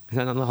 Is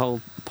that not the whole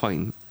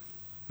point?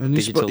 And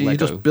Digital you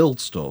Lego. just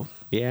build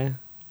stuff. Yeah,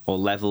 or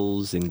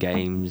levels in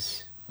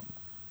games.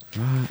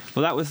 Right.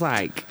 Well, that was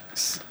like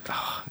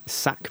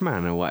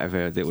Sackman or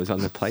whatever that was on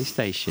the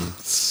PlayStation.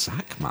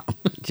 Sack, man. Do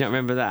you not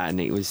remember that?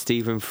 And it was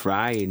Stephen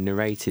Fry who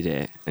narrated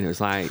it, and it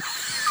was like,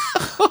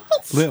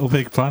 Little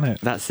Big Planet.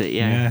 that's it,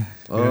 yeah.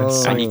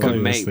 Oh. And you could Sackman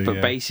was make, the, but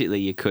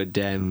basically you could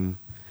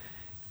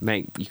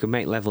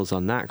make levels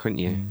on that, couldn't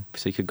you?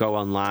 So you could go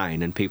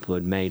online and people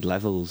had made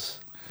levels.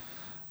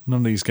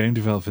 None of these game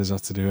developers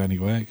have to do any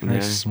work. Very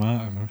Yeah.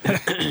 smart.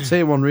 Tell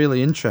you one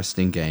really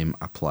interesting game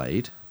I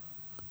played.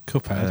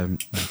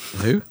 Cuphead.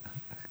 Who?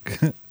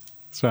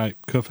 That's right,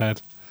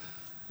 Cuphead.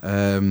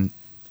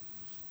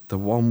 The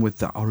one with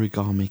the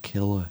origami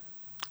killer.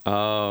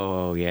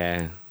 Oh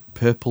yeah,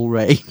 Purple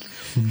Rain.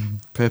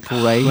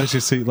 Purple Rain. Let's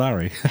just see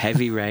Larry.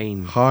 Heavy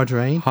Rain. Hard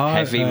Rain.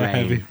 Heavy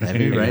Rain.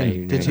 Heavy Rain.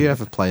 Rain, Did yeah. you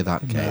ever play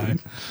that game?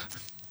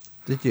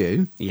 Did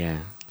you? Yeah.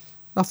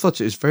 I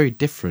thought it was very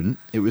different.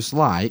 It was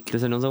like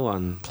There's another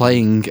one.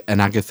 playing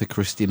an Agatha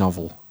Christie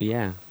novel.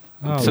 Yeah.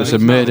 Oh, So it's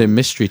it's a murder not-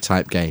 mystery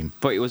type game.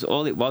 But it was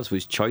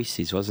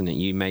choices, wasn't it?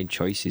 You made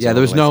choices. Yeah, all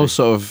there the was way no through.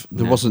 sort of.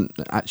 There No. wasn't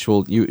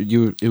actual.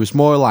 It was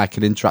more like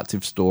an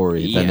interactive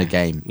story than Yeah. a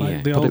game. Yeah.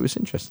 Like the But old it was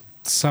interesting.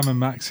 Sam and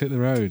Max Hit the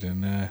Road,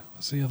 and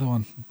what's the other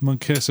one?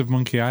 Curse of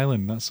Monkey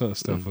Island. That sort of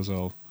stuff was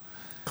all.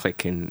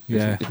 Clicking.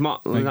 Yeah. It's more,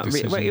 Make it was a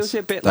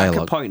decisions. bit like a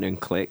Dialogue. point and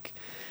click,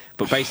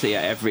 But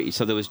basically,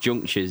 so there was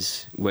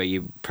junctures where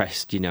you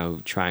pressed,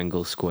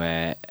 triangle,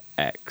 square,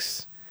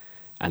 X,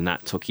 and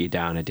that took you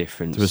down a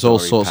different. There was all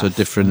story sorts path. of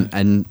different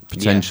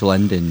potential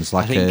endings.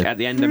 Like I think at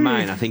the end of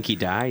mine, I think he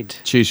died.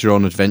 choose your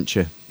own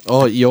adventure.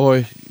 Oh,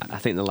 I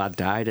think the lad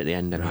died at the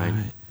end of mine.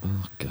 right.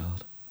 Oh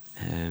God.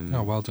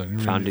 Oh, well done. You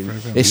Found ruined it him- for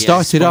everyone. It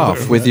started Spoiler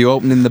off with alert. you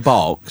opening the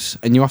box,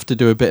 and you have to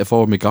do a bit of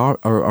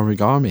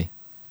origami.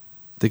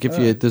 They give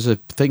you. There's a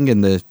thing in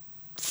the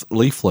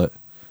leaflet,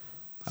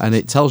 and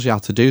it tells you how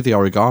to do the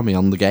origami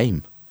on the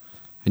game.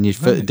 And you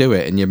Really? do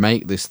it, and you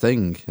make this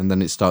thing, and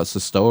then it starts the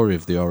story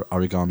of the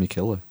origami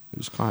killer. It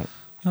was quite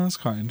Oh, that's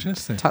quite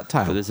interesting.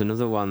 tactile. But there's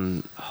another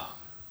one,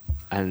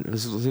 and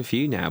there's a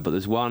few now, but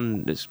there's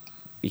one that's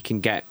you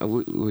can get. It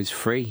was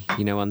free,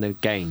 on the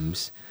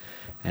games.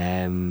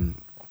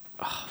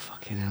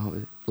 Fucking hell!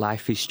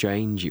 Life is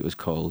Strange. It was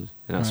called,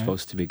 and that's Right.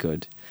 supposed to be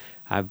good.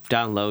 I've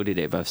downloaded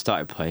it, but I've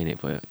started playing it,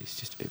 but it's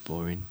just a bit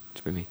boring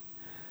for me.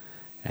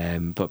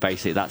 But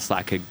basically, that's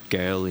like a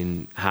girl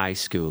in high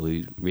school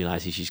who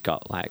realizes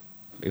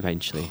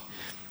eventually,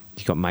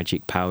 she's got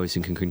magic powers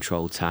and can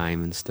control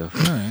time and stuff.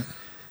 Right.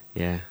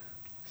 Yeah,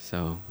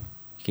 so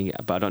you can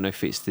get, but I don't know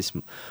if it's this.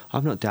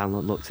 I've not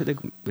looked at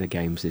the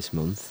games this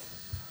month.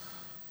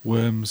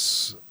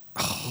 Worms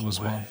was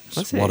one.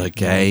 What's What it? a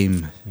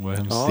game!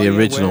 Worms. Oh, the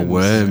original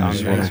Worms, Oh, what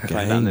yeah, a we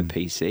played that on the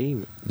game.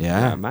 PC.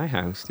 Yeah. At my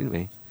house, didn't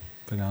we?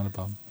 Banana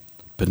Bomb.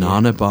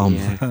 Banana Bomb.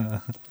 Yeah.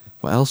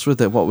 What else were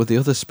there? What were the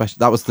other special?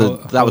 That was the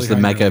Holy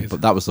mega. Grenade.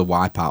 But that was the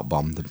wipeout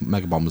bomb. The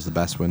mega bomb was the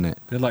best, wasn't it?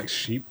 They're like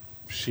sheep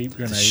The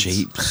grenades.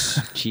 sheeps.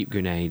 Cheap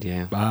grenade,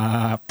 yeah.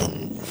 Ah,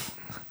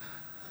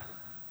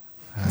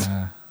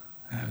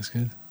 that was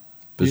good.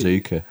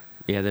 Bazooka.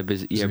 Yeah, but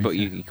Bazooka.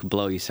 you could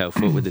blow yourself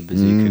up with the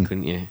bazooka,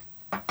 couldn't you?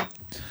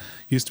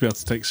 You used to be able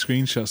to take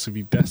screenshots of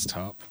your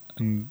desktop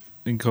and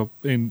import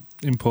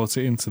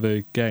it into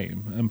the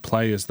game and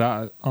play as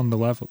that on the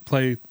level.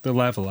 Play the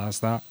level as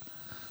that.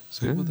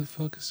 So Yeah. what the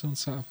fuck is on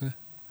sat of a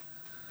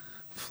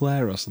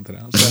flare or something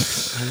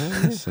else? I know,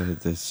 yeah. So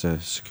there's a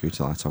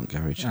security light on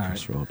garage All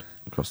across the road,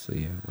 across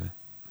the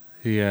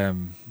way.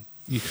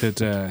 you could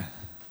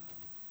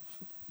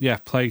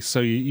play. So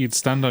you'd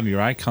stand on your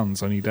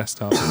icons on your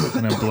desktop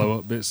and then blow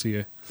up bits of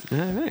your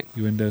Right.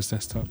 Windows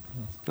desktop.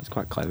 That's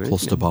quite clever.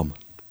 Cluster isn't it? bomb.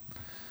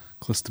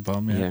 Cluster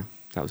bomb, Yeah. yeah.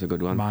 That was a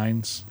good one.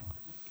 Mines.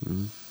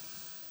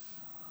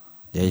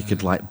 Yeah, you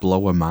could like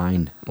blow a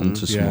mine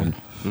onto Yeah. someone.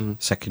 Mhm.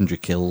 Secondary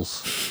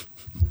kills.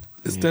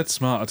 It's Yeah. dead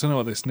smart. I don't know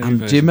what this new And do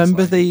you version's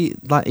remember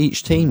like.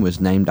 each team was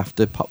named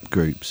after pop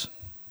groups?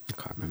 I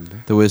can't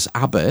remember. There was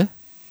ABBA.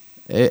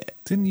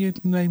 Didn't you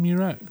name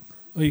your own?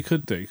 Or you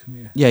could do, couldn't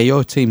you? Yeah,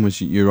 your team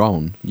was your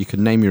own. You could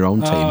name your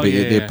own team, Oh, but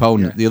yeah, the yeah,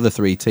 opponent, yeah. the other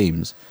three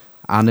teams,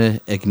 Anna,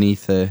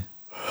 Agnetha,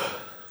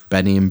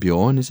 Benny, and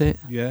Bjorn. Is it?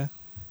 Yeah.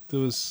 There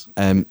was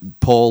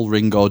Paul,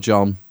 Ringo,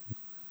 John,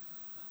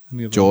 and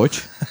the other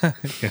George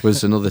Yeah.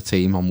 was another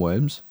team on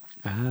Worms.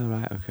 Ah,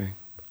 right, okay.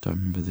 Don't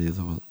remember the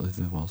other one. The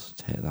other was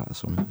Take That or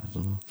something. I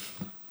don't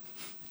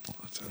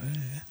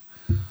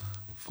know.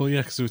 Four,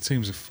 yeah, because there were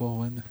teams of four,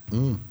 weren't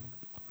there?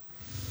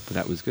 But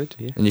that was good,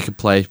 yeah. And you could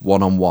play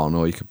 1-on-1,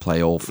 or you could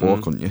play all four,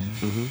 couldn't you?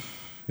 Mm-hmm.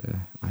 Yeah,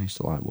 I used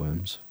to like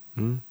Worms.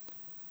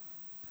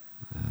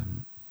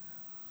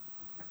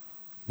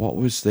 What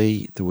was there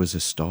was a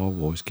Star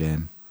Wars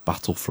game,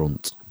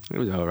 Battlefront. It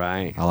was all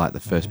right. I like the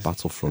first It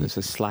Battlefront. was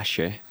a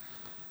slasher.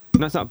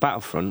 No, it's not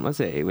Battlefront, was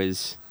it? It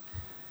was...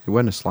 It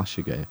wasn't a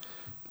slasher game.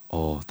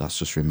 Oh, that's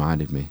just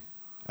reminded me.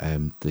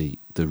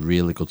 The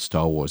really good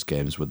Star Wars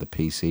games were the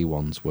PC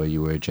ones where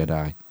you were a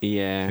Jedi.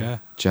 Yeah.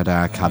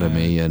 Jedi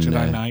Academy and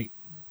Jedi Knight.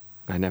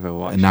 I never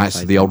watched Knights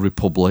it. of the Old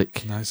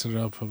Republic. Knights of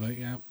the Old Republic,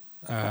 yeah.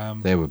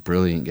 They were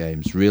brilliant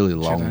games, really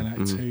Jedi long.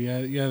 Knight 2,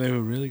 yeah, they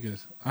were really good.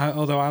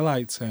 Although I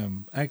liked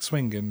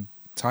X-Wing and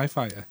TIE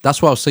Fighter.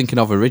 That's what I was thinking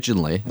of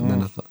originally, and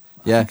then I thought,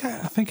 yeah,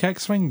 I think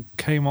X-Wing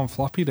came on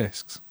floppy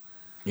disks.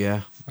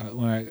 yeah.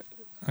 When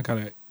I got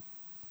it.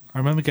 I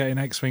remember getting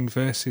X-Wing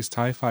versus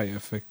TIE Fighter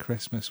for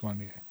Christmas one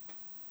year.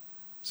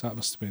 So that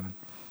must have been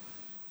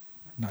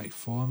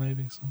 94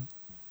 maybe, something.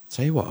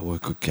 Tell you what, it was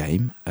a good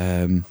game.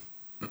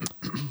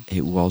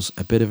 It was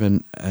a bit of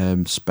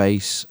an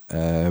space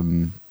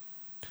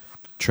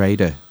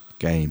trader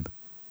game.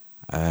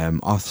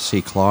 Arthur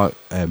C. Clarke,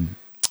 the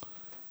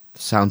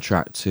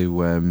soundtrack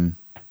to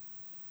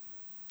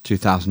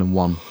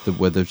 2001,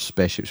 where the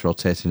spaceship's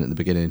rotating at the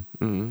beginning.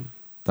 Mm.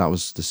 That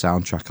was the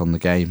soundtrack on the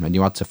game, and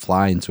you had to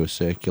fly into a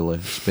circular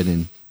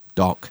spinning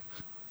dock.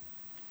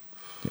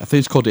 I think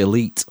it's called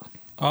Elite.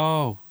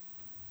 Oh,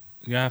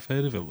 yeah, I've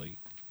heard of Elite.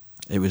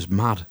 It was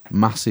mad,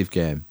 massive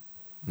game,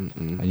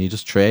 Mm-mm. and you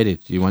just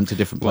traded. You went to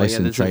different Well, places yeah,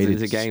 and there's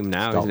traded. a game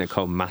now, stocks. isn't it,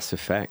 called Mass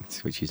Effect,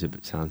 which is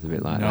sounds a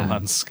bit like No that.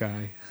 Man's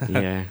Sky.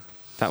 Yeah.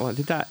 That one,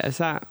 is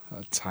that?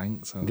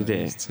 Tanks. I Did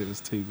think. it? It was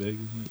too big.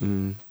 Wasn't it?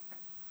 Mm,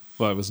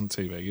 Well, it wasn't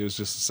too big. It was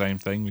just the same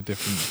thing with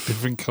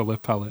different colour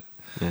palette.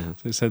 yeah.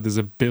 So it said there's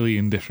 1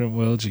 billion different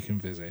worlds you can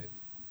visit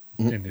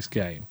Mm. in this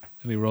game.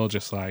 And they were all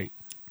just like,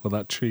 well,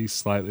 that tree's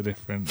slightly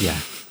different. Yeah.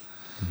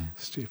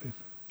 Stupid.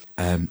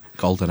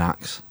 Golden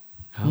Axe.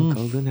 Oh,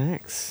 Golden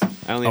Axe.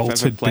 I only have ever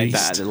Altered played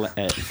Beast. that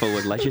at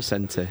Forward Leisure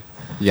Centre.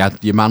 You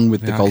had your man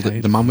with the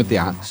arcade. the man with the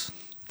axe,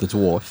 the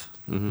dwarf,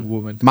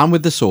 Woman. man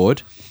with the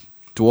sword,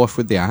 dwarf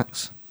with the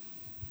axe,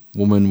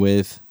 woman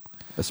with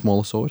a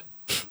smaller sword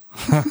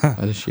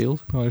and a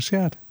shield. Oh, she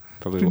had.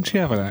 Probably Didn't she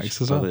have an axe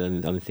as well? Probably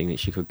the only thing that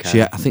she could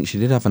carry. I think she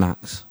did have an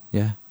axe.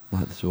 Yeah,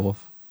 like the dwarf,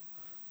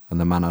 and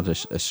the man had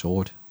a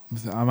sword.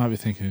 I might be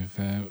thinking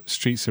of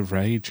Streets of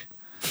Rage.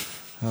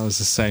 That was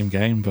the same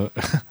game, but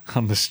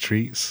on the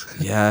streets.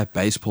 Yeah,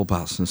 baseball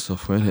bats and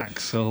stuff, weren't it?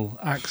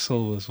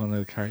 Axel was one of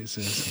the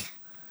characters.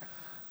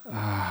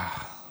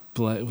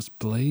 Was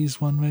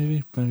Blaze one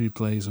maybe? Maybe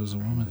Blaze was a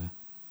woman.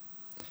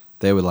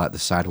 They were like the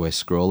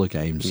sideways scroller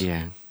games.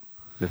 Yeah.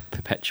 The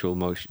perpetual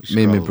motion.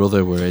 Me and my scroll.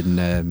 brother were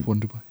in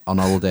Wonder Boy. on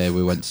holiday.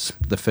 We went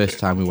the first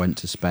time we went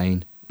to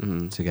Spain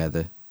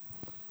together,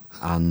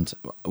 and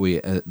we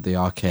at the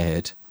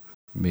arcade.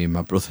 Me and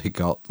my brother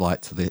got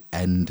like to the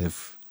end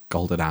of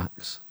Golden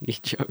Axe You're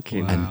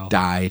joking. Wow. and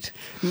died,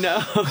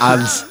 No.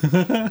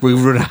 and we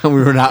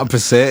run out of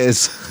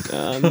pesetas,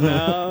 Oh,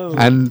 no.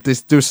 and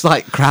there was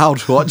like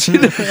crowd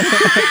watching,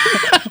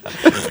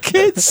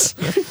 kids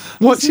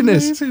watching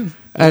us, Amazing.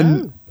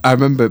 and I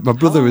remember my How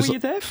brother long was were you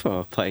there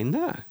for playing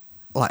that?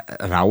 like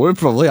an hour,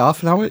 probably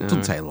half an hour. It doesn't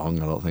Oh. take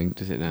long, I don't think.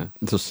 Does it now?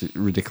 It's just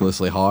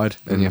ridiculously hard,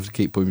 and you have to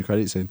keep putting your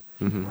credits in.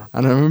 And I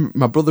remember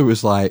my brother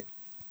was like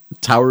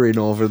towering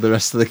over the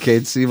rest of the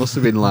kids. He must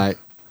have been like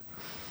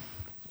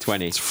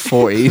 20.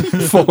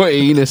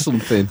 14 or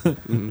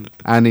something.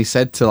 And he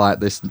said to like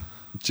this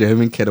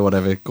German kid or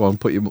whatever, "Go on,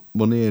 put your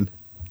money in."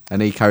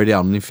 And he carried it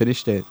on and he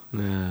finished it.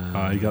 No.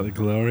 Oh, you got the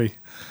glory.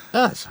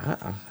 That's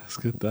That's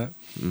good, that.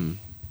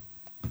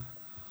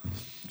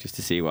 Just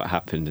to see what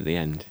happened at the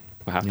end.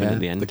 What happened at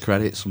the end? The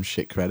credits, some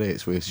shit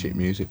credits with shit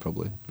music,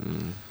 probably.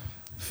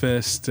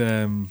 First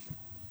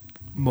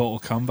Mortal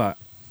Kombat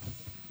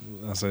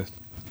as a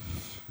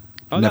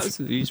Oh, Never- that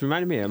was, you just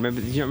reminded me.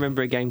 Did you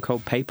remember a game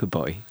called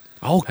Paperboy?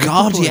 Oh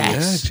God, Paperboy,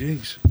 yes, Yeah,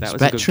 jeez. That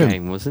was Spectrum. a good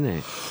game, wasn't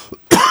it?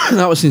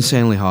 that was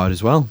insanely hard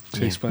as well.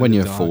 Chased by When the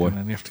you're dog 4. and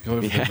then you have to go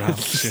over Yeah. the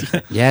ramps.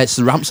 Yeah. Yeah, it's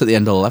the ramps at the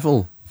end of the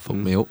level. Fuck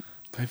me up.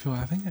 Paperboy,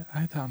 I think I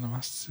had that on the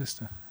Master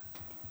System.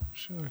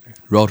 Sure I do.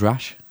 Road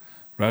Rash.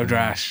 Road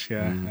Rash,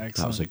 yeah, excellent.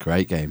 That was a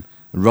great game.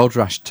 And Road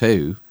Rash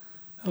 2.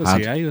 That was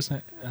had- EA,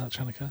 wasn't it?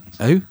 Electronic Arts.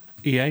 Who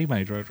EA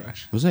made Road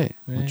Rash. was it?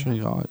 Yeah.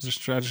 Electronic Arts.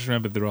 I just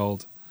remembered their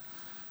old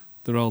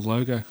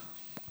logo.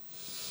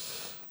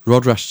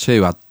 Road Rash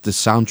 2 had the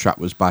soundtrack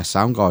was by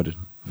Soundgarden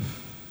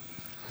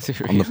Was it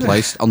on the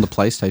really? on the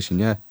PlayStation.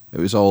 Yeah, it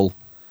was all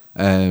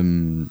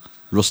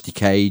Rusty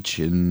Cage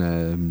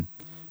and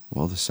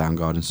what other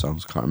Soundgarden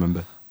songs? Can't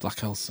remember. Black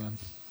Hole Sun.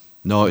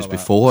 No, it's Not that.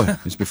 before.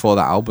 It was before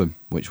that album,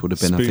 which would have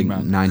been I Spoon think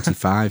Man.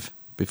 95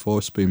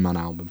 before Spoon Man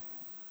album.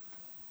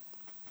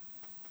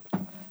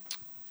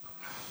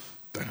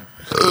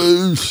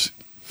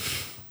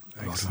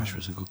 Road Rash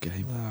was a good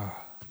game.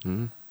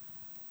 Mm.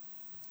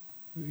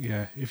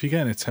 Yeah, if you're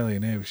getting a telly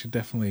in here, we should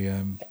definitely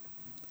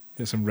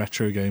get some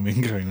retro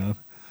gaming going on.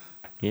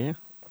 Yeah.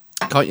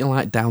 Can't you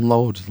like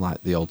download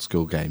like the old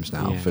school games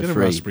now Yeah. for Get a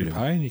free? Raspberry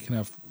Pi and you can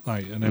have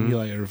like an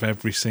emulator of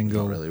every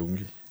single. Not really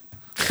hungry.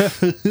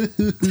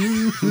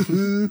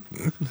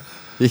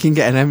 You can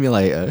get an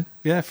emulator.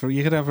 Yeah,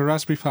 you could have a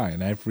Raspberry Pi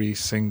in every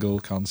single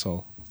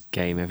console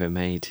Game ever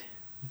made.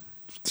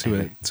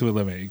 to a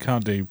limit. You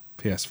can't do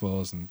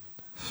PS4s and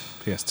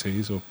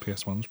PS2s or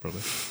PS1s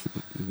probably.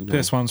 No.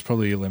 PS1's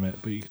probably your limit,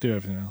 but you could do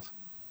everything else.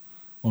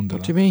 Under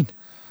What that. do you mean?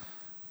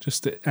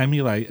 Just to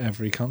emulate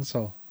every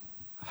console.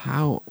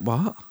 How?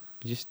 What?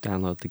 You just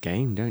download the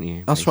game, don't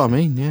you? That's what I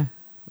mean. Yeah.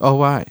 Oh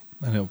right.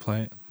 And it'll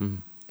play it. Mm.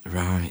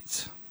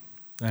 Right.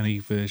 Any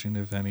version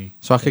of any.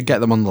 So I could get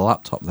them on the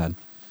laptop then.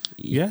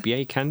 Yeah. Yeah,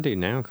 you can do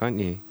now, can't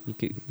you? You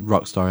could.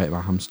 Rockstar Ate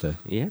My Hamster.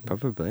 Yeah,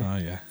 probably. Oh,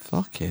 yeah.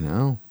 Fucking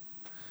hell.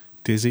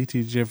 Dizzy?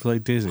 Did you ever play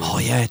Dizzy? Oh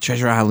yeah,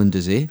 Treasure Island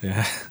Dizzy.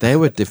 Yeah. They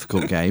were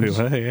difficult games.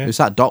 They were, yeah. It was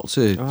that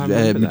doctor Oh, I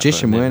remember that,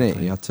 magician, but I weren't never it?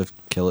 played. You had to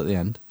kill at the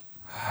end.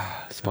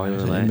 Spoiler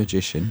Was it a alert.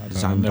 magician, I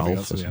don't know, I never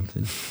got Zandalf to or the end.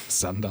 something.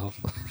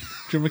 Sandalf. Do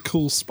you remember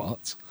Cool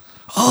Spot?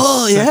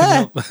 Oh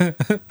yeah,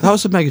 that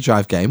was a Mega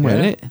Drive game,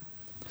 wasn't Yeah. it?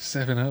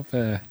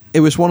 7-Up. It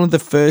was one of the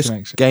first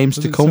Connection. games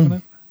Was to it come.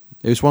 7-Up?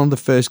 It was one of the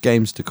first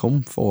games to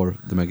come for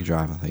the Mega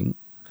Drive, I think.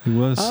 It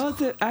was.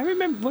 Oh, I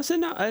remember. Was there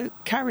not a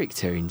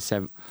character in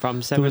from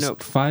there Seven was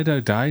Up? Fido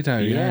Dido,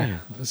 yeah.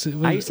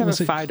 Yeah. I used to have was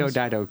a it- Fido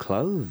Dido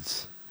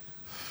clothes.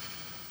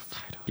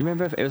 You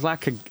remember? It was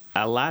like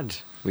a lad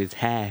with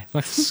hair,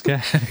 Like a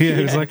scare. Yeah,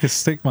 it was Yeah. like a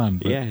stick man.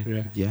 But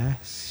Yeah.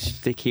 Yes.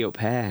 sticky up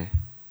hair,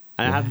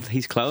 and I had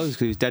his clothes because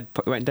he was dead.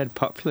 Went dead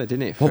popular,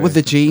 didn't it? What for- were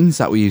the jeans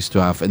that we used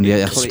to have? And the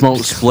Eclipse.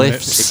 smoked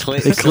spliffs.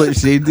 Eclipse.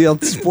 Eclipse jeans, the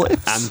old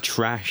spliffs. and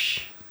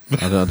trash?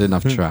 I didn't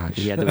have trash.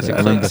 Yeah, there was I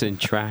remember, Eclipse and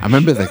trash. I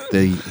remember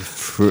the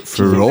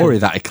furore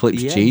that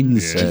Eclipse Yeah.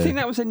 jeans. Do you think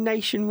that was a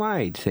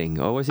nationwide thing,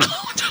 or was it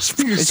just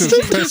It's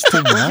a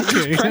Preston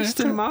Market.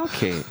 Preston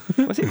Market?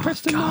 Was it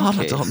Preston God, I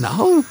Market? don't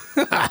know.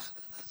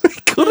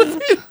 It could have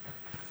been.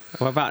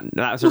 What about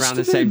that? Was around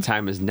the same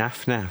time as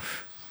Naff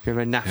Naff. you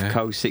remember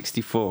NAFCO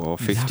 64 or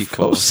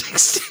 54? NAFCO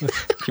 60. Do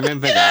you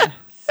remember that?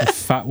 The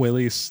Fat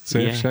Willie's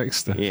surf shack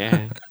stuff.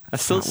 Yeah. I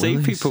still Fat see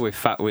Willies. people with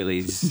Fat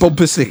Willies.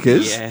 Bumper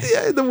stickers.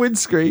 Yeah. In the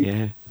windscreen.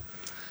 Yeah.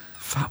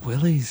 Fat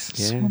Willies.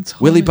 Yeah. Someone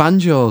told Willy me-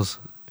 Banjos.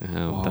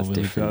 Oh, that's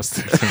Willie, different. that's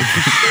different.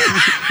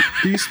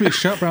 There used to be a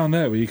shop round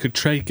there where you could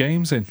trade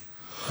games in.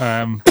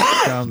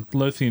 Down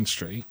Lothian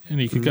Street,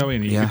 and you could go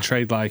in and you could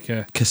trade like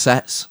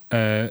Cassettes.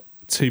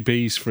 2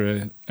 Bs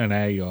for an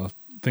A or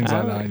things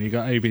like Oh. that, and you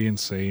got A, B, and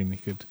C, and you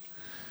could.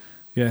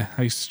 Yeah,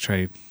 I used to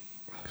trade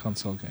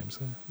console games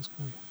there. It was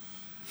cool.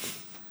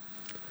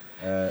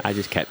 I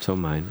just kept on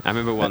mine. I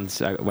remember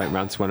once I went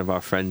round to one of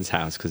our friends'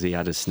 house because he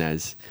had a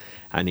SNES,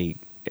 and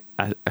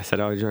I said,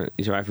 "Oh, is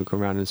it right if we come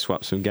round and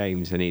swap some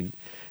games?" And he'd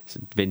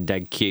been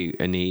dead cute,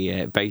 and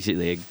he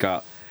basically had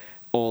got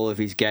all of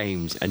his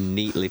games and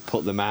neatly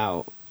put them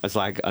out as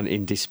like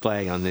in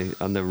display on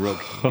the rug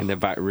in the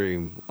back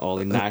room, all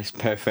in nice,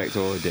 perfect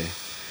order.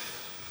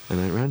 And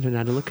I went round and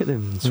had a look at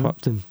them and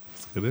swapped them.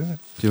 It's good, isn't it?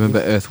 Do you remember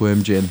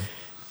Earthworm Jim?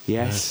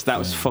 Yes, that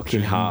was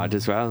fucking hard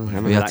as well. I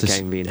remember We had that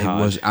game being it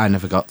hard. I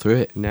never got through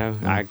it. No,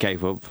 I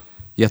gave up.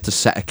 You had to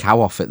set a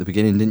cow off at the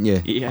beginning, didn't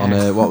you? Yeah. On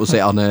a, what was it?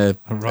 On a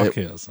A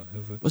rocket or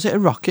something, is it? was it a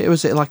rocket or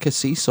was it like a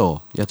seesaw?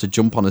 You had to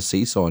jump on a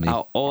seesaw and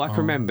All I can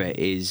remember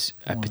is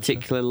a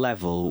particular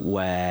level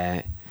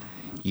where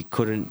you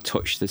couldn't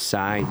touch the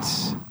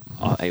sides.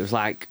 It was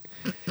like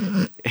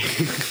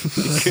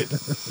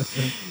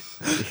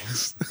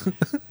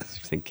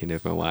thinking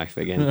of my wife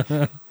again.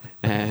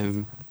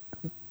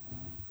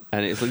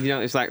 And it's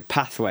it's like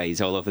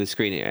pathways all over the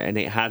screen, and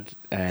it had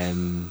there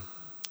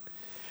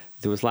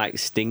was like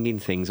stinging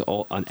things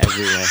all on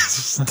everywhere.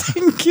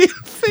 stinky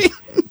thing.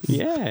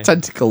 Yeah,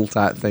 Tentacle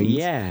type things.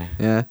 yeah,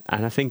 Yeah.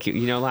 and I think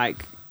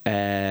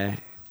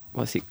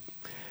what's it?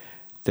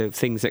 The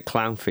things that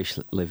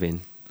clownfish live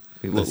in.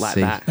 It looked like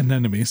sea. that.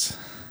 Anemones.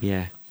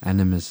 Yeah,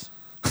 Enemies.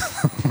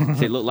 so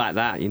it looked like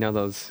that. You know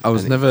those. I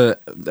was and never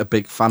a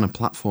big fan of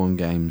platform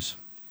games,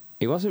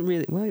 It wasn't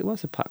really. Well, it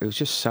was it was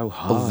just so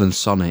hard. other than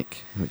Sonic,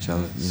 which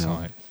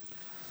Sonic.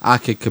 I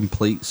could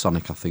complete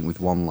Sonic, I think, with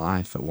one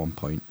life at one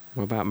point.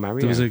 What about Mario?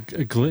 There was a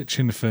glitch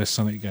in the first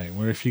Sonic game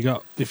where if you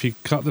got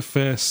the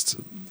first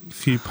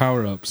few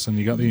power ups and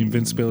you got the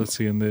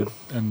invincibility and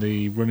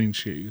the running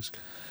shoes,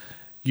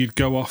 you'd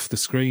go off the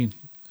screen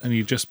and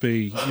you'd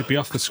be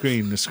off the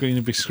screen. The screen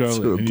would be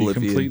scrolling, and you oblivion.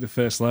 complete the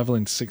first level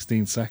in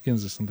 16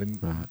 seconds or something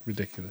Right.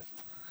 ridiculous.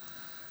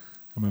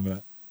 I remember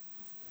that.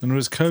 And there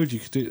was code you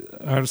could do.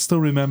 I still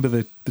remember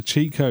the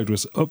cheat code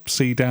was up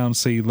C, down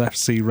C, left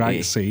C,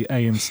 right C,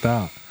 A and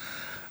start.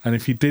 And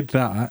if you did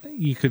that,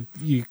 you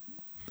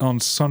on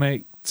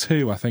Sonic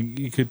 2, I think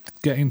you could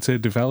get into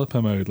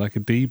developer mode, like a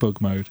debug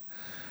mode,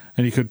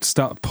 and you could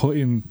start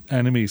putting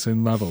enemies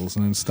in levels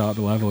and then start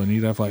the level, and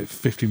you'd have like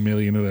 50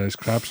 million of those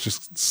crabs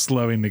just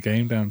slowing the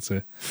game down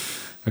to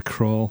a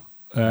crawl.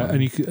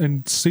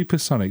 And Super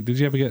Sonic, did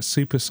you ever get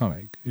Super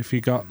Sonic? If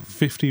you got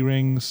 50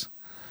 rings,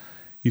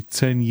 you'd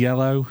turn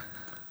yellow.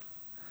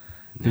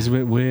 It was a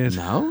bit weird.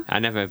 No? I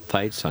never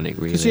played Sonic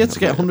really. Because you had to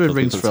get 100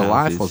 rings for a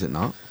life, houses. was it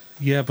not?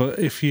 Yeah, but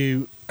if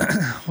you...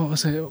 what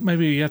was it?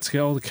 Maybe you had to get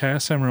all the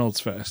Chaos Emeralds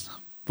first.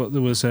 But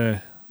there was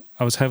I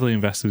was heavily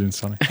invested in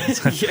Sonic.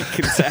 Yeah, I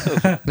can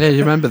tell. Yeah, you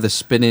remember the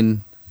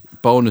spinning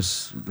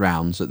bonus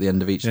rounds at the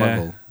end of each Yeah.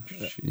 level?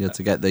 You had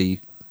to get the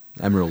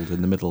emerald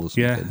in the middle or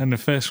something. Yeah, and the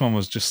first one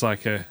was just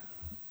like a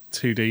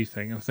 2D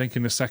thing. I think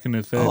in the second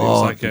and third, it Oh,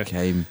 was like it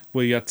became...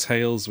 where you had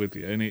Tails with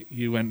you, and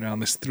you went around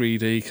this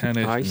 3D kind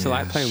of. I used to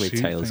like playing with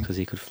shoot Tails thing. because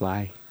he could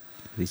fly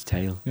with his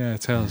tail. Yeah,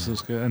 Tails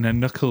was good, and then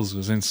Knuckles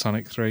was in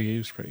Sonic 3. He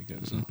was pretty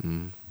good. So.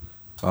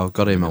 Oh,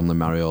 got him on the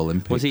Mario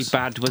Olympics. Was he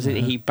bad? Wasn't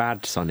he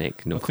bad,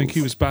 Sonic? Knuckles? I think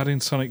he was bad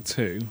in Sonic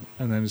 2,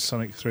 and then in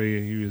Sonic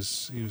 3 he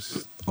was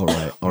All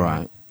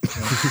right.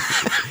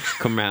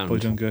 Come round. probably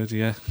done good.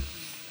 Yeah,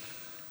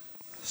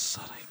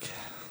 Sonic.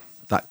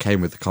 That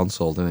came with the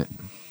console, didn't it?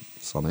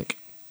 Sonic.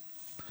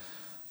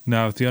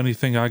 no, the only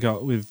thing I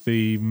got with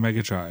the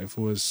Mega Drive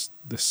was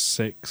the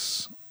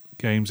 6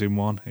 games in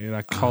one. It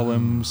had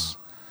Columns,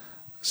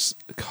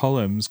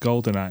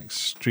 Golden Axe,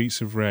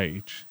 Streets of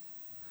Rage,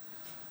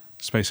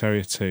 Space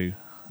Area 2,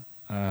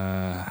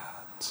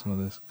 some of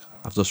this.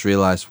 I've just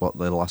realised what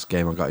the last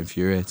game I got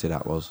infuriated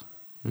at was.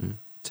 Mm.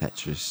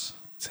 Tetris.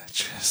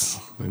 Tetris.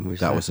 When was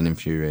That was an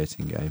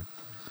infuriating game.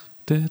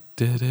 I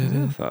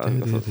thought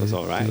it was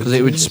all right. Because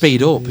it would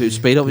speed up. It would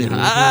speed up.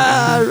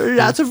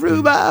 Out of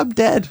room, I'm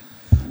dead.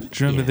 Do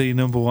you remember the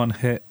number one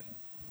hit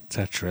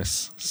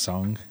Tetris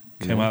song?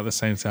 Came out at the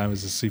same time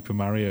as the Super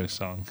Mario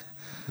song.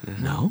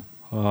 No.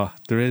 Oh,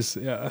 there is.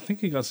 Yeah, I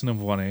think it got to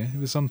number one here. It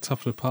was on Top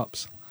of the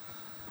Pops.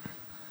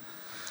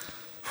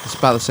 It's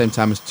about the same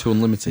time as Two Good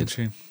Unlimited.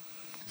 tune.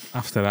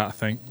 After that, I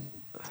think.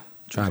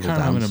 Tribal I can't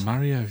remember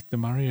Dance. the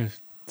Mario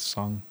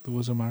song. There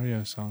was a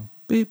Mario song.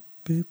 Beep,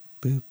 beep,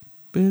 beep.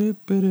 Beep,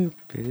 beep,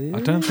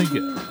 I don't think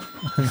it.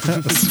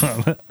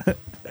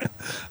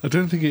 I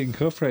don't think it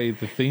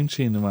incorporated the theme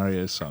tune, the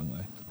Mario song,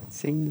 though.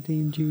 Sing the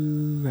theme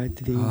tune, write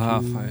the theme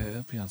I'll tune. find it.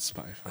 It'll be on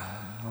Spotify.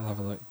 I'll have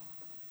a look.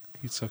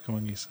 You talk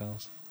among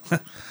yourselves.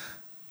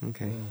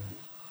 Okay.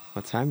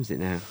 What time is it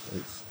now?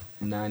 It's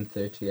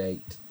 9:38.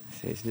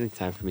 So it's nearly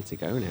time for me to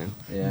go now.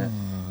 Yeah.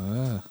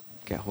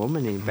 Get home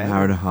and in An bed.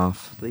 hour and a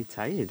half. Really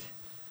tired.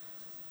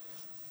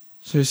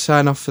 So we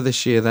sign off for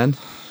this year then.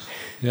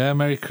 Yeah,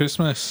 Merry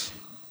Christmas.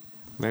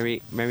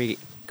 Merry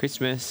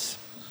Christmas.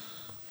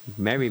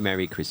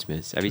 Merry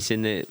Christmas. Have you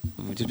seen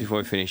just before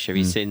we finish, have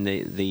you seen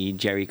the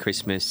Jerry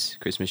Christmas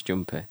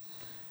jumper?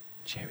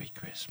 Jerry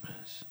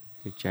Christmas.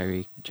 The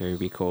Jerry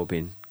B.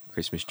 Corbyn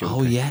Christmas jumper.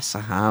 Oh yes,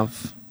 I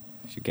have.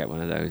 You should get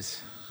one of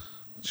those.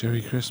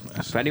 Jerry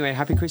Christmas. But anyway,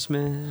 happy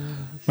Christmas.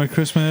 Merry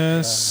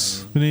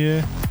Christmas. Happy New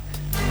Year.